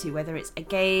forward to, whether it's a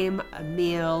game, a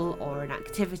meal, or an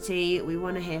activity. We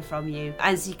want to hear from you.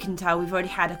 As you can tell, we've already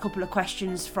had a couple of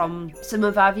questions from some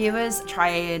of our viewers. Try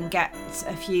and get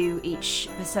a few each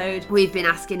episode. We've been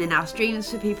asking in our streams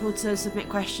for people to submit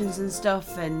questions and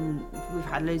stuff, and we've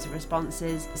had loads of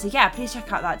responses. So yeah, please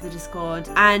check out the Discord.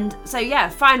 And so yeah,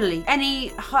 finally, any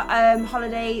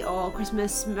holiday or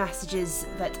Christmas messages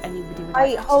that anybody would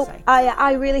like to say?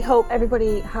 I really hope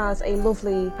everybody has a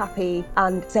lovely, happy,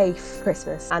 and safe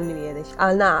Christmas and New Year this year,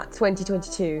 and that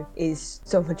 2022 is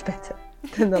so much better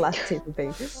than the last two have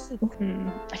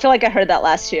been. I feel like I heard that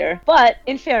last year, but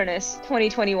in fairness,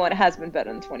 2021 has been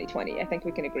better than 2020. I think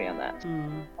we can agree on that.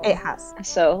 It has.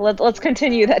 So let's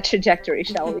continue that trajectory,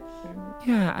 shall we?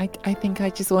 Yeah, I think I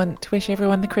just want to wish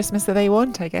everyone the Christmas that they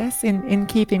want, I guess, in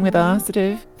keeping with our sort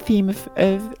of theme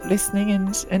of listening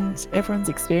and everyone's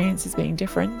experiences being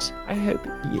different. I hope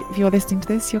if you're listening to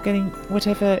this, you're getting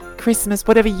whatever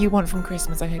you want from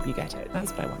Christmas. I hope you get it.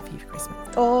 That's what I want for you for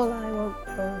Christmas. All I want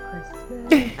for Christmas.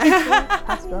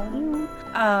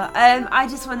 I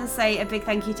just want to say a big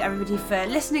thank you to everybody for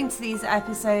listening to these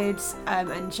episodes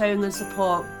and showing us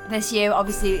support. This year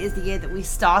obviously is the year that we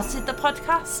started the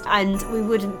podcast, and we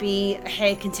wouldn't be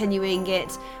here continuing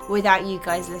it without you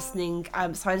guys listening.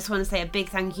 So I just want to say a big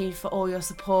thank you for all your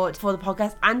support for the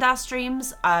podcast and our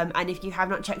streams. And if you have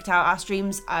not checked out our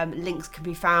streams, links can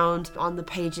be found on the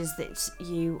pages that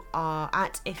you are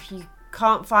at. If you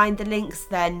can't find the links,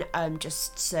 then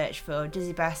just search for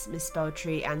Dizzy Bess, Miss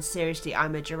Spelltree, and Seriously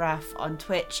I'm a Giraffe on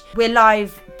Twitch. We're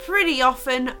live pretty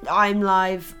often. I'm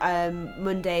live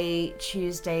Monday,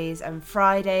 Tuesdays and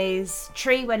Fridays.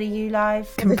 Tree, when are you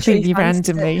live? Completely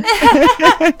randomly.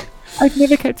 I've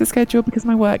never kept a schedule because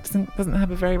my work doesn't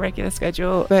have a very regular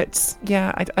schedule. But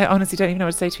yeah, I honestly don't even know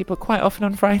what to say to people. Quite often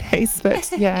on Fridays, but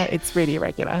yeah, it's really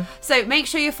irregular. So make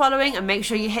sure you're following and make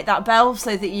sure you hit that bell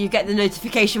so that you get the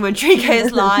notification when Tree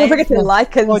goes live. Don't forget to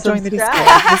like and Or join the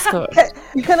subscribe.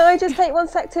 Discord. Can I just take 1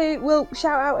 sec to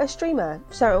shout out a streamer,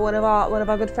 shout out one of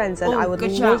our good friends, and Oh, I would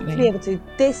good love shout. to be able to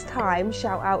this time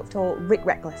shout out to Rick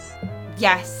Reckless,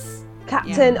 Yes.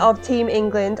 captain of Team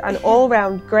England, and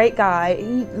all-round great guy.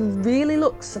 He really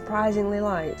looks surprisingly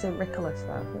like St. Nicholas,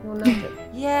 though. Everyone knows it.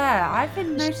 Yeah, I've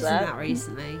been noticing that. that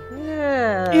recently.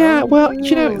 Yeah. Yeah, well,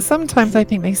 you know, sometimes I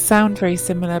think they sound very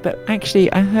similar, but actually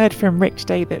I heard from Rick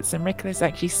today that St. Nicholas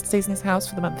actually stays in his house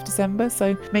for the month of December,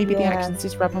 so maybe the Yeah. actions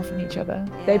just rub off on each other.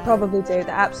 They Yeah. probably do. They're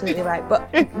absolutely right. But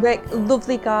Rick,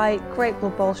 lovely guy, great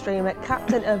Blood Bowl streamer,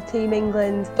 captain of Team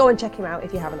England. Go and check him out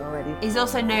if you haven't already. He's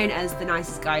also known as the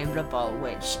nicest guy in Blood Bowl,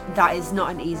 which that is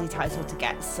not an easy title to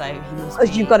get, so he must Because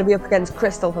be... you've got to be up against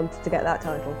Crystal Hunter to get that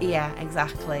title. Yeah,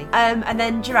 exactly. And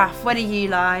then Giraffe, when are you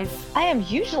live? I am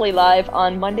usually live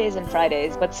on Mondays and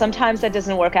Fridays, but sometimes that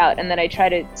doesn't work out, and then I try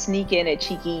to sneak in a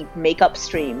cheeky makeup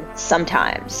stream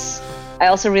sometimes. I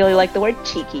also really like the word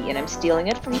cheeky, and I'm stealing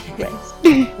it from Grace.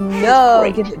 No,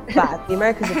 Great. give it back. The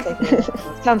Americans have taken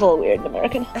it. Sounds a little weird in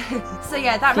American. So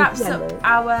yeah, that wraps Yeah, up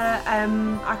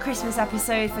no. our Christmas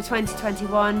episode for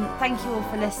 2021. Thank you all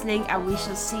for listening, and we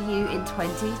shall see you in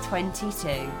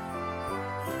 2022.